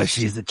 That's why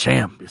she's the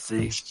champ, you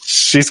see.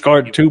 She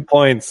scored 2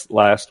 points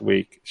last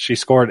week. She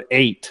scored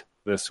 8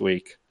 this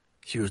week.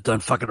 She was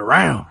done fucking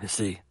around, you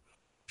see.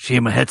 She gave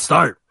him a head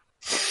start.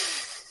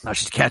 Now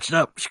she's catching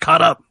up. She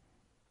caught up.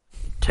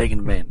 Taking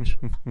advantage.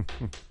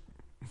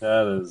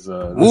 That is...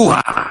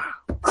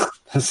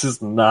 this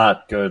is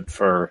not good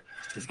for...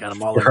 She's got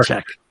them all in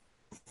check.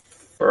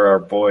 For our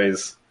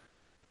boys.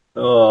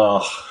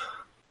 Oh.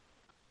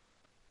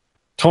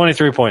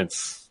 23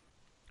 points.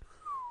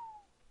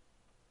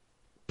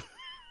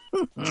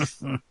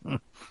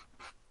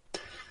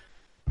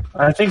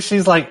 I think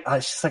she's like, I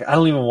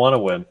don't even want to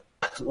win.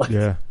 Like,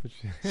 yeah.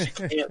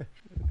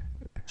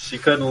 She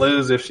couldn't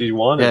lose if she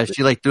wanted. Yeah,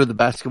 she like threw the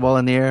basketball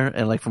in the air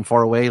and like from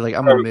far away, like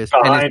I'm gonna miss.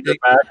 And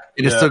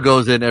it still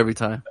goes in every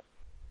time.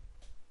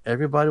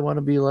 Everybody want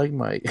to be like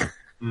Mike.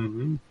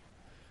 Mm-hmm.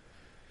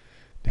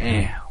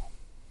 Damn.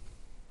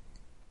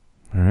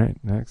 All right,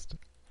 next.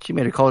 She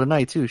made a call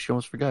tonight too. She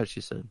almost forgot.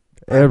 She said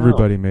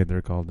everybody made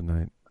their call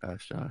tonight.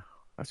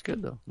 That's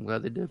good though. I'm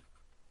glad they did.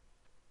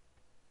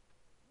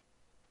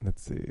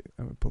 Let's see.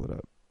 I'm gonna pull it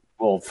up.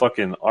 Well,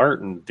 fucking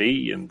Art and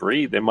D and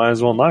Bree, they might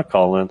as well not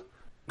call in.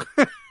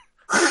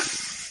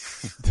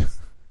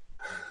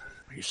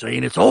 You're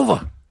saying it's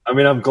over? I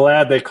mean, I'm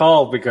glad they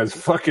called because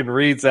fucking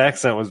Reed's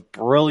accent was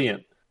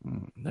brilliant.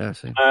 Yeah,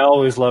 see. I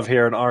always love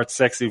hearing Art's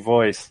sexy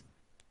voice.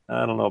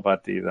 I don't know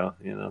about D though.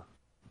 You know,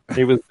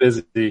 he was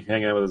busy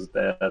hanging out with his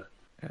dad.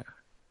 Yeah,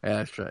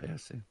 that's right. Yeah,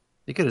 see,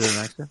 he could have done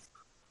an accent.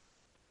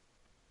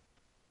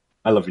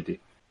 I love you, D.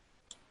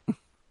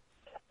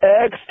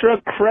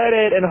 Extra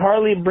credit, and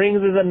Harley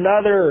brings us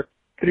another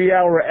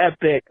 3-hour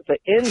epic, The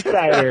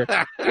Insider,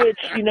 which,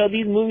 you know,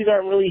 these movies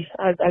aren't really,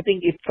 I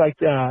think it's like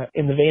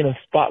in the vein of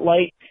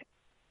Spotlight,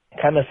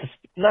 kind of,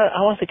 I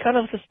want to say kind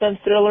of a suspense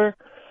thriller,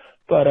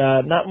 but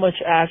not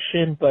much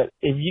action, but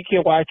if you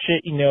can watch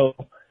it, you know,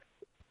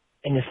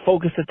 and just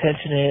focus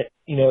attention in it,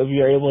 you know, if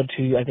you're able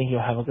to, I think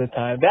you'll have a good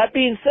time. That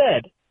being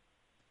said,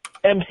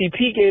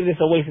 MCP gave this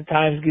a waste of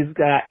time because he's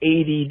got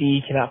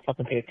ADD, cannot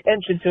fucking pay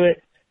attention to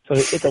it. So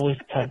it's a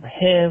waste of time for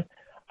him.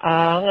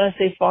 I'm gonna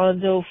say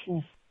Fonzo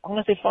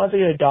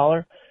get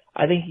 $1.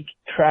 I think he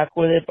can track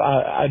with it, but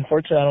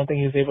unfortunately, I don't think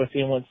he was able to see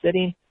him in one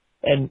sitting.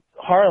 And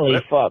Harley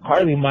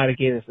might have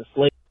gave this a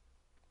slate.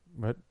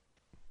 What?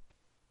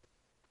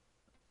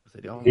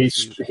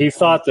 He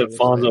thought that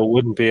Fonzo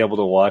wouldn't be able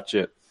to watch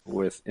it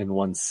in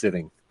one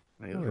sitting.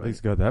 At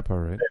least got that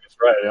part right. That's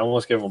right. I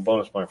almost gave him a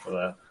bonus point for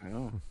that.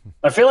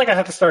 I feel like I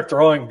have to start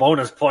throwing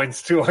bonus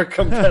points to our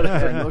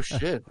competitor. No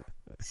shit.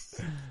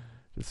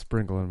 Just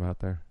sprinkling them out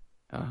there.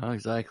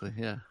 Exactly.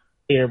 Yeah.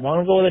 Here, I'm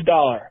gonna go with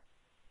 $1.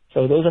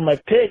 So those are my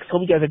picks.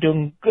 Hope you guys are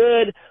doing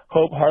good.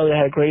 Hope Harley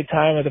had a great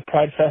time at the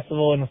Pride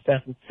Festival in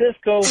San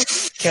Francisco.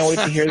 Can't wait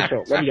to hear the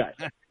show. Love you guys.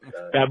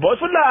 Bad boys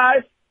for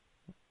life.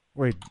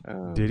 Wait,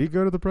 did he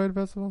go to the Pride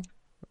Festival?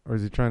 Or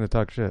is he trying to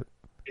talk shit?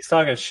 He's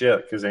talking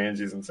shit because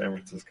Angie's in San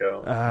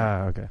Francisco.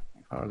 Ah, okay.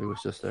 Harley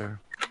was just there.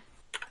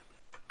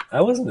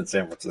 I wasn't in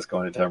San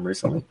Francisco anytime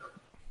recently.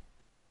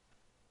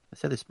 I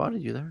said they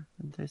spotted you there,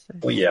 didn't they say?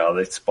 Well, yeah,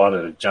 they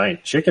spotted a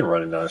giant chicken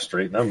running down the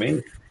street, not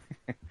me.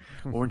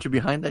 Weren't you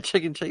behind that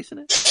chicken chasing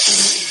it?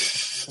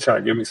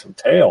 Trying to give me some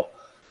tail.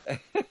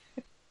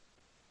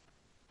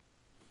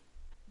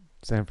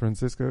 San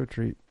Francisco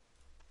treat.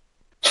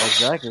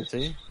 Exactly.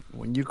 See,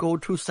 when you go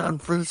to San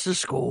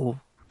Francisco,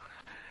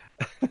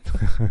 by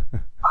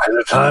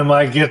the time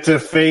I get to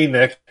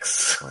Phoenix,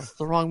 it's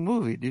the wrong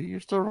movie, dude. You're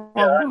still the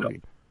wrong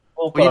movie.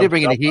 Well, But you did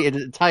bring in the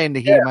heat, tie in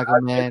the heat,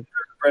 Michael Mann.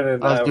 I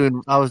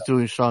was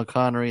doing Sean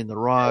Connery and The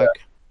Rock.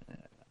 Yeah.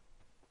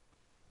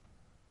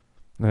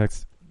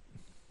 Next.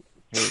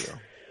 Here we go.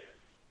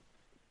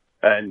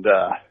 And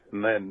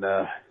then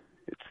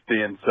it's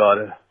the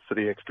insider for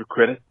the extra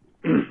credit.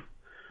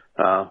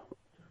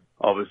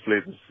 Obviously,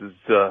 this is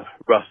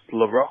Russ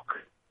LaRock.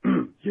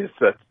 Yes,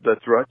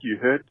 that's right. You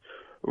heard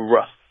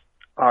Russ.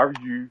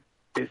 RUSSLARAQ.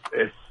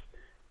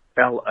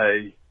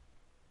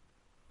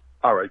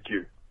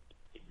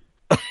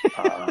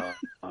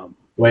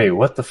 Wait,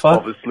 what the fuck?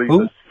 Obviously,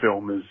 Who? this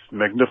film is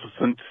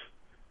magnificent.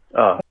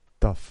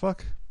 The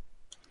fuck?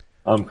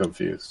 I'm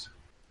confused.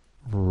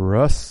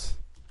 Russ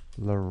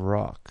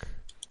LaRock.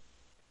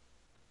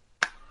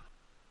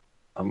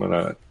 I'm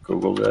gonna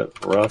Google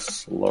that.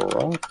 Russ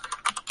LaRock.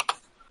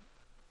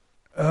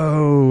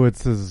 Oh,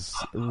 it's his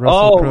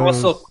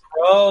Russell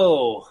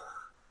Crowe.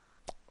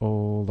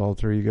 Old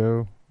alter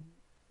ego,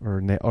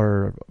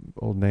 or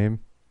old name.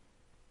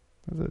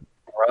 Is it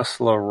Russ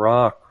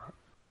LaRock?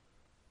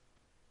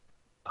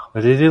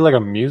 Did he do like a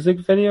music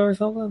video or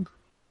something?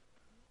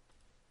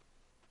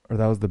 Or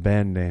that was the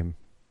band name.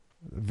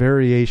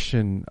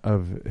 Variation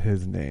of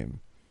his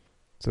name.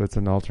 So it's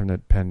an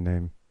alternate pen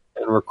name.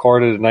 And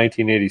recorded a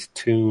 1980s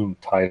tune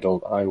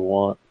titled "I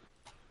Want."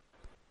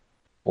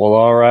 Well,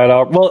 all right.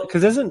 Well,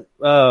 because isn't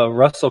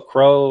Russell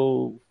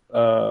Crowe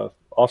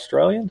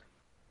Australian?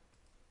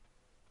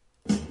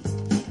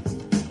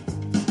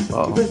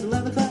 Oh shit!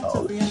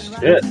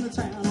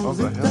 Oh,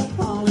 the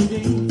hell.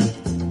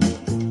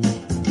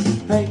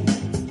 Hey,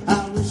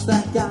 I wish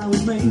that guy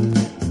was me.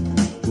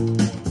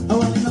 Oh,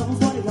 well, he knows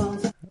what he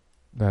wants.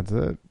 That's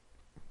it.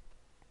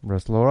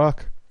 Russ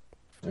LaRock.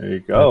 There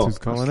you go. That's who's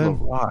calling in.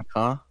 LaRock,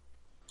 huh?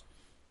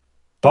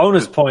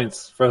 Bonus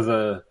points for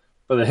the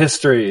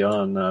history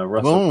on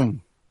Russell.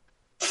 Boom.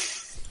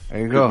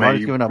 There you go.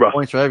 Hardy's giving out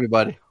points for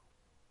everybody.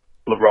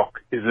 LaRock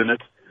is in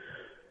it.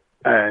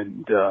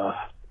 And,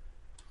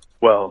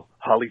 well,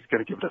 Harley's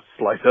going to give it a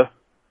Slater,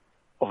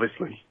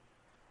 obviously.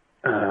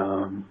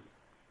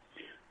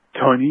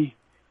 Tony,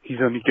 he's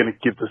only going to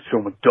give this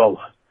film $1.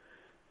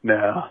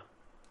 Now,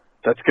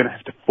 that's going to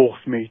have to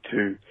force me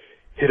to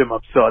hit him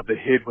upside the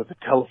head with a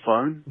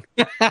telephone.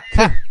 You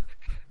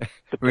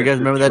guys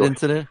remember that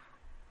incident?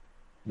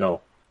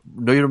 No.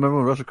 Do you remember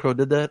when Russell Crowe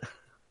did that?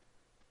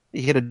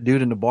 He hit a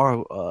dude in the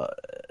bar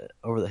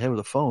over the head with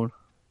a phone.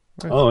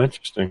 Oh,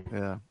 interesting.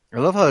 Yeah. I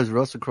love how his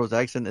Russell Crowe's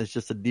accent is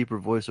just a deeper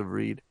voice of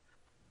Reed.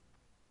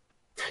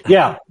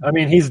 Yeah, I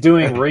mean he's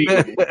doing Reed.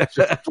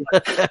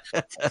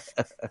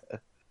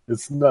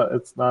 It's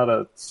not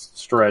a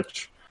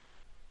stretch.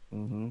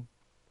 Mm-hmm.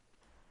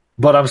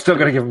 But I'm still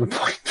gonna give him the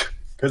point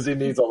because he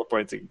needs all the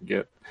points he can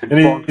get,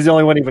 and he's the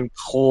only one even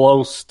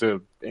close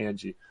to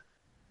Angie.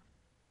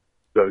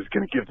 So he's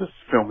going to give this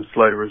film a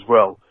Slater as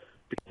well.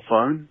 The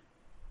phone,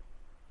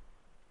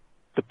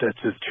 but that's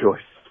his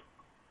choice.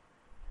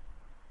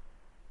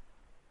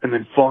 And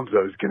then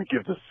Fonzo is going to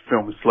give this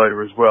film a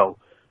Slater as well,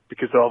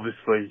 because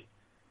obviously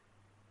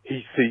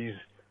he sees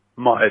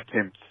my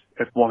attempts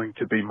at wanting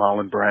to be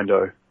Marlon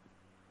Brando,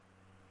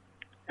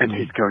 and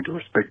he's going to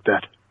respect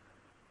that.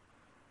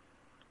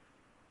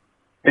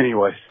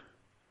 Anyways,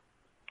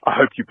 I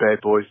hope you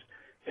bad boys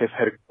have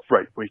had a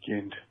great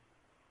weekend,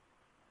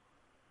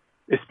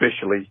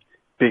 especially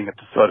being at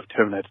the side of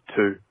Terminator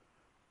 2.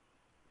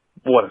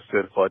 What a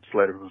certified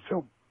Slater of a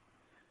film.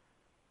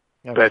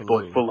 Absolutely. Bad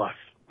boys for life.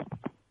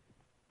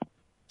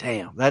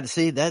 Damn. I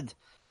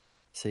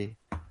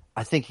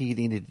think he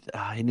needed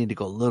to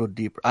go a little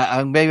deeper.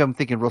 Maybe I'm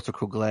thinking Russell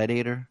Crowe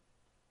Gladiator,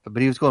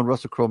 but he was going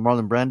Russell Crowe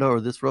Marlon Brando or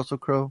this Russell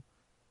Crowe.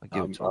 I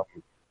give it to him.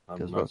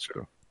 I'm not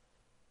sure.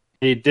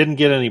 He didn't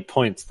get any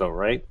points though,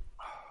 right?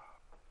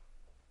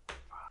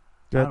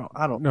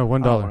 I don't. No,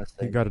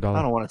 $1. He got $1.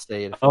 I don't want to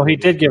say it. Oh, he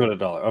did give it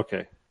 $1.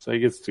 Okay, so he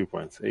gets 2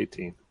 points.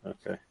 18.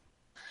 Okay.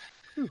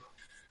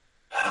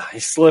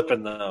 He's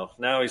slipping though.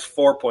 Now he's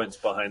 4 points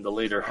behind the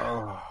leader.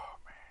 Oh man.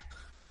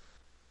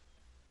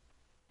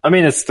 I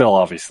mean, it's still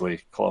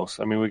obviously close.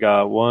 I mean, we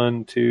got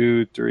 1,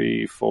 2,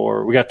 3,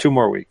 4. We got 2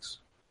 more weeks.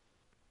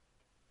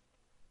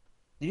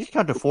 Did you just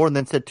count to 4 and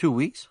then said 2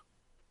 weeks?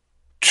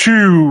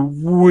 2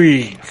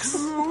 weeks.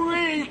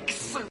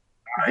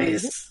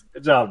 Nice.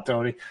 Good job,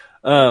 Tony.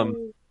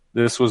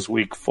 This was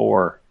week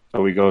 4,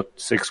 so we go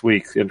 6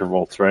 weeks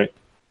intervals, right?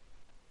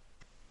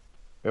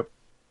 Yep.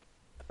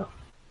 There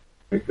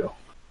you go.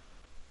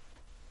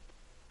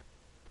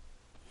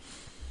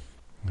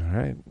 All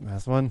right,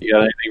 last one. You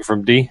got anything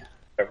from D?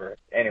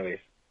 Anyways,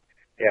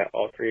 yeah,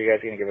 all three of you guys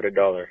are going to give it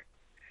 $1.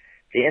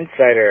 The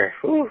Insider,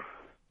 old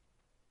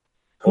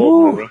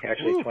movie,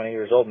 actually 20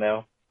 years old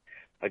now.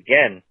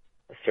 Again,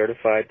 a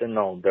certified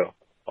Donaldo.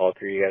 All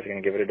three of you guys are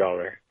going to give it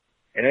 $1.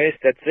 Anyways,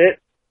 that's it.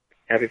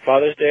 Happy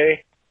Father's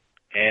Day,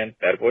 and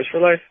Bad Boys for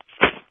Life.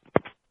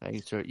 Thank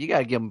you, sir. You got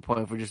to give him a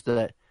point for just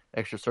that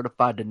extra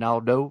certified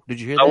Donaldo. Did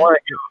you hear I that? want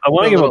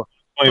to give a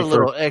Put a point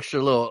little for.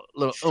 extra, little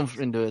oomph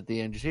into it at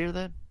the end. Did you hear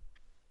that?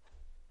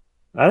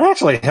 That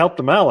actually helped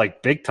him out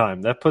like big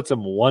time. That puts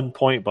him 1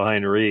 point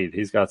behind Reed.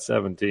 He's got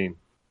 17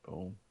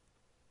 Boom.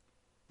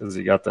 because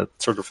he got that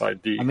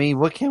certified D. I mean,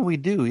 what can we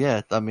do?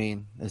 Yeah, I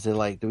mean, is it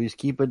like, do we just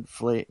keep it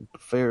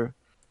fair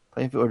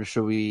playing field, or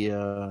should we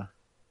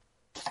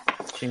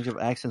change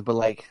up accents? But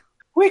like,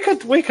 we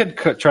could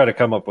try to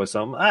come up with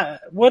some.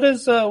 What do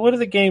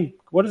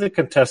the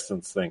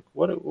contestants think?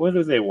 What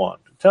do they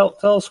want? Tell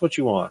us what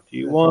you want. Do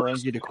you want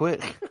Angie to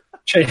quit?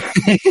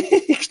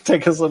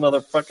 Take us another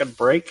fucking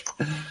break?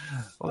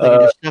 Well, they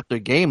can just step their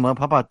game up.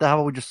 How about that? How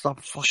about we just stop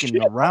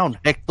fucking around,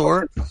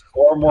 Hector?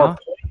 Score more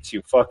points,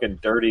 you fucking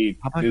dirty.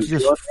 How about you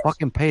just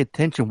fucking pay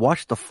attention?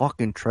 Watch the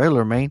fucking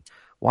trailer, man.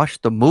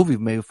 Watch the movie,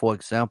 maybe, for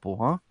example,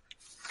 huh?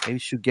 Maybe you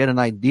should get an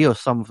idea of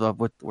some of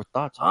what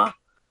thoughts, huh?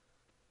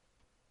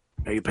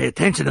 Maybe pay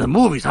attention to the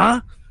movies,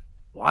 huh?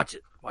 Watch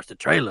it. Watch the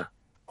trailer.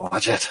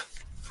 Watch it.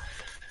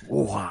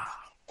 Wow.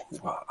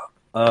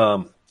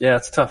 Yeah,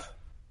 it's tough.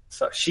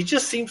 So she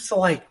just seems to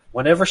like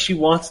whenever she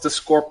wants to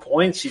score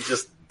points, she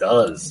just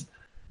does.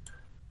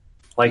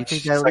 Like, you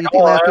think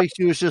last week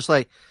she was just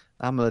like,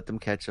 I'm gonna let them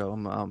catch up.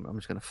 I'm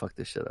just gonna fuck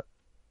this shit up.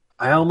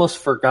 I almost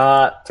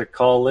forgot to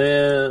call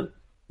in,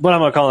 but I'm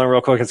gonna call in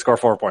real quick and score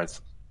 4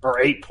 points or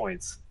 8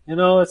 points. You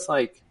know, it's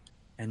like,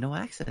 and no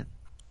accident.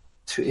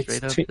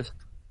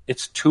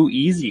 It's too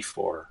easy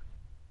for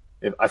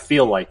her. I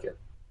feel like it.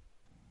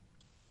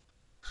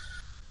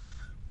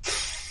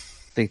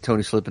 I think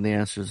Tony's slipping the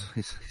answers.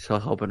 He's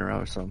helping her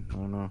out or something. I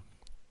don't know.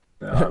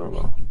 Yeah, I don't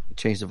know. He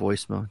changed the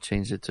voicemail.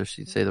 Changed it so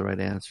she'd say the right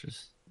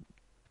answers.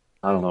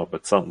 I don't know,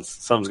 but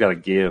something's got to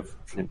give.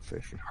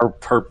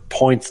 Her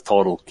points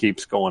total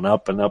keeps going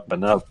up and up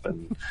and up,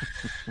 and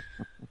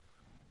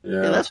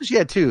yeah, that's what she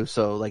had too.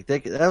 So like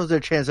that was their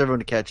chance, everyone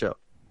to catch up,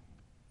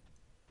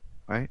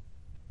 right?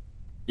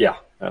 Yeah,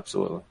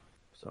 absolutely.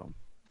 So,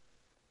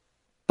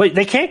 but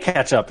they can't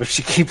catch up if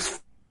she keeps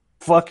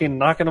fucking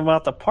knocking them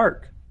out the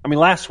park. I mean,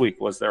 last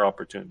week was their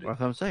opportunity. That's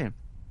what I'm saying.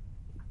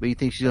 But you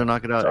think she's gonna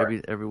knock it out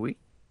every week?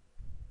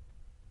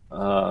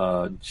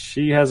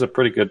 She has a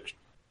pretty good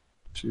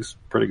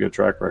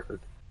track record.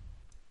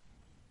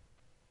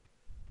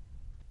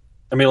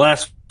 I mean,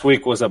 last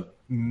week was a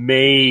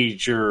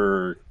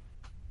major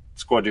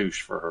squadouche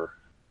for her.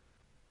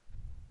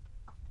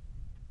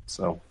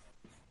 So,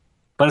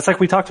 but it's like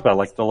we talked about,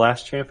 like the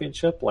last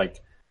championship, like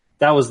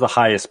that was the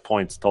highest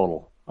points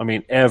total. I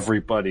mean,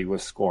 everybody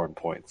was scoring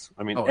points.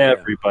 I mean,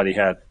 everybody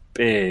had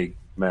big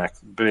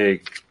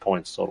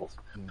points totals.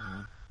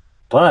 Mm-hmm.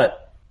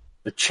 But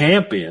the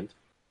champion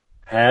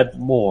had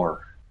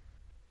more.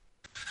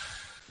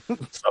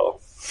 So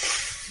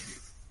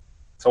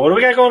what do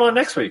we got going on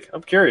next week?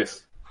 I'm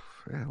curious.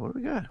 Yeah, what do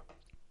we got?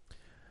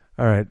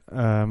 All right,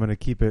 I'm going to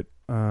keep it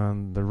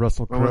on the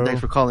Russell Crowe.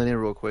 Thanks for calling in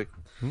real quick.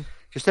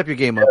 Just step your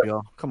game up,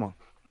 y'all. Come on.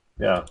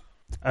 Yeah.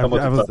 I've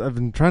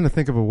been trying to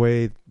think of a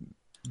way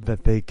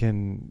that they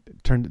can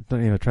try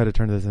to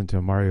turn this into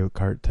a Mario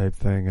Kart type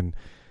thing, and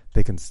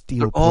they can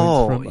steal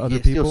points from other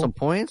people. Steal some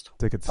points?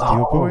 They could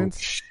steal points.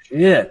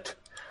 Shit.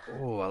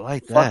 Oh, I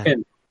like that.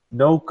 Fucking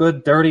no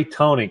good, dirty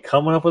Tony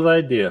coming up with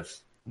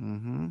ideas.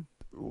 Mm-hmm.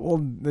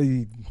 Well,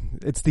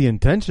 it's the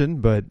intention,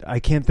 but I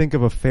can't think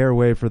of a fair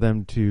way for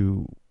them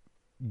to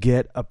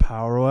get a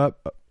power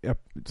up,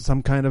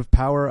 some kind of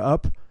power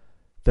up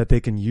that they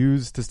can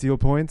use to steal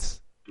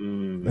points.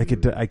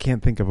 I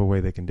can't think of a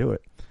way they can do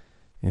it.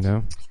 You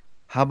know,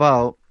 how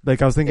about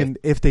like I was thinking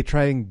if they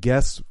try to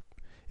guess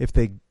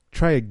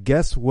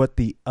what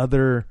the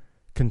other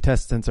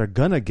contestants are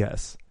gonna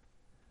guess,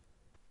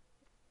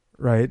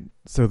 right?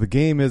 So the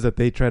game is that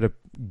they try to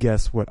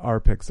guess what our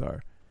picks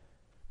are,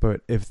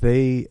 but if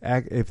they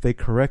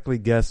correctly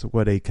guess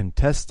what a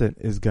contestant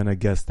is gonna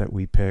guess that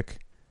we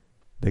pick,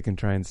 they can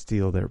try and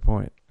steal their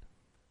point,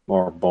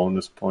 or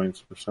bonus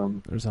points or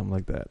something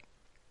like that.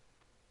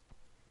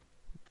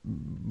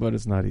 But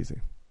it's not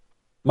easy.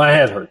 My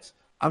head hurts.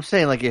 I'm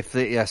saying like if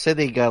say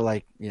they got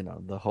like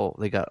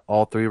they got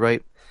all three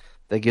right,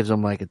 that gives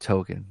them like a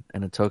token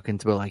and a token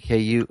to be like,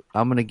 hey,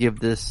 I'm gonna give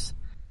this,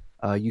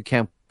 you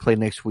can't play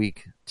next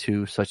week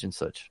to such and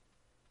such.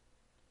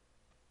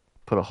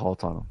 Put a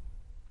halt on them,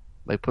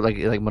 like put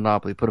like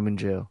Monopoly, put them in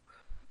jail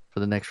for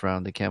the next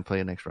round. They can't play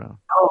the next round.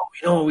 Oh,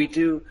 you know what we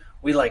do?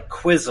 We like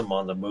quiz them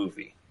on the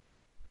movie.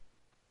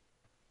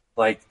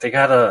 Like they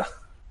gotta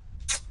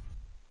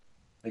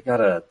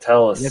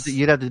tell us.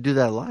 You'd have to do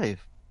that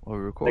live or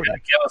record. They gotta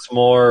give us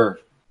more.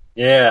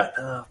 Yeah.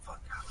 Oh,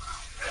 fuck.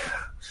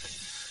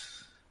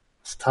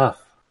 It's tough.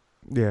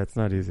 Yeah, it's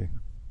not easy.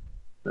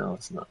 No,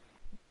 it's not.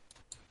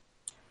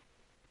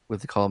 We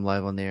have to call them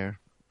live on the air.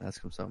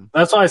 Ask them something.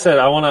 That's why I said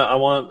I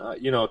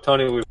want.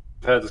 Tony, we've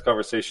had this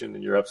conversation,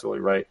 and you're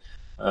absolutely right.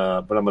 But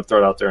I'm gonna throw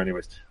it out there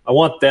anyways. I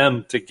want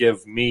them to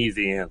give me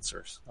the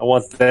answers. I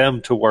want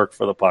them to work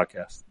for the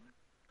podcast.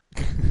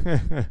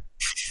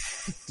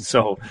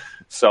 So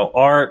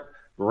Art,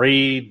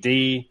 Reed,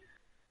 D,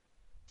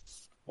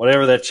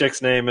 whatever that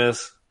chick's name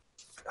is,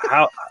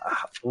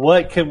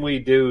 what can we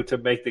do to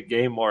make the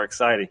game more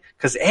exciting?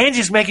 Because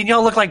Angie's making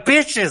y'all look like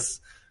bitches.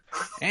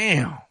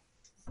 Damn.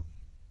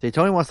 See,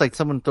 Tony wants like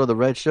someone to throw the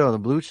red show and the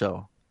blue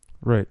show.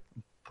 Right.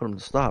 Put them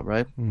to stop,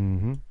 right?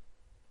 Mm-hmm.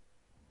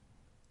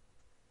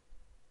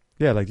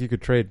 Yeah, like you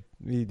could trade,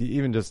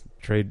 even just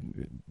trade.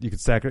 You could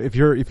sacrifice if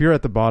you're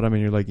at the bottom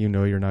and you're like, you're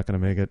not going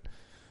to make it.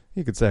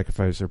 You could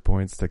sacrifice your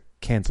points to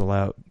cancel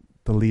out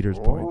the leader's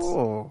points.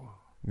 You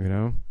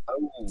know,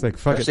 it's like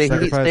fuck it. Say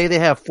they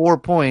have 4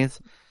 points,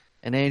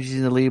 and Angie's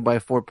in the lead by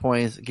 4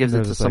 points. Gives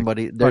it to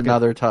somebody. Now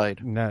they're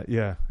tied.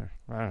 Yeah,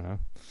 I don't know.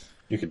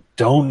 You could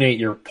donate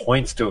your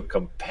points to a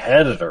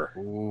competitor.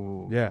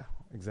 Ooh. Yeah,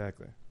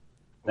 exactly.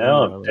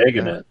 Now I'm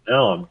digging it.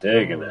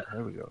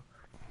 There we go.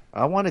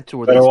 I wanted to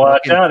where better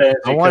watch out, Angie,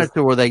 I wanted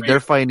to where they're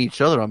fighting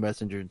each other on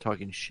Messenger and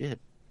talking shit.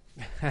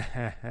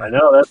 I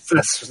know that's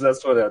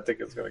what I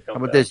think is going to come. How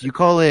about down this? to. You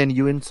call in,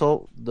 you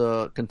insult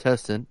the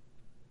contestant,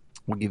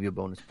 we'll give you a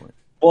bonus point.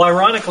 Well,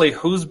 ironically,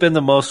 who's been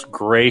the most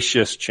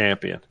gracious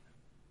champion?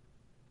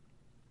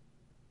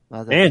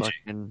 Angie.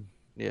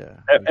 Yeah.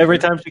 Every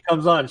time she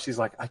comes on, she's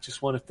like, "I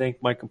just want to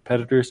thank my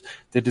competitors.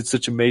 They did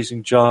such an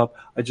amazing job.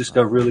 I just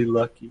got really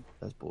lucky."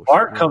 That's bullshit.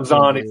 Art comes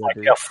on, he's like,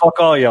 "Yeah, fuck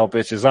all y'all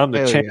bitches. I'm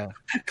the champ."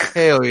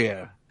 Hell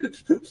yeah.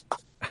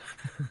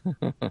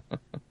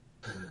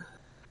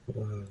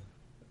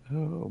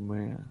 Oh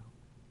man.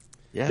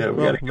 Yeah,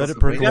 well, let it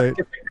percolate.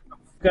 We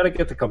got to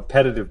get the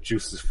competitive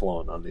juices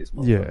flowing on these.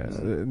 Yeah,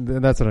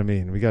 that's what I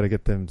mean. We got to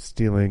get them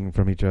stealing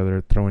from each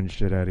other, throwing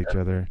shit at each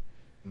other.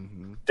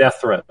 Mm-hmm. Death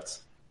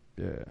threats.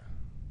 Yeah.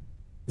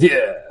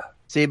 Yeah.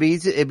 See,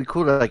 it'd be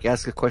cool to like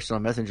ask a question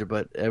on Messenger,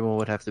 but everyone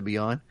would have to be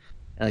on,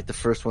 and like the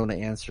first one to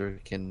answer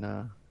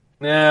can.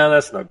 Yeah,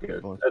 that's not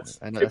good.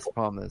 I know that's the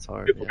problem. That's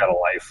hard. People got a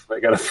life.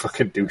 They got to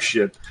fucking do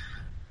shit.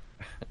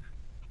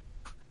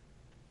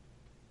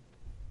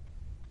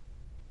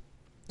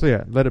 So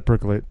yeah, let it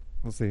percolate.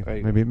 We'll see.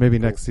 Right. Maybe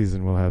next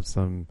season we'll have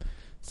some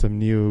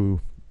new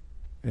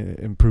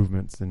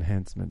improvements,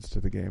 enhancements to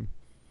the game.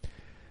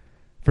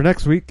 For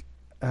next week,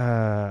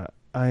 I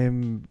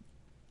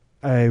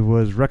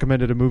was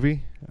recommended a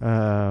movie,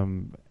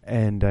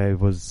 and I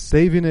was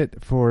saving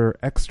it for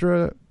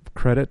extra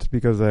credit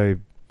because I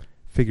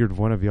figured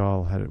one of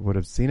y'all would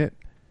have seen it.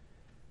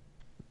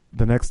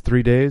 The Next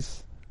 3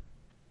 Days.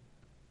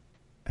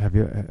 Have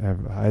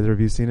either of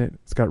you seen it?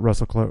 It's got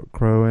Russell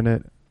Crowe in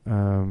it,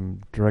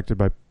 directed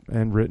by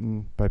and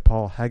written by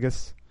Paul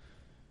Haggis,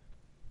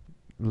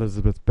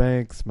 Elizabeth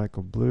Banks,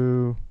 Michael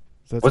Blue.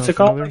 What's it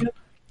called again?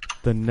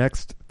 The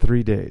Next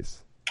 3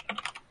 Days.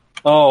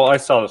 Oh, I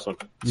saw this one.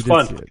 It's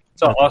fun. See it.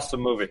 It's an awesome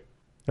movie.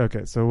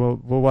 Okay, so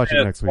we'll watch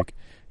it next week.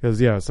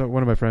 Because so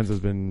one of my friends has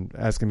been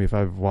asking me if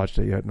I've watched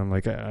it yet, and I'm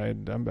like, I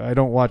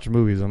don't watch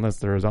movies unless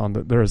they're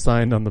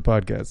assigned on the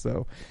podcast.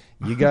 So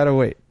you gotta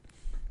wait.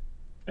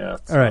 Yeah.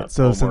 All right.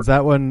 So since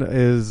that one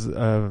is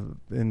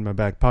in my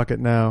back pocket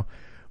now,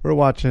 we're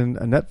watching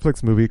a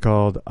Netflix movie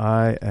called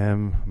I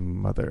Am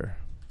Mother.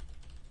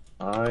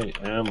 I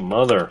Am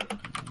Mother.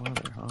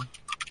 Mother, huh?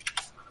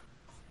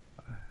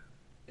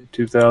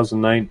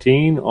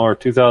 2019 or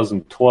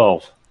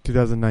 2012?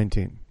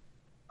 2019.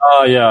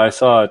 Oh, yeah, I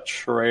saw a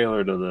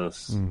trailer to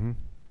this. Mm-hmm.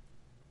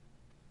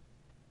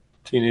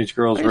 Teenage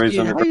girls raised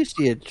under... How do you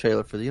see a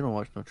trailer for this? You don't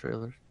watch no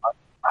trailers.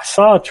 I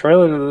saw a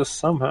trailer to this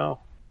somehow.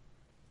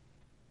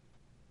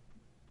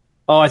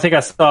 Oh, I think I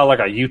saw like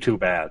a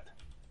YouTube ad.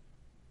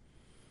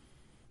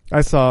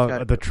 I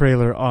saw the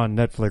trailer on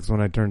Netflix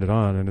when I turned it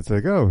on, and it's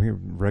like, oh,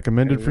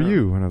 recommended for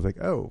you. And I was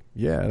like, oh,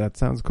 yeah, that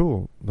sounds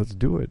cool. Let's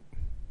do it.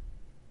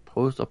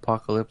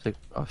 Post-apocalyptic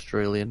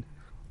Australian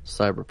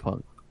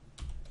cyberpunk.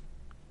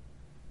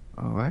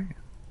 All right.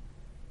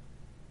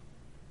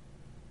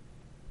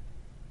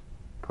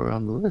 Put it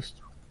on the list.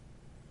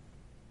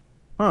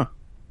 Huh.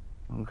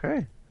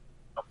 Okay.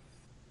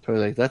 So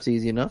like that's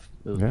easy enough.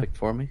 It was picked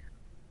for me.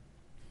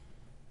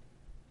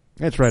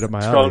 It's right up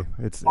my alley.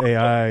 It's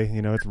AI,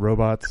 it's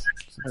robots.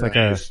 It's like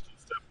a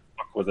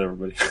fuck with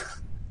everybody.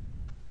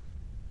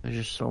 There's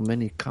just so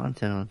many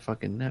content on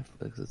fucking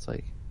Netflix. It's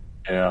like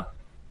yeah.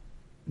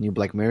 New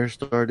Black Mirror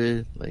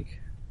started. Like,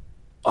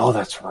 oh,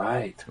 that's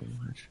right. Too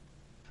much.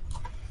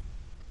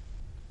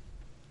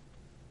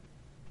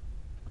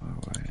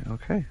 All right.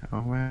 Okay.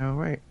 All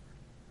right.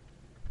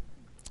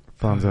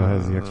 Fonzo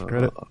has the extra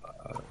credit.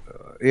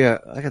 Yeah,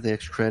 I got the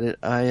extra credit.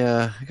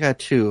 I got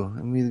two.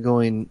 I'm either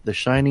going The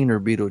Shining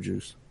or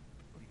Beetlejuice.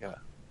 What do you got?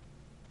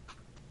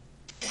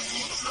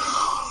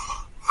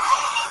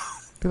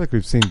 I feel like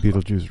we've seen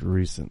Beetlejuice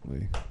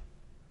recently.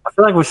 I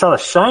feel like we saw The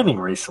Shining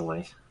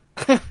recently.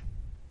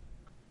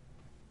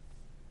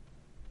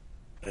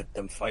 Let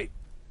them fight.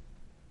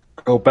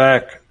 Go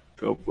back.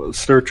 Go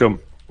search them.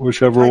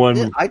 Whichever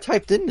one. I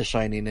typed in The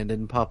Shining and it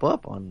didn't pop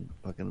up on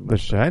fucking. The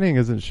Shining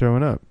isn't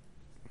showing up.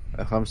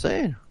 That's what I'm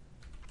saying.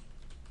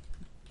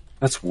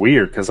 That's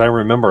weird because I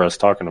remember us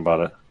talking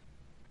about it.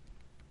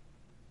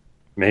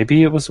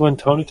 Maybe it was when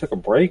Tony took a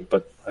break,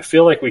 but I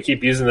feel like we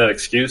keep using that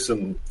excuse,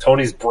 and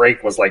Tony's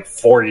break was like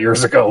 4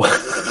 years ago.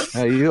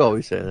 You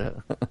always say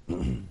that.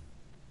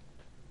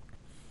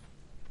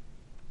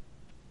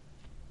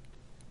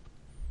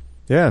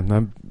 Yeah,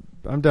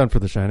 I'm down for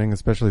The Shining,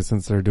 especially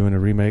since they're doing a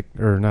remake,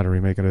 or not a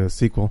remake, a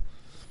sequel.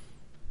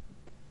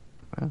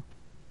 Well,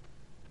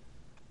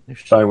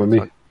 fine with me.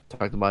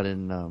 Talked about it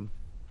in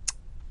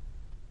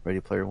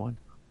Ready Player One.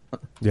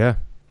 Yeah,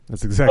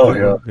 that's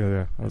exactly. Oh,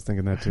 Yeah. I was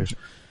thinking that too.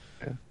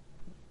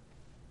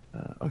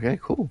 Okay,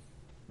 cool.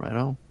 Right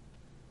on.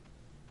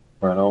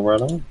 Right on.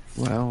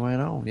 Well, right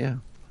on. Yeah.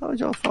 How was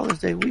y'all Father's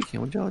Day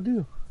weekend? What'd y'all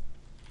do?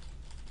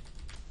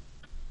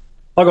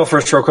 I'll go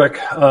first real quick.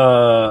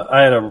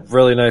 I had a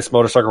really nice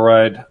motorcycle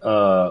ride.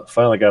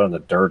 Finally got on the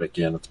dirt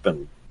again. It's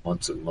been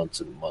months and months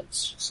and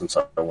months since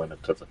I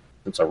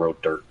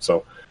rode dirt.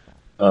 So,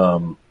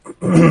 I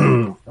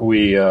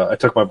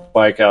took my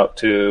bike out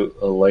to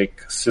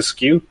Lake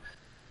Siskiyou,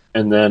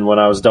 and then when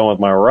I was done with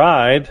my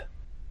ride,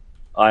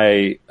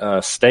 I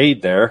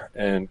stayed there,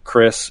 and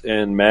Chris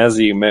and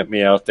Mazzy met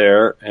me out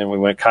there, and we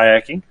went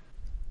kayaking,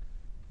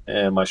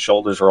 and my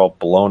shoulders are all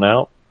blown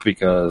out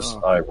because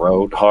I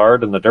rode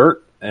hard in the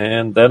dirt,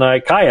 and then I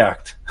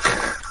kayaked.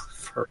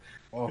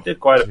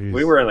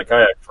 We were in the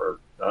kayak for,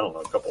 I don't know,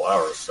 a couple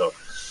hours, so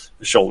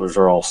the shoulders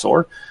are all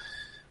sore,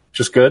 which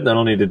is good. I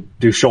don't need to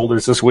do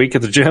shoulders this week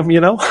at the gym,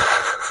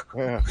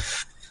 Yeah.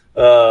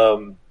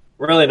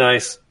 Really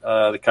nice.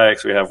 The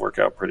kayaks we have work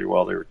out pretty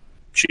well. They were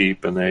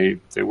cheap, and they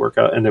work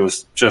out, and it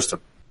was just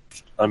an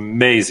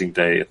amazing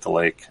day at the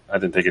lake. I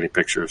didn't take any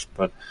pictures,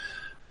 but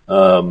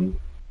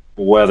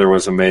weather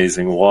was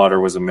amazing. Water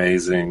was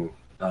amazing.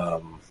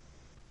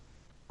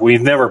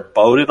 We've never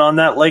boated on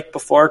that lake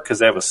before because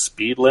they have a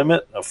speed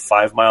limit of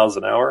 5 miles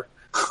an hour,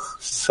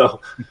 so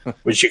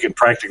which you can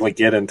practically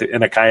get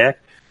in a kayak.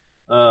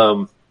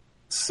 But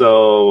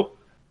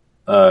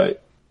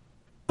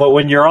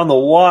when you're on the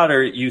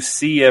water, you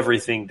see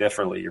everything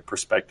differently. Your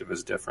perspective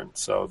is different.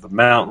 So the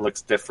mountain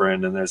looks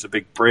different, and there's a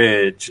big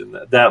bridge, and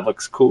that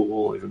looks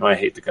cool, even though I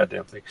hate the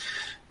goddamn thing.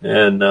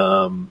 And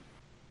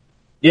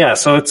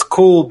so it's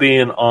cool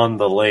being on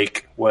the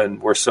lake when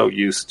we're so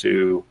used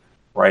to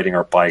riding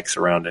our bikes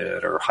around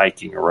it or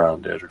hiking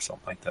around it or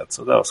something like that.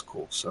 So that was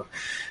cool. So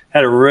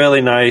had a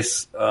really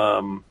nice day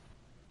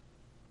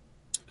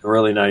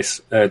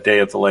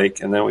at the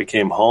lake, and then we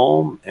came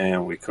home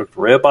and we cooked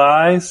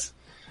ribeyes.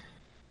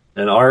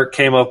 And Art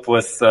came up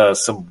with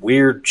some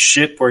weird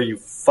shit where you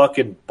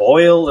fucking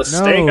boil the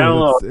steak. I don't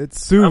know.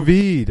 It's sous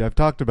vide. I've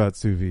talked about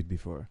sous vide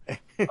before.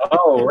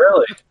 Oh,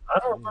 really? I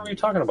don't remember you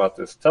talking about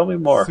this. Tell me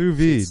more. Sous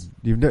vide.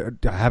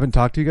 I haven't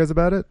talked to you guys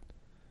about it?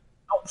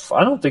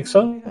 I don't think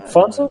so.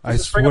 Fonzo? I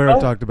swear I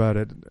talked about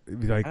it.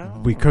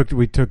 We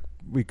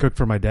cooked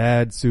for my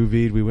dad sous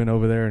vide. We went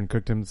over there and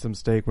cooked him some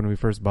steak when we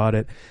first bought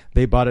it.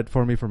 They bought it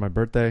for me for my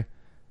birthday.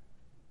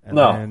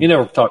 No, you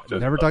never talked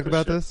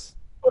about this?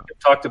 You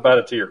talked about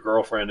it to your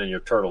girlfriend and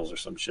your turtles or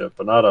some shit,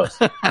 but not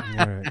us. All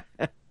right.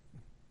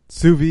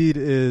 Sous vide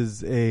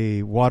is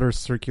a water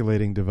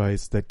circulating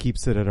device that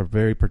keeps it at a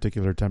very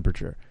particular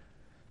temperature.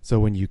 So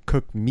when you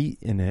cook meat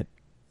in it,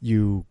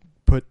 you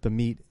put the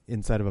meat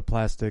inside of a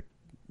plastic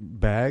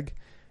bag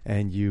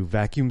and you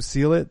vacuum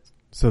seal it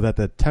so that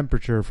the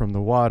temperature from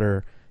the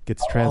water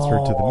gets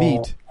transferred to the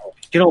meat.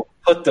 You don't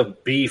put the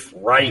beef in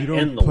the water. You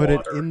don't put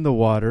it in the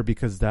water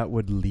because that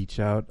would leach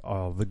out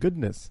all the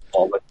goodness.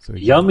 All the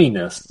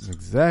yumminess.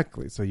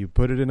 Exactly. So you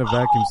put it in a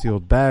vacuum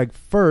sealed bag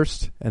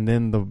first, and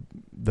then the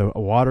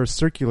water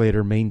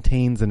circulator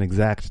maintains an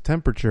exact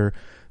temperature,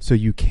 so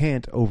you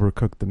can't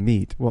overcook the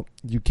meat. Well,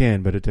 you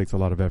can, but it takes a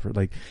lot of effort.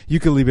 Like, you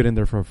can leave it in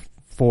there for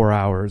 4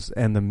 hours,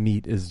 and the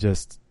meat is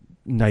just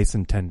nice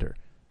and tender.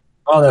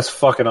 Oh, that's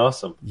fucking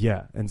awesome.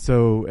 Yeah, and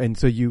so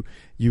you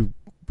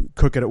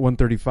cook it at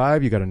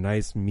 135. You got a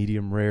nice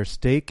medium rare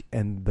steak,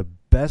 and the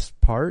best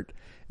part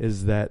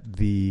is that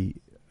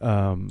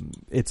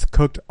it's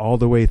cooked all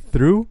the way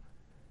through,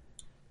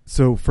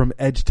 so from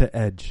edge to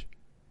edge,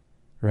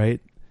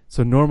 right?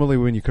 So normally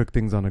when you cook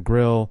things on a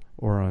grill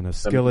or on a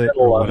skillet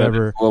or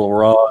whatever, a little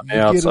raw on the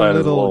outside.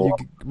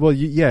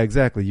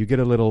 Exactly. You get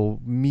a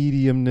little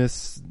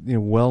mediumness,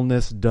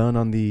 wellness done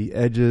on the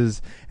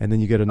edges, and then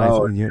you get a nice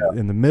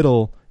in the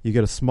middle. You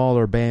get a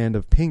smaller band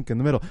of pink in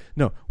the middle.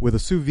 No, with a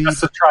sous vide.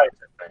 That's the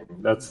tri-tip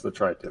thing. That's the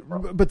tri-tip.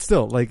 But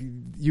still,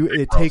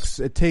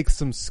 it takes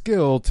some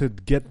skill to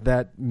get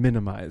that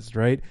minimized,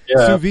 right?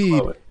 Yeah, sous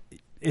vide,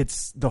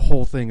 the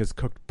whole thing is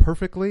cooked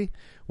perfectly.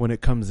 When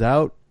it comes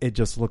out, it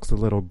just looks a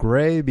little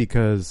gray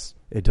because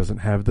it doesn't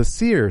have the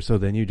sear. So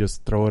then you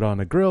just throw it on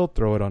a grill,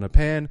 throw it on a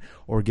pan,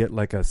 or get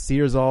like a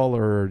Searsall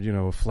or a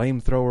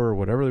flamethrower or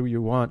whatever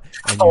you want,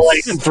 and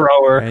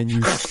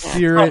you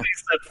sear it.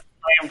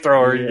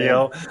 Flamethrower,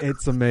 yo.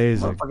 It's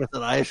amazing. Motherfucker's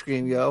an ice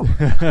cream, yo.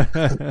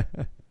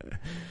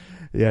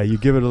 Yeah, you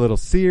give it a little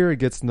sear. It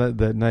gets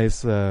that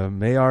nice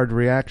Maillard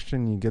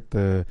reaction. You get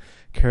the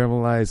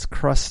caramelized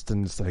crust,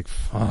 and it's like,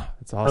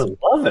 it's awesome.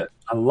 I love it.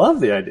 I love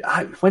the idea.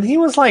 When he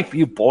was like,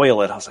 you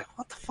boil it, I was like,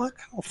 what the fuck?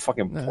 I don't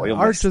fucking boil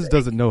Art just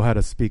doesn't know how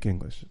to speak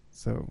English.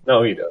 So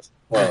no, he does.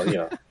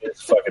 Well,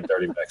 it's fucking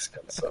dirty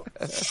Mexican, so.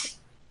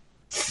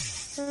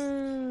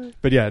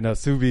 But yeah, no,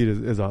 sous vide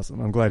is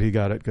awesome. I'm glad he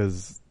got it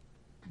because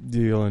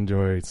you'll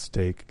enjoy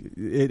steak.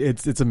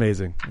 It's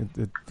amazing.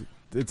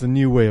 it's a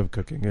new way of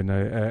cooking, and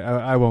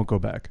I won't go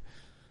back.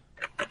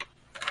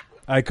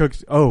 I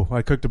cooked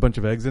a bunch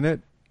of eggs in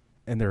it,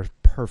 and they're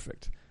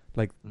perfect.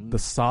 Like the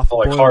soft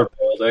like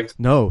hard-boiled eggs?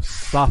 No,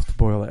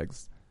 soft-boiled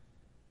eggs.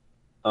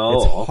 Oh,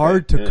 it's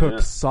hard to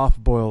cook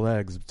soft-boiled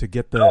eggs to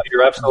get the. No,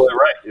 you're absolutely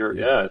right.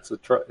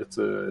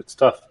 It's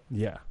tough.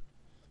 Yeah.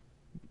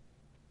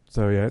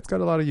 So yeah, it's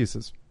got a lot of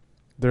uses.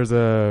 There's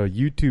a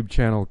YouTube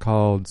channel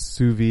called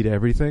Sous Vide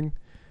Everything.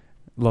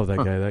 Love that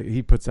guy.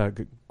 He puts out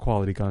good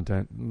quality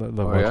content. Love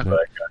watching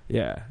it.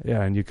 Yeah,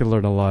 and you can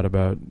learn a lot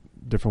about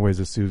different ways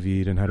of sous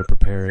vide and how to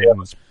prepare it.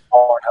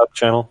 Pornhub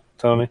channel,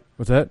 Tony.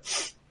 What's that?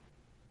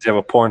 Do you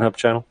have a Pornhub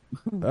channel?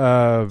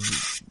 I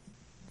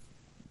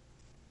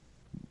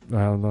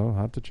don't know. I'll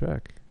have to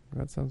check.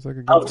 That sounds like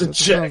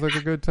sounds like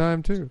a good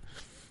time too.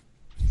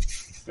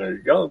 There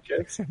you go,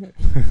 Kicks.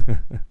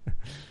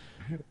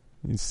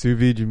 You sous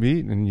vide your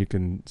meat, and you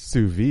can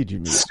sous vide your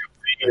meat. Sous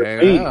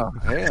vide your meat.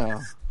 Yeah.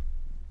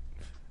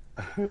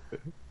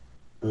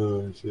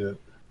 Oh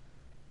shit.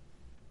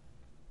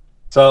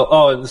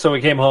 So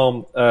we came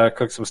home,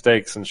 cooked some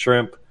steaks and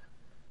shrimp.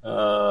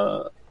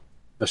 The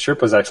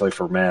shrimp was actually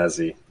for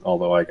Mazzy,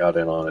 although I got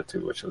in on it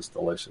too, which was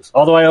delicious.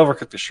 Although I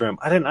overcooked the shrimp.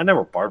 I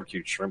never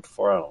barbecued shrimp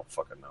before. I don't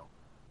fucking know.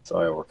 So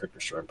I overcooked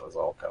the shrimp. It was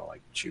all kind of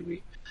like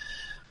chewy.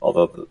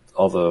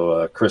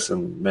 Although Chris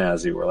and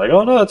Mazzy were like,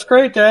 "Oh no, it's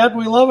great, Dad.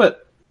 We love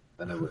it."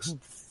 And it was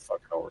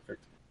fucking overcooked.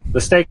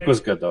 The steak was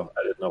good though.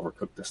 I didn't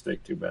overcook the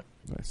steak too bad.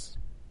 Nice.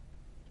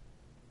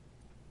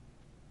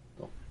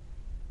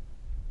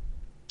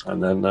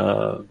 And then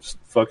just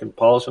fucking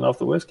polishing off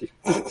the whiskey.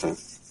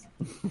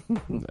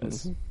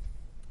 Nice.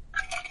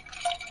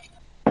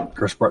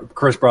 Chris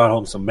brought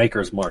home some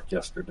Maker's Mark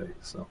yesterday.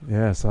 So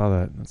yeah, I saw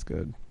that. That's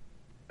good.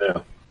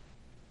 Yeah.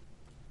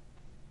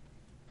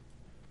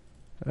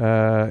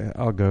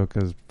 I'll go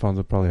because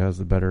Fonzo probably has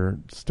the better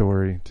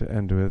story to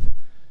end with.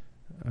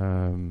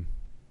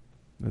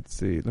 Let's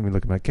see. Let me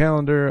look at my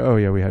calendar. Oh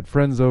yeah, we had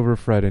friends over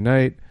Friday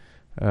night.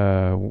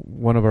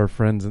 One of our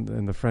friends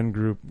in the friend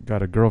group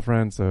got a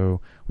girlfriend, so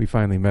we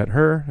finally met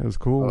her. It was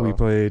cool. We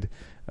played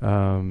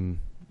some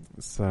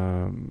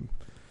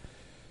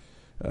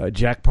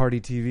Jack Party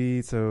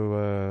TV.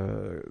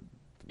 So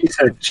he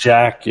said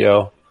Jack,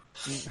 yo.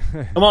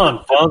 Come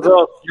on,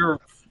 Fonzo.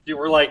 You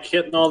were like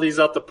hitting all these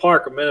out the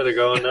park a minute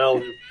ago, and now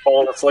you're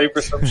falling asleep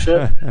or some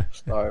shit.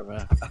 Sorry,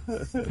 man.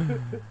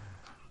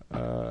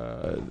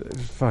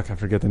 Fuck, I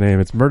forget the name.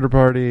 It's Murder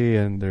Party,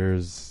 and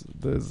there's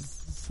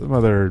some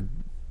other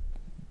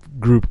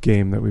group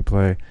game that we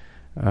play.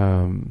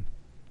 But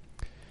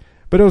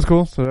it was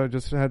cool. So I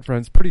just had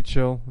friends. Pretty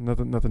chill.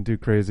 Nothing too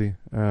crazy.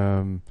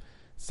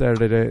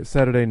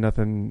 Saturday,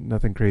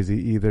 nothing crazy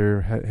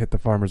either. Hit the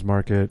farmer's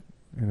market.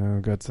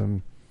 Got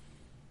some.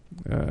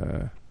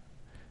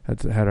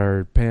 Had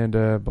our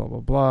panda. Blah blah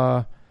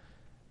blah.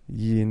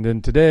 And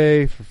then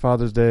today, for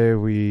Father's Day,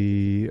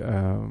 we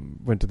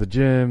went to the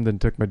gym. Then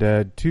took my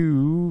dad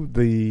to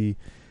the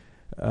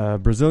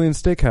Brazilian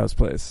steakhouse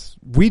place.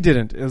 We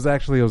didn't. It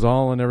was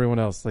all on everyone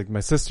else. Like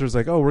my sister's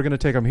like, "Oh, we're gonna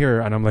take him here,"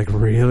 and I'm like,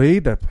 "Really?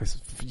 That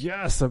place?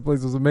 Yes, that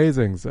place was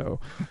amazing." So,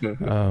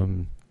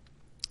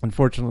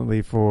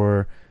 unfortunately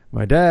for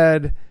my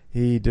dad,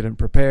 he didn't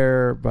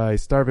prepare by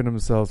starving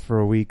himself for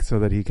a week so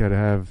that he could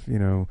have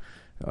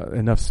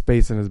enough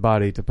space in his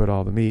body to put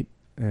all the meat.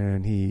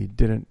 And he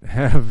didn't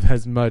have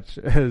as much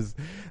as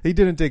he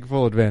didn't take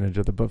full advantage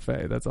of the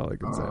buffet. That's all I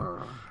can say.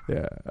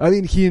 Yeah, I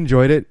mean, he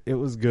enjoyed it. It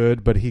was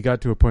good, but he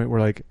got to a point where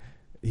like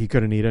he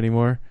couldn't eat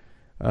anymore.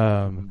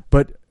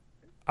 But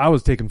I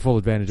was taking full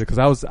advantage of it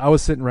because I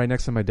was sitting right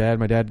next to my dad.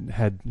 My dad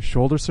had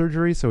shoulder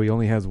surgery, so he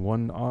only has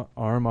one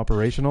arm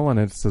operational, and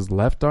it's his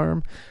left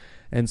arm.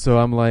 And so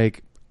I'm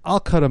like, I'll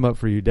cut him up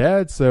for you,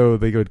 Dad. So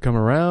they would come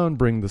around,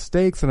 bring the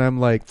steaks, and I'm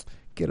like,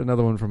 get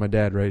another one for my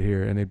dad right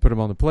here. And they'd put him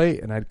on the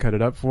plate, and I'd cut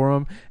it up for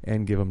him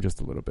and give him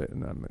just a little bit.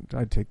 And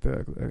I'd take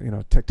the,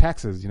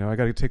 taxes. I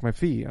got to take my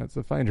fee. It's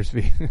a finder's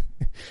fee.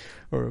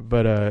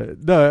 No,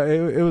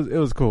 it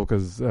was cool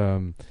because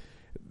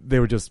they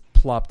would just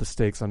plop the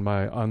steaks on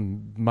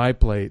my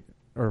plate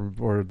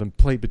or the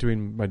plate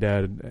between my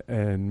dad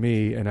and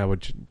me, and I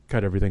would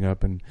cut everything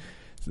up and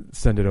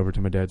send it over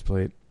to my dad's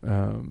plate.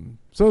 So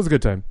it was a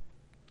good time.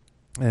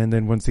 And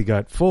then once he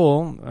got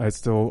full, I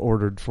still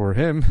ordered for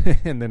him,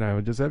 and then I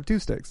would just have 2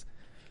 steaks.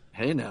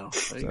 Hey, now.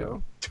 There you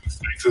go. 2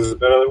 steaks is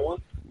better than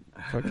 1.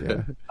 Fuck yeah.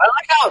 I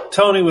like how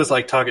Tony was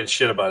like talking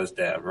shit about his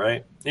dad,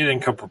 right? He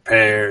didn't come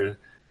prepared.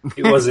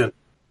 He wasn't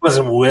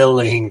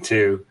willing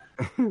to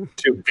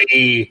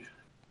be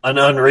an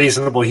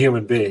unreasonable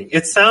human being.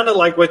 It sounded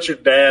like what your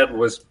dad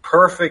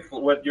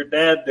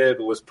did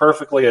was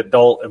perfectly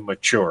adult and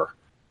mature.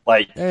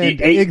 Like and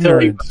he ate till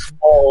he was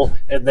full,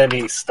 and then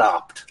he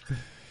stopped.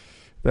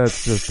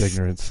 That's just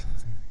ignorance.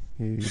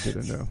 He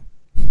didn't know.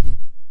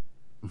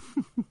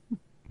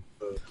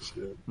 Oh,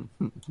 shit.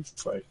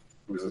 It's like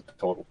he was a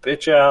total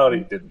bitch out. He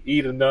didn't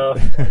eat enough.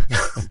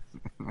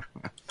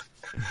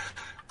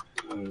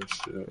 Oh,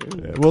 shit.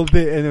 Yeah, well,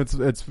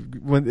 it's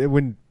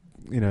when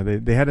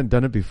they hadn't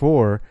done it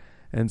before,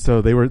 and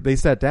so they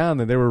sat down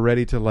and they were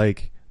ready to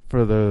like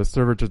for the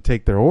server to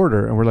take their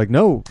order, and we're like,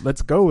 no,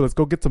 let's go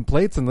get some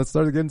plates and let's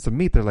start getting some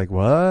meat. They're like,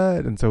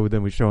 what? And so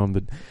then we show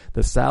them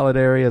the salad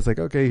area. It's like,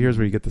 okay, here's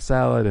where you get the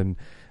salad and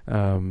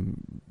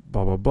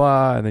blah blah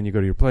blah, and then you go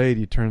to your plate.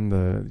 You turn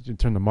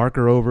the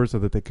marker over so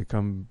that they could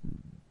come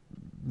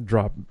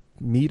drop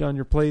meat on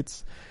your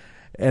plates,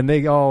 and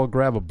they all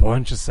grab a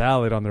bunch of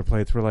salad on their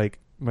plates. We're like,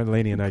 my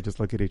lady and I just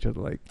look at each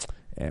other like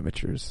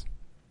amateurs.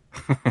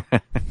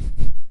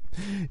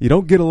 You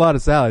don't get a lot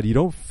of salad. You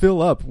don't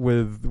fill up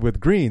with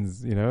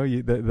greens. You know,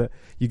 you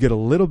get a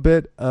little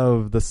bit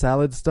of the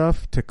salad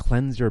stuff to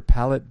cleanse your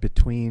palate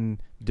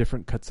between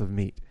different cuts of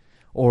meat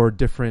or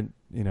different,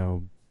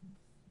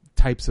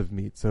 types of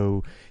meat.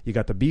 So you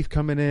got the beef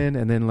coming in,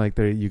 and then like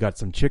you got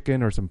some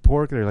chicken or some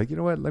pork. They're like, you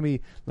know what? Let me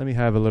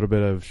have a little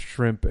bit of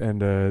shrimp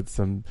and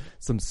some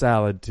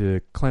salad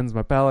to cleanse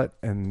my palate,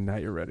 and now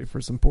you're ready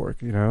for some pork.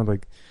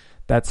 Like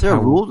that's Is there a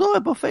rule though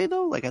at buffet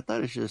though? Like I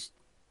thought it's just.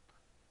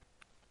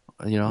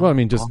 Well, I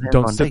mean, just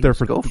don't sit there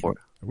go for it.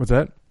 What's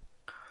that?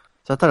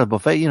 So I thought a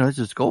buffet,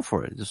 just go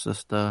for it. Just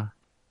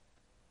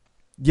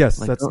yes,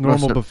 like, that's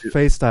normal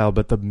buffet style.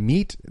 But the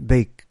meat,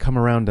 they come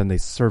around and they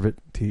serve it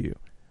to you.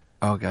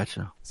 Oh,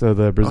 gotcha. So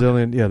the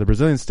Brazilian, the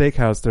Brazilian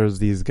steakhouse. There's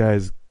these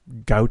guys,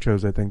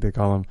 gauchos, I think they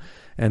call them,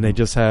 and they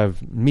just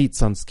have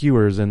meats on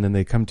skewers, and then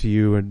they come to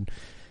you and.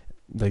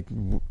 Like,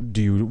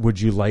 would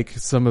you like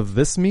some of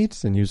this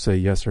meat? And you say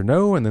yes or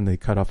no, and then they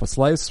cut off a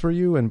slice for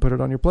you and put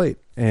it on your plate.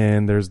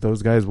 And there's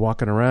those guys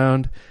walking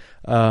around.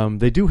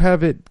 They do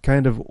have it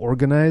kind of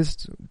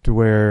organized to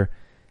where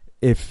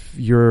if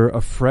you're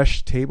a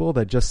fresh table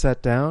that just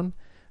sat down,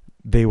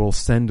 they will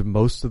send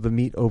most of the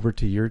meat over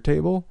to your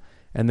table.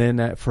 And then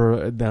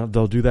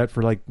they'll do that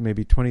for like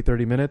maybe 20,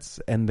 30 minutes,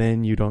 and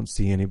then you don't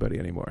see anybody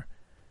anymore.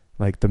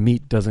 Like the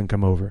meat doesn't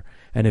come over.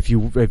 And if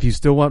you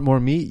still want more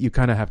meat, you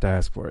kind of have to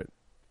ask for it.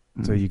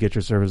 So you get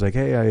your servers like,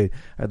 hey,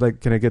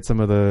 can I get some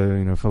of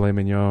the filet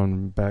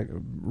mignon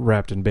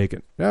wrapped in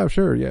bacon? Oh,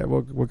 sure, yeah,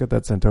 we'll get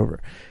that sent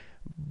over.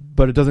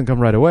 But it doesn't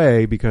come right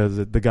away because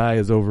the guy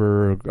is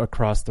over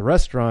across the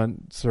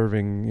restaurant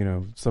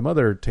serving some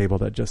other table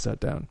that just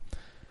sat down.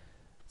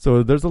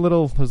 So there's a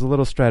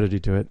little strategy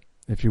to it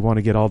if you want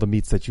to get all the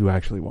meats that you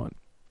actually want.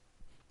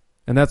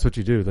 And that's what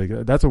you do. Like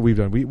that's what we've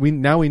done. We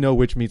now we know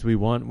which meats we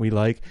want. We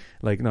like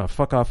no,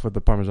 fuck off with the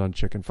Parmesan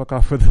chicken. Fuck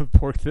off with the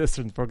pork this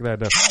and pork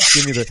that. No,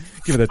 give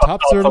me the top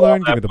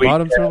sirloin. Give me the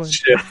bottom sirloin.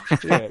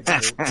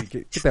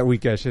 Get that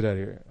weak ass shit out of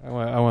here.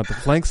 I want the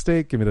flank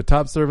steak. Give me the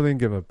top sirloin.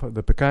 Give me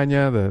the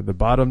picanha. The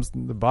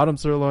bottom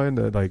sirloin.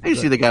 You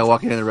see the guy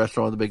walking in the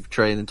restaurant with a big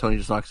tray, and then Tony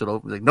just knocks it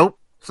open. He's like, nope,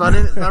 it's not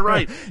in it. It's not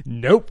right.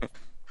 Nope.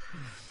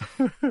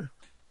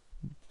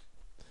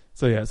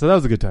 So that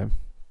was a good time.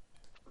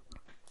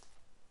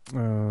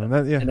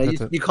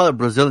 You call it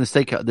Brazilian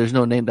steakhouse. There's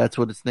no name. That's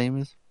what its name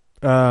is.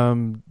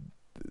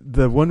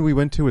 The one we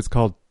went to is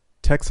called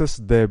Texas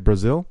de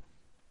Brazil.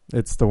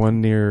 It's the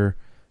one near,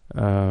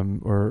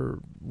 or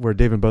where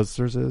Dave and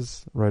Buster's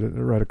is, right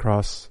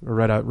across, or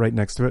right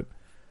next to it.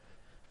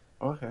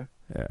 Okay.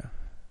 Yeah,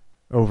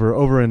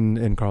 over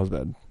in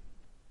Carlsbad,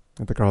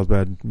 at the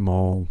Carlsbad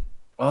Mall.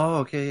 Oh,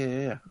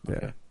 okay, yeah.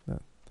 Okay. Yeah.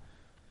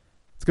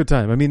 It's a good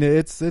time. I mean,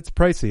 it's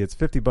pricey. It's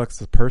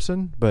 $50 a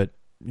person, but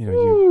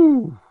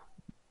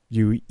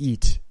you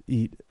eat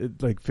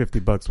like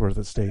 $50 worth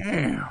of steak.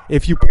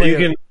 If you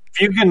play,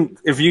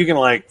 if you can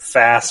like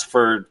fast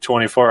for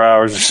 24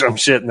 hours or some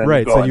shit, and then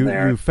right. You go So in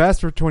there. you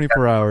fast for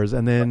 24 hours,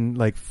 and then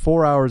like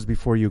 4 hours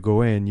before you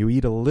go in, you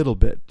eat a little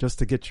bit just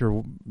to get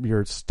your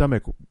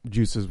stomach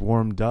juices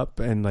warmed up,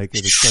 and like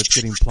it starts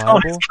getting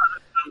pliable.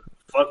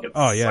 Fucking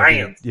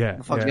science.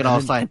 Yeah. Fucking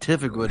all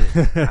scientific with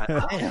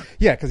it.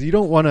 Yeah, because you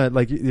don't want to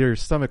like your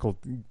stomach will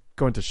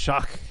go into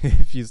shock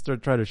if you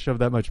try to shove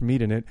that much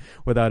meat in it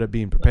without it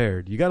being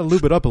prepared. You got to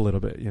lube it up a little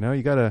bit. You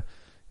got to.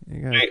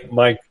 Hey,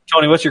 Mike,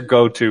 Tony, what's your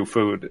go-to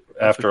food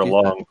after a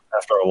long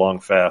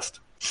fast?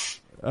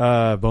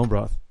 Bone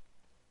broth.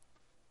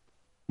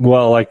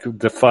 Well, like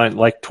define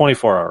like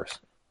 24 hours.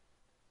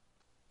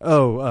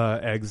 Oh,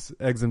 eggs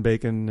and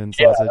bacon and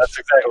sausage. Yeah, that's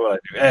exactly what I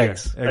do.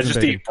 Eggs. I just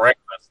eat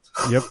breakfast.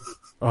 Yep.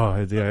 Oh,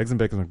 yeah, eggs and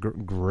bacon are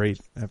great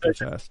after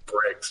fast.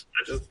 Bricks.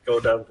 I just go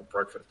down for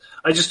breakfast.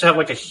 I just have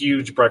like a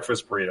huge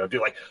breakfast burrito. I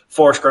do like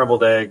 4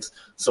 scrambled eggs,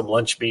 some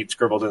lunch meat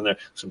scribbled in there,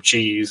 some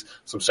cheese,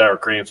 some sour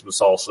cream, some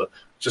salsa.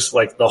 Just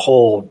like the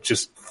whole,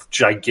 just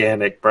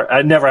gigantic.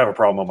 I never have a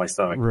problem with my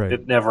stomach. Right.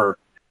 It never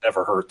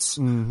hurts.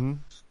 Mm-hmm.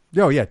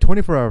 Oh, yeah,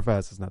 24-hour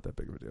fast is not that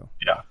big of a deal.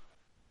 Yeah.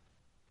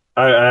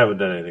 I haven't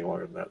done anything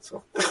longer than that,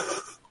 so.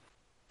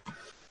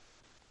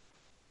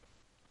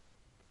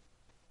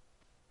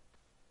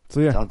 So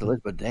yeah, sounds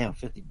delicious, but damn,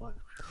 $50.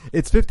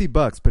 It's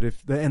 $50, but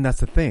and that's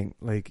the thing.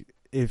 Like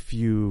if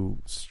you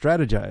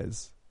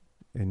strategize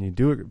and you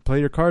do it, play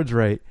your cards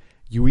right,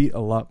 you eat a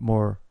lot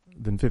more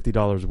than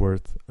 $50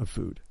 worth of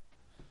food.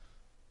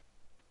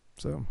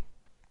 So,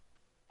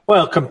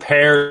 well,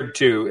 compared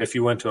to if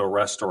you went to a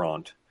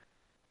restaurant,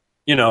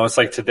 it's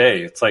like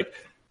today. It's like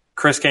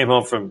Chris came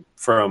home from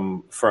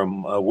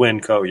a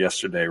Winco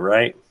yesterday,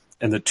 right?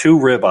 and the 2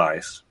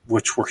 ribeyes,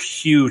 which were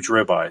huge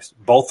ribeyes,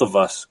 both of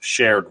us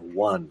shared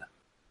one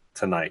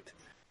tonight.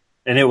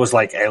 And it was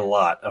like a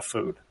lot of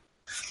food.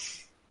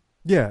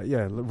 Yeah.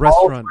 All the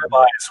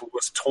ribeyes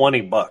was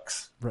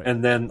 $20. Right.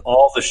 And then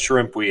all the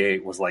shrimp we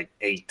ate was like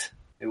 $8.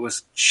 It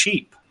was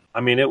cheap. I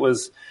mean, it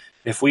was,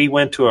 if we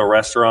went to a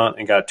restaurant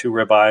and got 2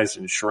 ribeyes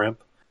and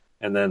shrimp,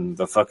 and then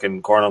the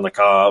fucking corn on the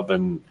cob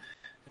and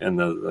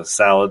the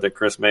salad that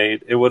Chris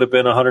made, it would have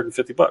been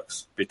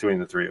 $150 between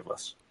the 3 of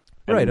us.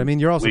 Right. And I mean,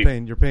 you're also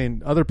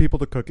paying other people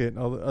to cook it,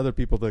 other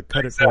people to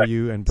cut it for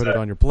you and put it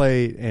on your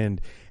plate,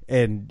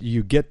 and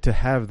you get to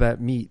have that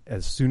meat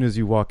as soon as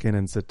you walk in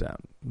and sit down.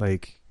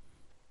 Like,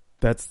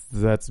 that's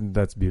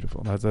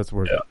beautiful. That's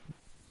worth it.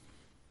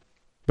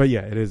 But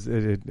yeah, it is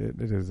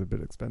a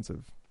bit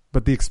expensive.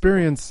 But the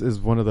experience is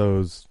one of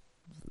those.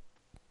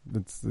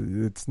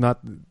 It's not.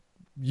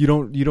 You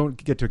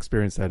don't get to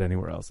experience that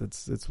anywhere else.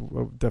 It's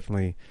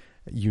definitely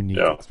a unique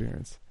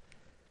experience.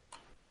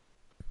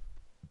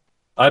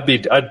 I'd be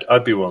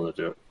willing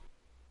to do it,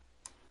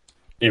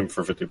 even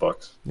for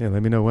 $50. Yeah,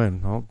 let me know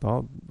when.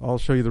 I'll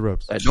show you the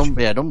ropes. Don't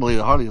believe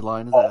the Harley's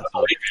line. Is that?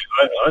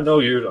 I know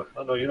you.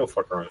 I know you don't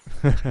fuck around.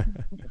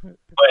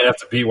 Might have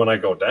to be when I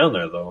go down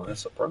there, though.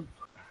 That's the problem.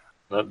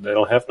 They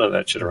don't have none of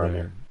that shit around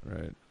here.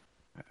 Right.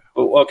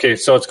 Well, okay,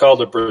 so it's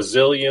called a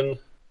Brazilian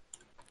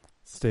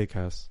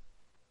Steakhouse.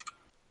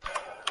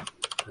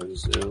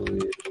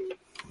 Brazilian.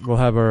 We'll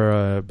have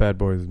our bad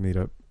boys meet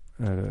up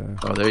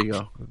at there you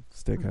go.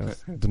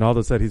 Steakhouse.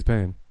 Donaldo said he's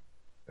paying.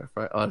 That's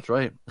right. Oh, that's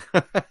right.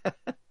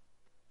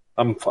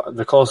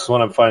 The closest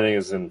one I'm finding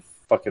is in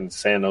fucking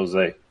San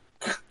Jose.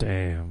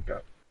 Damn.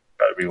 Gotta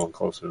be one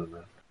closer than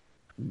that.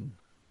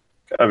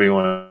 Gotta be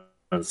one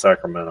in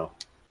Sacramento.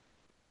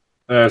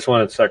 There's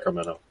one in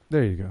Sacramento.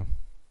 There you go.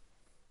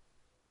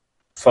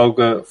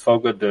 Foga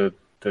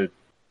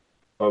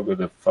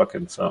de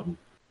fucking something.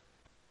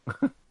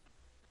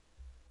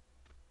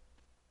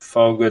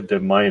 Foga de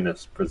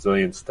Minas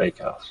Brazilian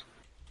Steakhouse.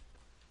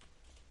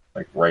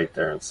 Like right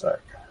there in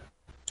Sac.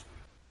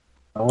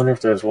 I wonder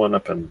if there's one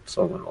up in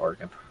Southern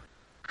Oregon.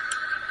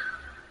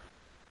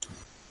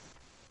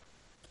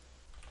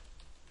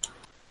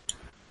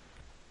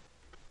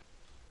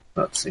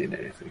 Not seeing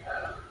anything.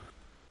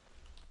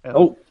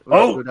 Go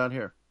down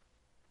here.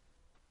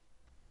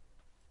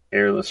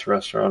 Airless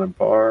Restaurant and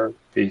Bar,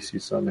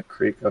 BC's on the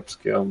Creek,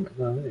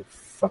 upscale.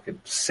 Fucking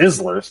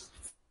Sizzlers.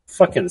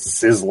 Fucking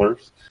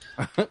Sizzlers.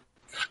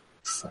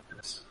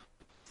 Suckers.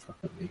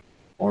 Fucking me.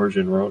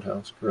 Origin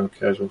Roadhouse, Grill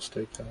Casual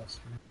Steakhouse.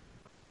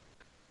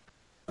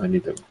 I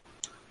need to.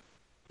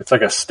 It's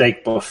like a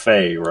steak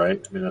buffet,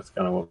 right? I mean, that's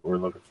kind of what we're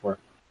looking for.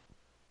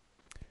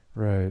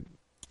 Right.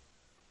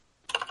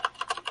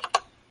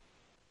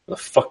 The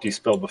fuck do you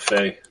spell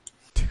buffet?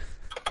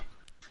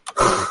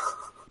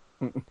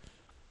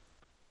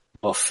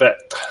 Buffet.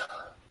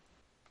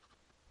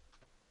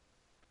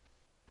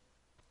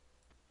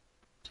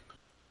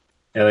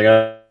 Yeah, they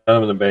got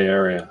them in the Bay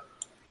Area.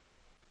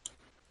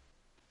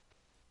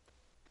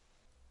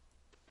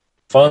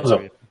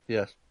 Fonzo.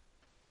 Yes.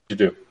 You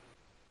do.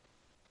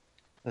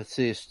 Let's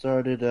see. It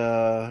started.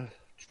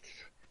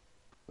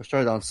 We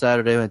started on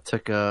Saturday. I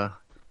took, like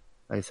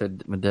I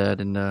said, my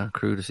dad and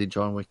crew to see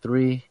John Wick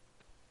 3,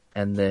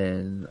 and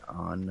then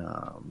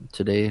on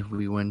today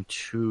we went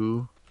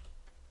to.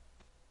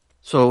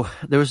 So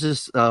there was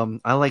this.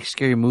 I like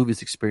scary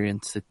movies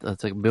experience.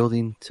 It's like a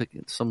building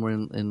somewhere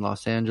in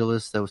Los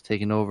Angeles that was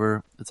taken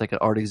over. It's like an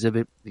art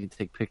exhibit. You can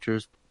take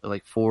pictures of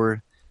like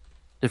 4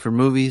 different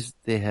movies.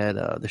 They had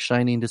The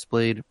Shining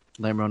displayed,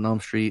 Nightmare on Elm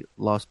Street,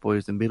 Lost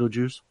Boys, and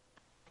Beetlejuice.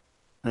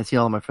 And I see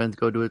all of my friends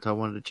go to it, so I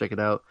wanted to check it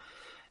out.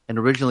 And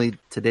originally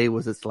today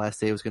was its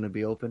last day. It was going to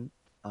be open,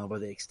 but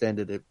they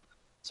extended it.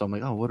 So I'm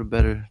like, oh, what a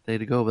better day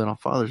to go than on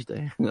Father's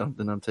Day.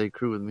 Then I'll take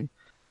crew with me,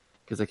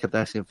 because I kept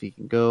asking if he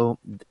can go.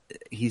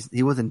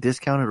 He wasn't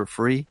discounted or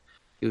free.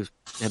 He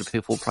had to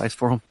pay full price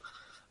for him,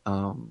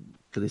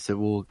 because they said,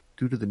 well,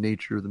 due to the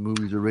nature of the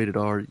movies are rated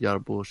R, yada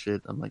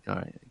bullshit. I'm like, all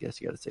right, I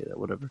guess you got to say that,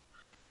 whatever.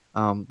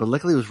 But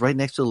luckily it was right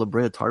next to La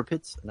Brea Tar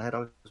Pits, and I'd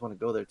always want to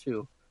go there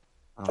too.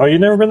 You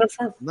never been there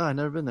before? No, I've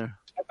never been there.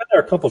 I've been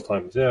there a couple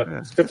times. Yeah,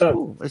 it's a good time.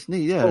 Cool. It's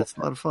neat. Yeah, it's a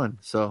lot of fun.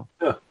 So,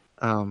 we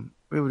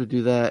were able to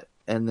do that,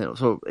 and then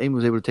so Amy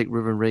was able to take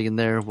River and Reagan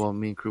there, while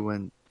me and crew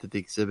went to the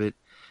exhibit,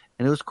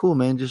 and it was cool,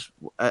 man. Just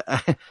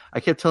I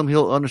kept telling him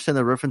he'll understand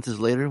the references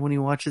later when he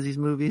watches these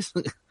movies.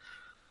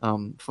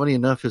 Funny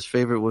enough, his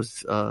favorite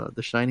was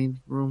the Shining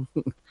room.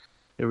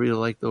 He really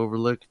liked the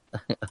Overlook.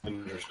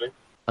 Interesting.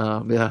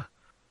 Yeah.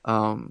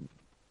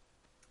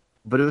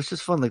 But it was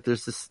just fun. Like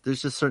there's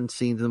just certain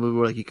scenes in the movie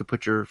where like you could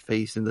put your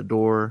face in the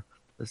door.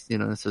 It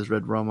says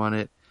Red Rum on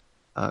it.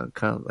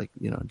 Kind of like,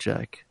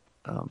 Jack,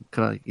 kind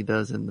of like he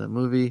does in the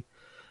movie.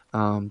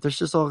 There's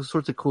just all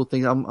sorts of cool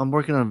things. I'm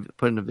working on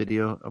putting a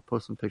video. I'll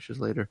post some pictures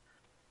later.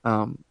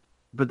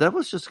 But it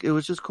was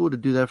just cool to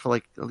do that for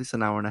like at least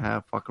an hour and a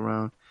half, walk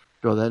around,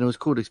 do all that. And it was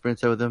cool to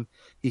experience that with him.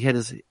 He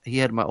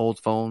had my old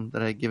phone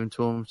that I had given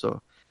to him.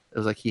 So it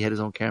was like he had his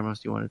own camera,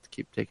 so he wanted to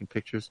keep taking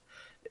pictures.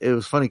 it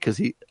was funny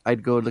because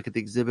I'd go look at the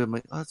exhibit. I'm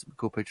like, oh, that's a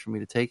cool picture for me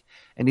to take.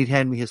 And he'd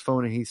hand me his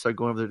phone and he'd start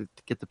going over there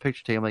to get the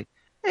picture taken. I'm like,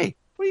 hey,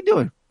 what are you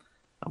doing?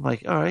 I'm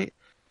like, all right.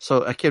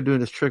 So I kept doing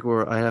this trick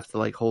where I have to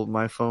like hold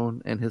my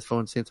phone and his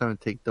phone at the same time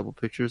and take double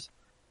pictures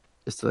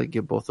just to like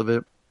get both of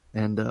it.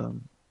 And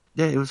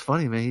yeah, it was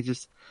funny, man. He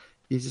just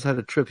had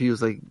a trip. He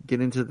was like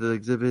getting into the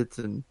exhibits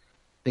and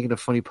thinking of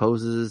funny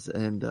poses.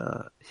 And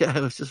yeah,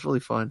 it was just really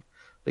fun.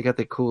 They got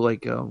the cool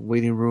like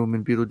waiting room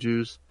in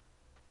Beetlejuice.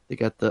 They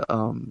got the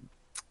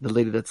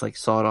lady that's like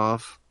sawed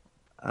off.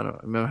 I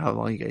don't remember how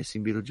long you guys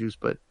seen Beetlejuice,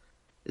 but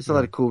it's a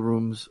lot of cool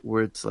rooms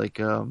where it's like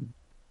the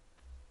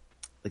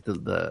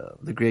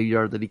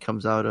graveyard that he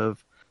comes out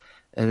of,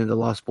 and in the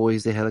Lost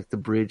Boys they had like the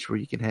bridge where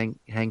you can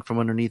hang from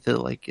underneath it,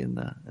 like in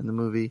the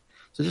movie.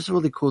 So just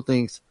really cool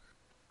things.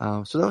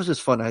 So that was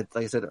just fun. Like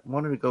I said, I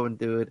wanted to go and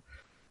do it,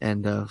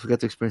 and we got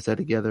to experience that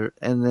together.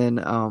 And then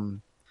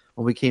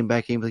when we came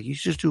back, he was like, "You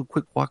should just do a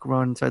quick walk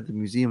around inside the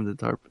museum, the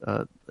tar,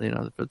 for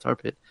the tar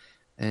pit."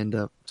 And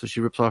so she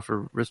rips off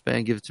her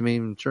wristband, gives it to me,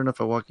 and sure enough,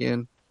 I walk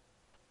in.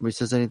 Nobody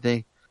says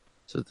anything.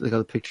 So they got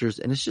the pictures,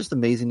 and it's just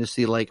amazing to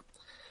see like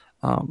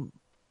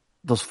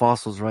those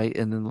fossils, right?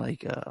 And then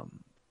like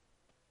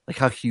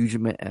how huge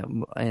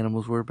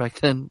animals were back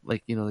then,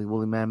 like the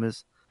woolly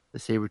mammoths, the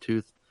saber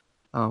tooth.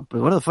 But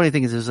one of the funny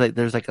things is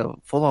there's like a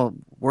full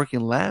on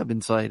working lab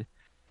inside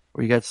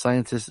where you got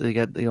scientists, you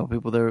got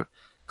people there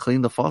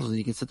cleaning the fossils, and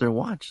you can sit there and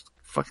watch,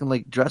 fucking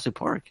like Jurassic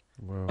Park.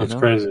 Wow. That's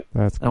crazy.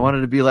 That's cool. I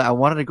wanted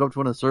to go up to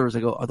one of the servers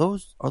and go, are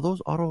those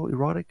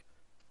autoerotic?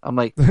 I'm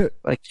like,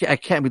 I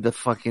can't be the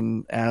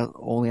fucking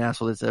only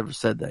asshole that's ever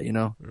said that,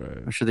 Right.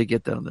 I'm sure they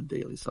get that on the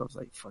daily. So I was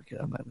like, fuck it,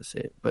 I'm not gonna say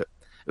it. But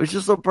it was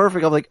just so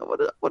perfect. I'm like, I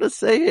want to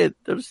say it.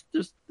 They're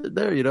just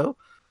there,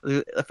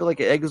 I feel like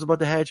an egg was about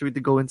to hatch. We had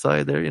to go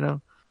inside there,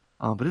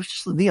 But it was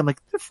just neat. I'm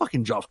like, their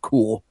fucking job's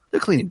cool. They're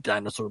cleaning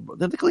dinosaur bones.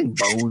 They're cleaning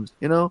bones,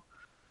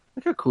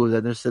 Like how cool is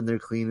that? They're sitting there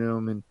cleaning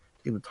them and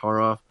taking the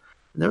tar off.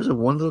 And there was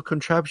one little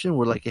contraption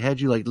where like it had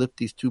you like lift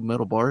these two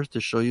metal bars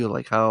to show you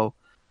like how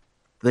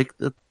thick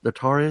the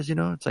tar is,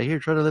 It's like, here,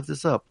 try to lift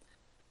this up.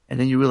 And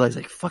then you realize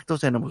like, fuck,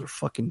 those animals are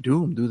fucking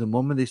doomed, dude. The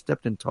moment they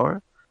stepped in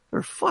tar,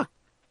 they're fucked.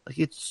 Like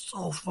it's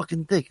so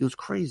fucking thick. It was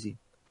crazy.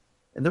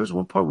 And there was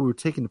one part where we were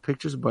taking the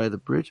pictures by the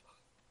bridge,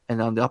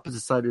 and on the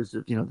opposite side is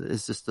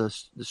it's just the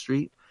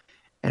street.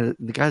 And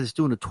the guy that's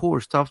doing the tour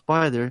stops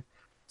by there,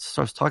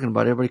 starts talking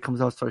about it. Everybody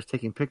comes out, starts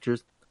taking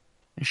pictures.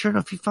 And sure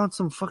enough, he found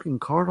some fucking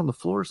card on the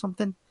floor or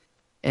something.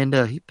 And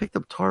he picked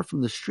up tar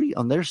from the street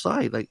on their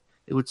side. Like,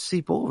 it would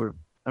seep over.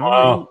 I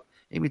remember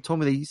Amy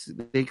told me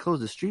they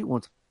closed the street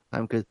one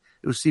time because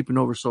it was seeping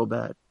over so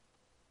bad.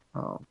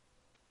 So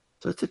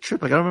it's a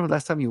trip. Like, I don't remember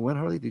last time you went,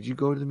 Harley. Did you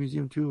go to the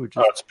museum too? Or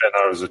just... it's been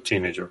I was a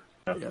teenager.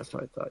 Yeah, that's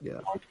what I thought, yeah.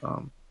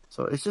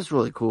 So it's just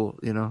really cool,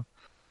 to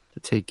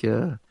take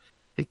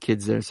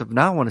kids there and stuff.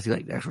 Now I want to see,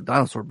 like, the actual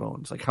dinosaur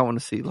bones. Like, I want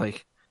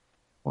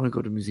to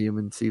go to the museum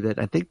and see that.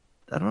 I don't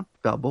know,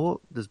 Balboa.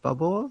 Does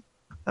Balboa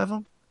have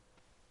them?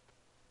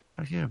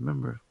 I can't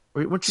remember.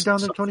 Weren't you down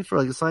there, Tony, for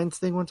like a science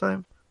thing one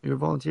time? You were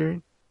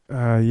volunteering?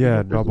 Yeah,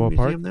 at Balboa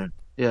Park. There?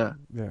 Yeah.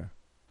 Yeah.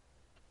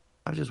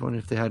 I was just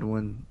wondering if they had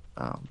one.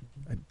 I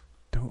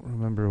don't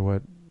remember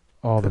what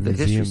all the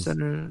History museums.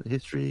 Center, the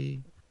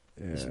History,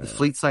 Yeah. the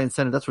Fleet Science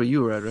Center. That's where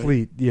you were at, right?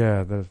 Fleet,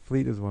 yeah, the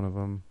Fleet is one of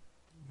them.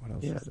 What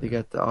else? Yeah, is they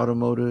there? got the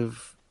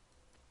automotive,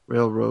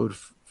 railroad,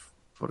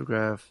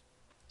 photograph,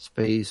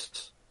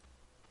 space,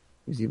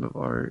 Museum of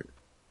Art,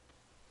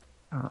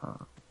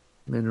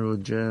 Mineral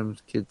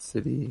Gems, Kid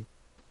City,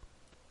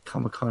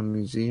 Comic-Con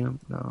Museum.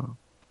 No.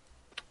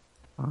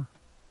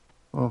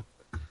 Well,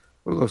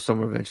 we'll go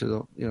somewhere eventually,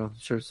 though.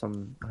 Sure,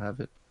 some have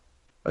it.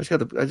 I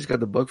just got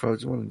the bug for it. I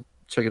just want to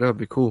check it out. It'd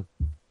be cool.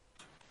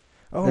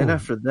 Oh, and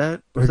after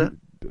that, what's that?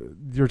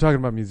 You were talking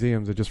about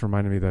museums. It just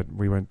reminded me that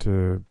we went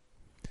to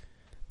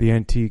the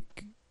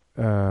Antique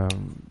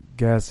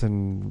Gas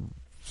and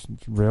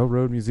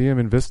Railroad Museum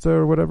in Vista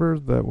or whatever.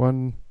 That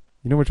one,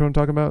 you know which one I'm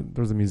talking about?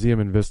 There's a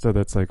museum in Vista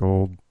that's like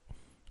old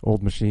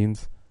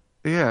machines.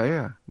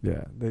 Yeah.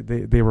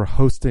 They were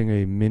hosting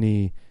a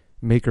mini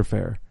Maker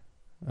Faire.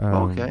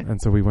 Okay.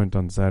 And so we went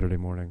on Saturday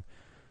morning.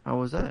 How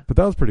was that? But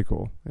that was pretty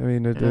cool. I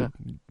mean,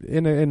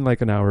 in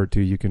like an hour or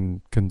two, you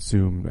can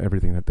consume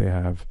everything that they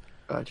have.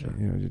 Gotcha.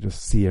 You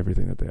just see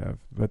everything that they have.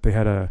 But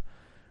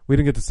we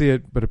didn't get to see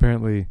it, but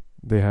apparently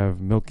they have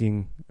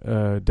milking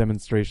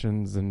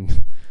demonstrations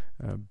and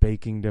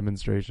baking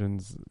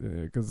demonstrations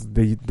because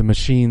the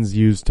machines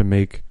used to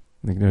make,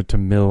 to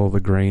mill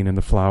the grain and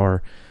the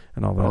flour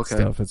and all that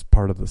stuff. It's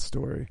part of the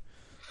story.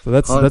 So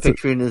that's all I'm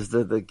picturing is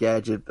the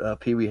gadget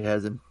Pee Wee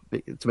has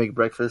to make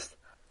breakfast.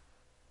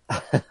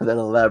 That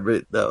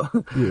elaborate though.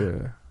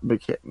 Yeah.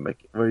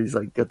 Where he's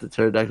like got the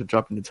pterodactyl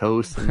dropping the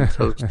toast and the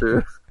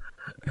toaster.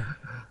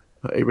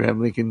 Abraham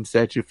Lincoln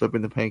statue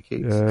flipping the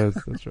pancakes.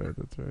 Yes, that's right.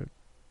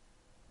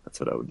 That's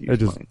what I would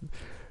use.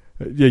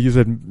 Yeah, you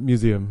said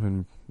museum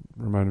and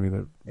reminded me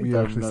that we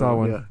actually saw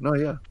one. Yeah. No,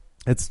 yeah.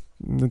 It's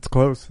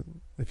close.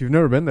 If you've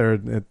never been there,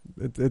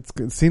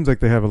 it seems like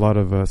they have a lot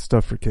of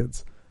stuff for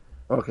kids.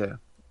 Okay.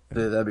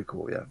 Yeah, that'd be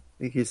cool. Yeah.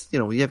 Because, you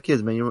know, when you have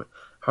kids, man,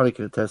 Harley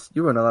can attest.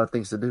 You run a lot of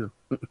things to do.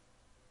 You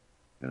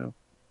know?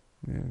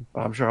 Yeah.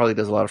 I'm sure Harley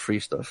does a lot of free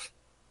stuff.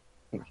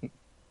 So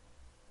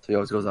he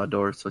always goes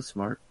outdoors, so he's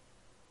smart.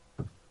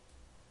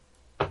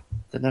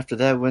 Then after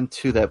that, went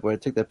to that where I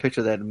took that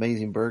picture of that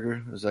amazing burger.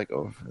 It was like,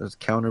 it was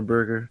Counter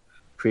Burger,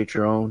 create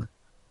your own.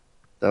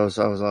 That was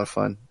a lot of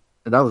fun,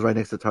 and that was right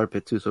next to the tar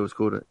pit too, so it was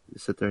cool to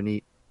sit there and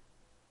eat.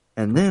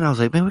 And then I was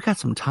like, man, we got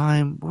some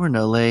time. We're in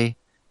LA.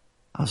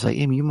 I was like,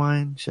 Amy, you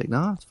mind? She's like,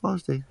 no, it's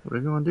Father's Day.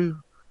 Whatever you want to do.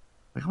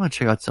 Like, I want to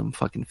check out some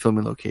fucking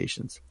filming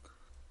locations.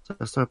 So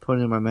I started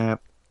putting in my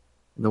map.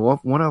 And the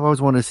one I've always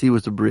wanted to see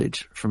was the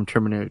bridge from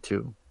Terminator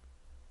 2.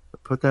 I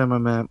put that in my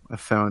map. I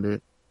found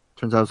it.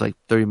 Turns out it was like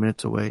 30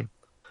 minutes away.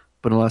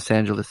 But in Los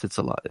Angeles, it's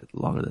a lot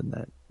longer than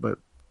that. But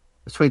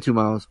it's 22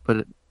 miles, but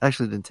it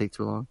actually didn't take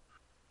too long.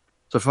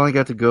 So I finally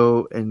got to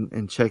go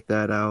and check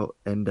that out.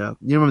 And you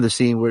remember the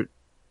scene where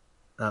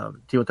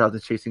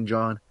T-1000 chasing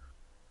John?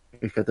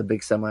 He's got the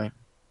big semi.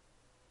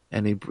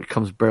 And he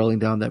comes barreling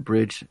down that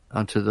bridge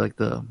onto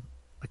the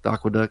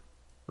aqueduct.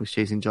 He's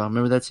chasing John.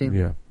 Remember that scene?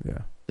 Yeah.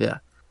 Yeah.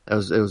 It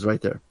was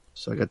right there.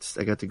 So I got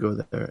to go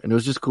there. And it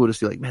was just cool to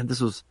see, like, man,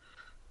 this was...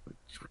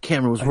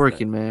 camera was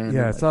working, man.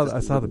 Yeah, I saw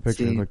the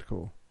picture. It looked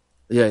cool.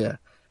 Yeah.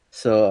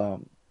 So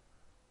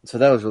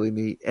that was really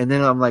neat. And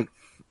then I'm like,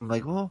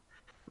 well,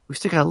 we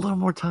still got a little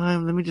more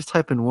time. Let me just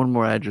type in one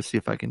more address, see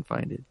if I can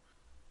find it.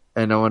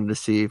 And I wanted to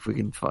see if we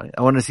can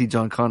I wanted to see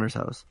John Connor's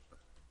house.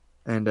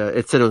 And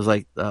it said it was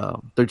like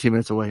 13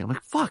 minutes away. I'm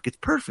like, fuck, it's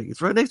perfect.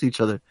 It's right next to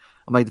each other.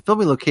 I'm like, the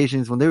filming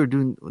locations, when they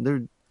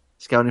were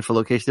scouting for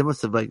locations, they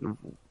must have like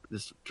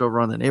just drove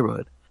around the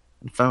neighborhood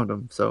and found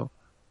them. So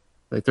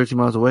like 13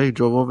 miles away,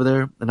 drove over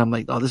there, and I'm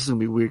like, oh, this is gonna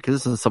be weird because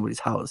this isn't somebody's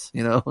house,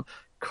 you know,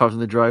 cars in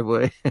the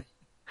driveway.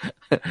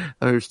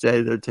 I was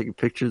standing there taking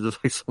pictures of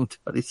like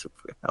somebody's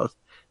house.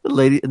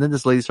 And then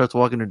this lady starts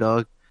walking her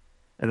dog,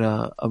 and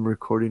I'm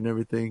recording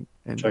everything,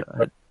 and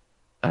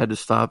I had to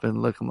stop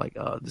and look. I'm like,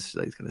 oh, this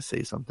lady's gonna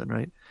say something,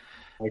 right?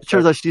 It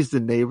turns out she's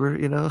the neighbor,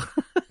 you know.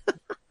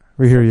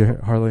 We hear you,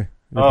 Harley.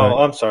 You're back.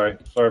 I'm sorry.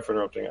 Sorry for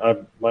interrupting.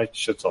 My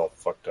shit's all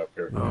fucked up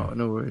here. Oh,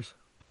 no worries.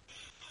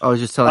 I was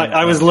just telling.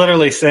 I was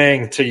literally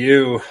saying to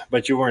you,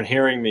 but you weren't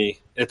hearing me.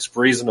 It's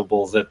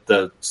reasonable that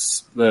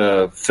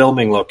the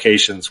filming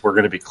locations were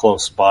going to be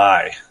close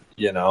by,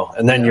 you know.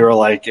 And then you were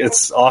like,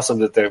 "It's awesome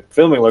that the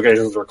filming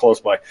locations were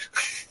close by."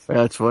 Yeah,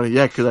 that's funny.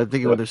 Yeah, because I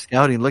think when they're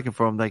scouting, looking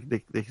for them, like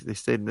they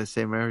stayed in the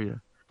same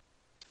area.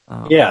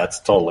 Yeah, it's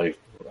totally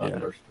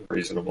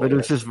reasonable. But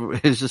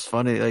it's just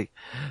funny. Like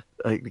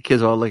the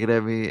kids are all looking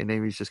at me, and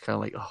Amy's just kind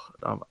of like,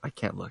 "Oh, I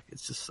can't look.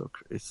 It's just so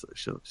she's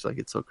like,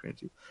 it's so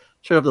cringy."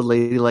 Showed up the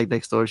lady like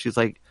next door. She's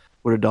like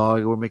with her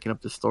dog. We're making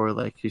up the story.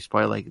 Like she's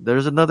probably like,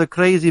 "There's another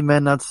crazy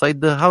man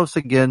outside the house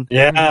again."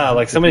 Yeah,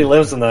 like somebody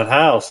lives in that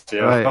house.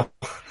 Yeah, right.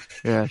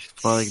 Yeah, she's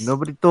probably like,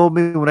 "Nobody told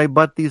me when I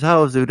bought these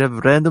houses they would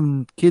have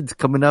random kids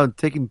coming out and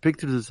taking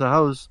pictures of the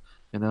house."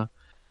 You know,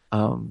 I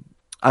don't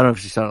know if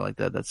she sounded like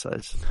that. That's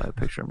a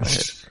picture in my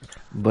head,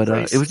 but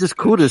it was just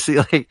cool to see.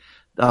 Like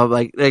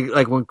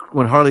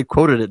when Harley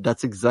quoted it,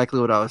 that's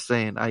exactly what I was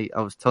saying. I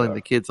was telling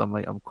the kids,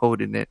 I'm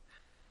quoting it.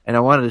 And I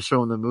wanted to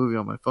show them the movie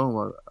on my phone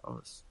while I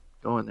was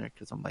going there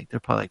because I'm like, they're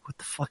probably like, "What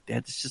the fuck, Dad?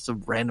 It's just a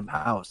random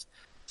house."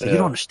 It's like, you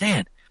don't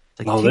understand.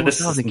 It's like, this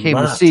is came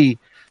to see.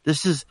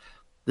 This is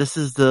the this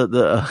is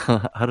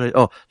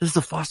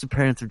the foster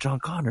parents of John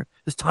Connor.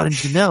 This is Todd and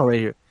Janelle right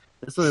here.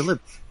 That's where they live.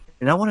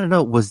 And I want to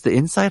know, was the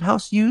inside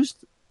house used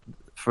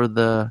for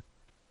the?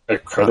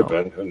 It could have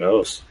been. Who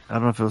knows? I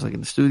don't know if it was like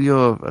in the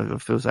studio or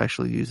if it was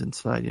actually used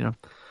inside. You know,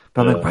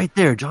 but I'm like, right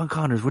there, John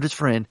Connor's with his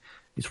friend.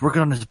 He's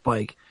working on his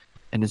bike.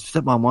 And his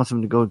stepmom wants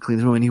him to go and clean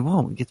his room, and he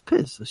won't. He gets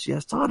pissed, so she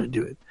asks Todd to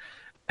do it.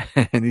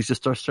 And he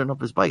just starts turning up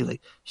his bike. He's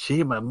like, "She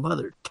ain't my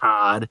mother,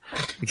 Todd."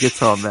 He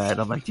gets all mad.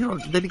 I'm like,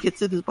 then he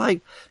gets in his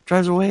bike,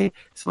 drives away.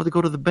 He's about to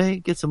go to the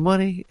bank, get some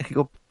money, and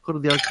go to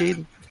the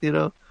arcade, you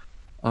know.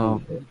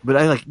 But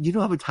I like, you know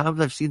how many times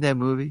I've seen that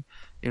movie?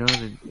 You know,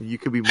 and you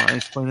could be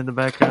Minds playing in the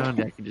background.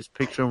 And I can just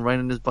picture him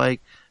riding his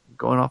bike,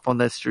 going off on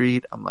that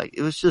street. I'm like,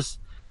 it was just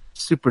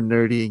super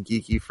nerdy and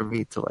geeky for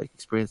me to like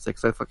experience that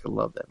because I fucking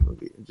love that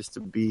movie. And just to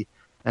be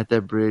at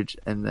that bridge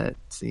and that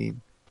scene,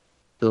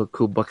 still a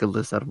cool bucket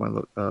list out of my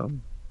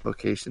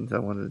locations I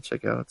wanted to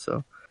check out.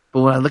 So,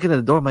 but when I look at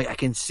the door, I'm like, I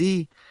can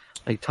see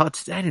like Todd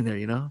standing there,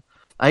 you know.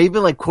 I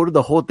even like quoted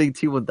the whole thing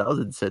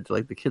T-1000 said to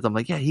like the kids. I'm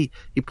like, yeah, he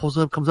pulls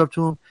up, comes up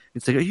to him.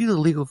 It's like, "Are you the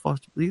legal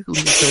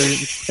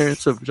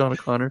parents of John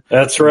O'Connor?"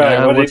 That's right.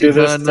 Yeah, what did he do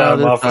this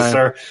time,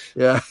 officer?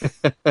 Yeah.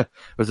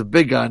 There's a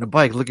big guy on a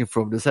bike looking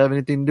for him. Does it have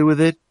anything to do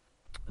with it?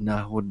 No,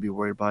 I wouldn't be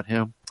worried about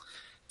him.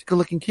 It's a good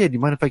looking kid. You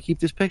mind if I keep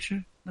this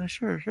picture? No,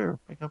 sure.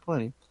 I got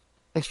plenty.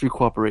 Thanks for your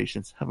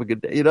cooperations. Have a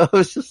good day. You know,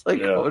 it's just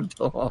like, I would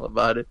tell them all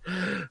about it.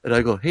 And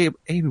I go, "Hey,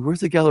 Amy,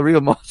 where's the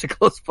Galleria Mall to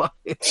close by?"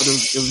 But it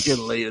was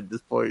getting late at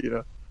this point,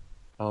 you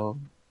know.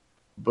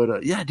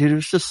 But yeah, dude, it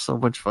was just so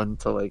much fun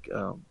to like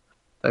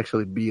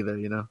actually be there,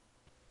 you know.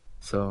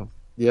 So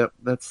yeah,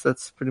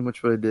 that's pretty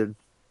much what I did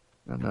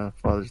on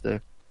Father's Day.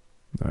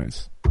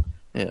 Nice.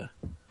 Yeah.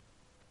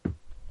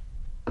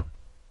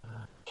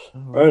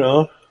 Right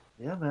on.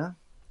 Yeah, man.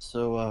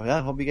 So yeah,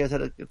 I hope you guys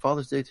had a good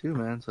Father's Day too,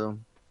 man. So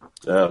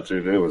Yeah,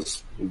 dude, it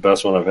was the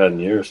best one I've had in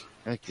years.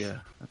 heck yeah,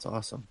 that's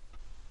awesome.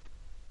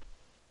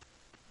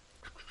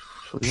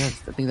 So yeah,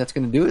 I think that's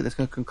gonna do it. That's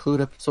gonna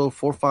conclude episode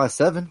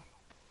 457.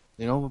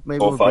 You know, maybe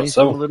we'll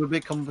brainstorm a little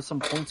bit, come up with some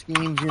point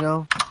schemes. You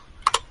know,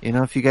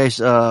 if you guys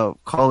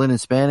call in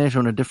Spanish or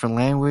in a different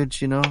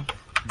language, you know,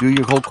 do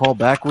your whole call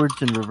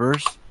backwards in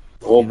reverse.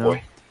 Oh you know,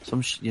 boy,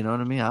 you know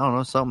what I mean? I don't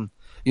know, something.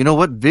 You know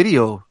what?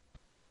 Do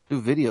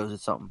videos or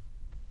something.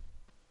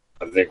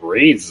 I think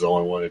Reed's the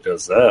only one who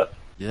does that.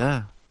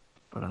 Yeah,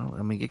 but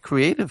I mean, get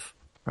creative,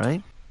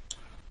 right?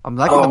 I'm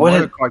liking the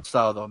Mario Kart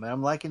style though, man.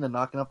 I'm liking the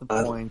knocking up the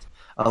points.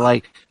 I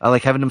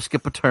like having them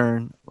skip a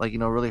turn, like, you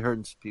know, really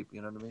hurting people.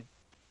 You know what I mean?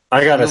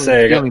 I gotta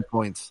say,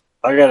 points.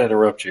 I gotta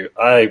interrupt you.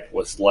 I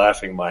was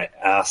laughing my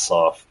ass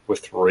off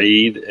with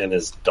Reed and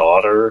his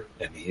daughter,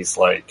 and he's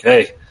like,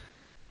 "Hey,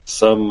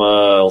 some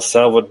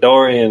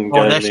Salvadorian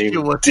guy named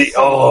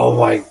Oh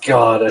my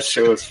god, that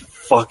shit was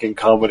fucking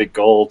comedy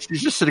gold."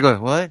 She's just sitting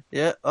going, "What?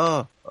 Yeah,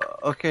 oh,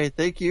 okay,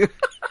 thank you."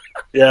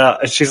 Yeah,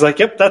 and she's like,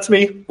 "Yep, that's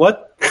me."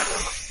 What?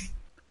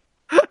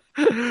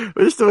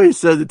 Just the way he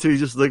says it too. He's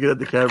just looking at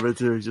the camera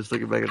too. He's just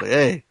looking back and like,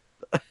 "Hey."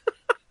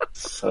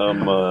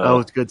 That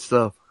was good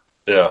stuff.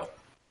 Yeah.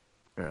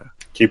 Yeah.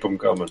 Keep them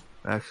coming.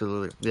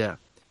 Absolutely. Yeah.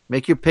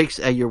 Make your picks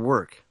at your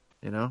work.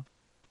 You know,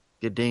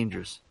 get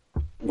dangerous.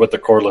 With the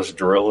cordless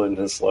drill in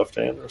his left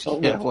hand or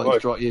something. Yeah. Well,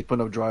 he's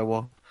putting up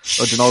drywall.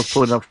 Oh, Denal's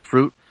pulling up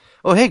fruit.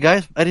 Oh, hey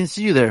guys, I didn't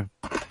see you there.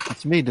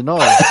 It's me, Denal,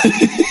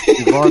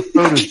 Yvonne's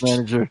produce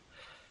manager.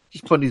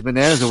 Just putting these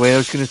bananas away. I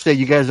was going to say,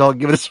 you guys all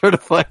give it a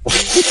certified.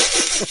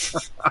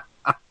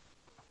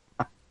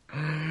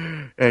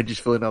 And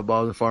just filling out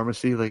bottles of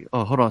pharmacy. Like,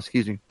 oh, hold on,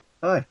 excuse me.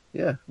 Hi,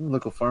 yeah, I'm a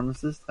local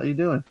pharmacist. How you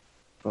doing?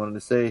 I wanted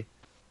to say,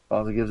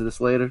 Father gives it this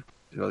later.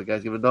 The other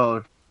guys give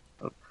 $1.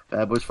 Oh,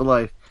 bad boys for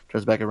life.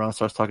 Turns back around,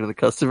 starts talking to the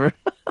customer.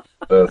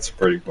 That's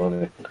pretty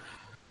funny.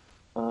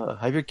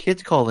 Have your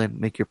kids call in,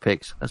 make your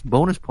picks. That's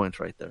bonus points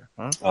right there.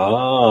 Huh?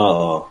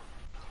 Oh.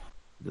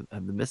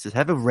 Have the missus.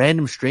 Have a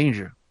random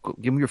stranger.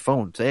 Give them your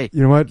phone. Say, hey,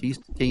 you know what?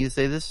 Can you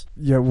say this?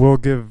 Yeah, we'll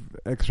give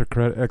extra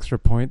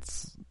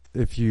points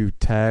if you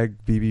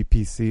tag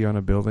BBPC on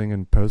a building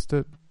and post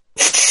it.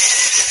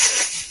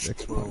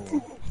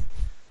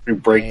 You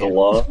break the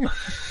law.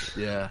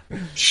 Yeah.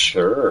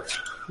 Sure.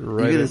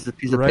 Write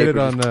it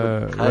on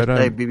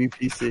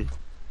BBPC.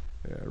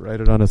 Yeah, write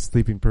it on a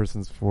sleeping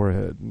person's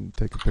forehead and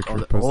take a picture.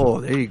 And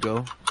post it. There you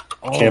go.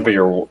 Oh. Can't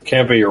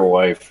be your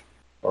wife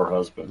or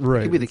husband.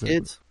 Right. Could be the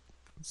kids.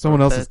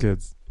 Someone else's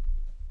kids.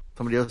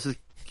 Somebody else's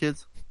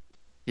kids.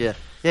 Yeah,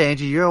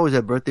 Angie, you're always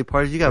at birthday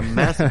parties. You got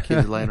massive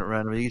kids lying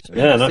around. You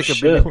no stick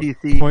shit. A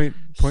BPC point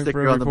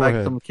sticker on the back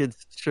of some kid's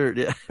shirt,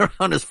 yeah,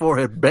 on his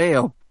forehead.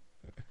 Bam,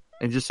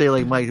 and just say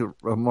like Mike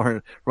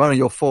Martin, right on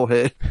your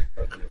forehead.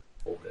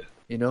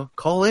 You know,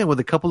 call in with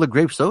a couple of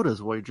grape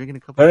sodas while you're drinking a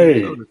couple of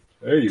grape sodas.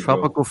 There you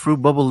Tropical go.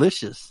 fruit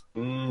bubblicious.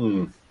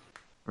 Mm.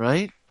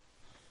 Right?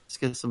 Let's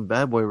get some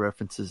bad boy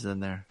references in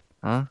there,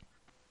 huh?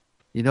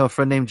 You know a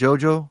friend named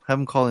JoJo? Have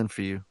him call in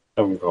for you.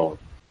 Have him call.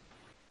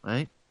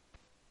 Right?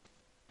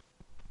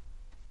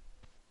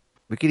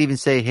 We could even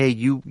say, hey,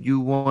 you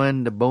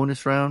won the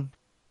bonus round.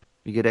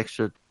 You get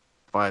extra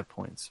 5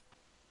 points.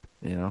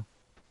 You know?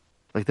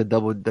 Like the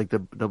double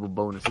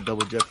bonus, the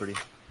double jeopardy.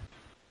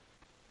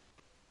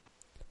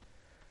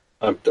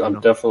 I'm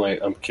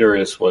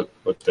curious what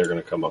they're going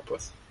to come up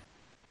with.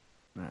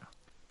 Yeah.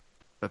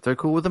 If they're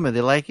cool with them and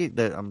they like it,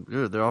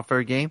 they're all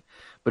fair game.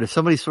 But if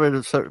somebody sort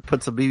of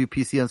puts a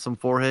BBPC on some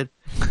forehead,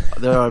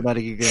 they're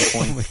automatically getting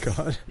a point. Oh my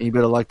god! And you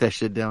better lock that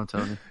shit down,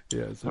 Tony.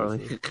 Yeah,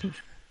 Harley.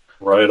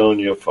 Right on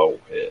your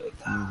forehead.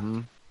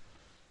 Mm-hmm.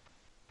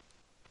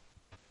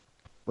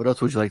 What else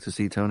would you like to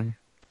see, Tony?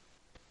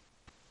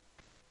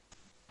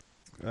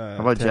 How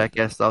about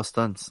Jackass style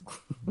stunts?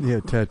 Yeah,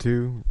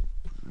 tattoo.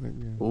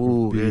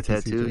 Ooh, get a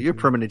tattoo. You're a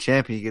permanent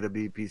champion. You get a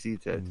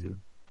BPC tattoo.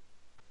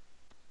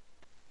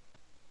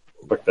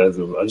 Fuck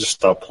that! I just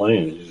stopped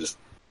playing.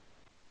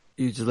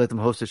 You just let them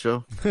host the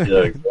show. Yeah,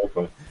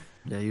 exactly.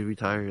 Yeah, you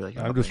retire. You're like,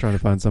 I'm just trying to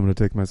find someone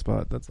to take my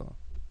spot. That's all.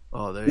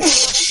 Oh, there you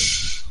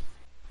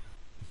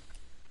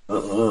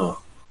go.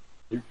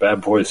 You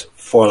bad boys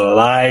for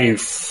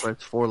life.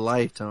 It's for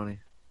life, Tony.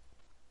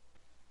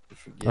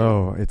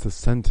 Oh, it's a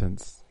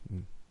sentence.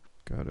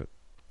 Got it.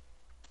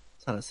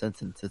 It's not a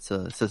sentence. It's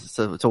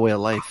a way of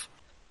life.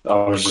 I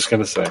was just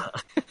gonna say.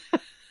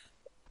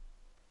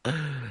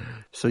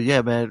 So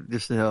yeah, man,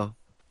 just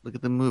look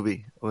at the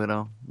movie. What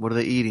are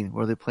they eating?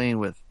 What are they playing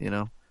with?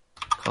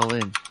 Call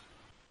in.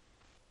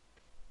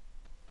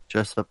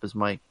 Dress up as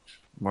Mike,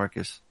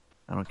 Marcus.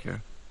 I don't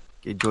care.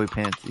 Get Joy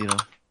pants.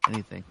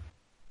 Anything.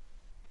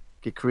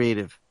 Get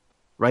creative.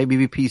 Write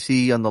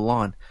BBPC on the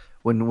lawn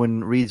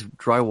when Reed's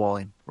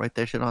drywalling. Write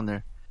that shit on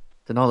there.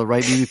 Then all the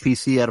right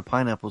BBPC out of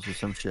pineapples or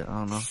some shit. I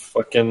don't know.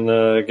 Fucking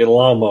get a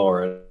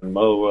lawnmower and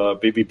mow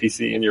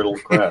BBPC in your little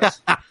grass.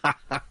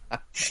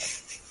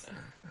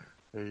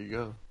 There you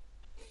go.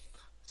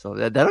 So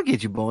that'll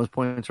get you bonus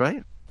points,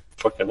 right?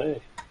 Fucking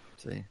A.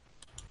 See.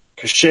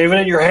 Because shaving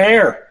in your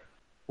hair.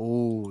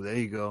 Oh, there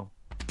you go.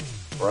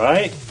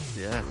 Right?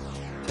 Yeah.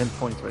 10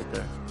 points right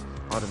there.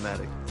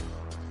 Automatic.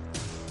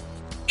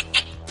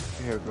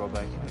 Your hair grow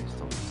back. You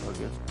know, still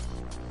good.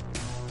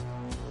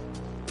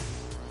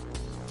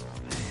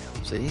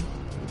 Damn. See? There you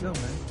go,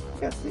 man.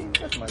 You got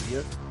some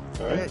ideas.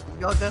 All right.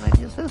 Y'all got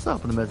ideas? Hit us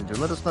up in the messenger.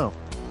 Let us know.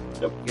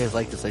 Yep. You guys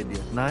like this idea?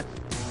 If not,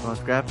 you want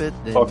to scrap it?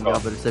 Then Fuck y'all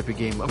off. better step your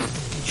game up.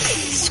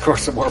 Score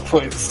some more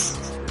points.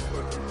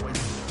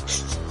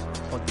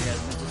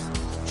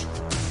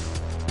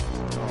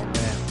 Oh,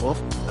 man. Well,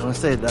 I'm going to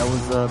say that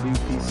was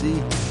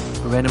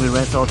BPC. We randomly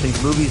rant all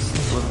things movies.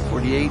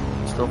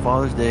 11:48. Still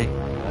Father's Day.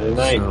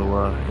 Night.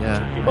 So,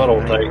 yeah. Keep on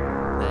hold tight.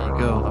 There you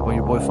go. How about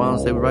your boy Final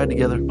say we ride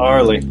together?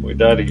 Harley, we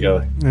die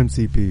together.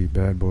 MCP,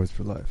 Bad Boys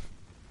for Life.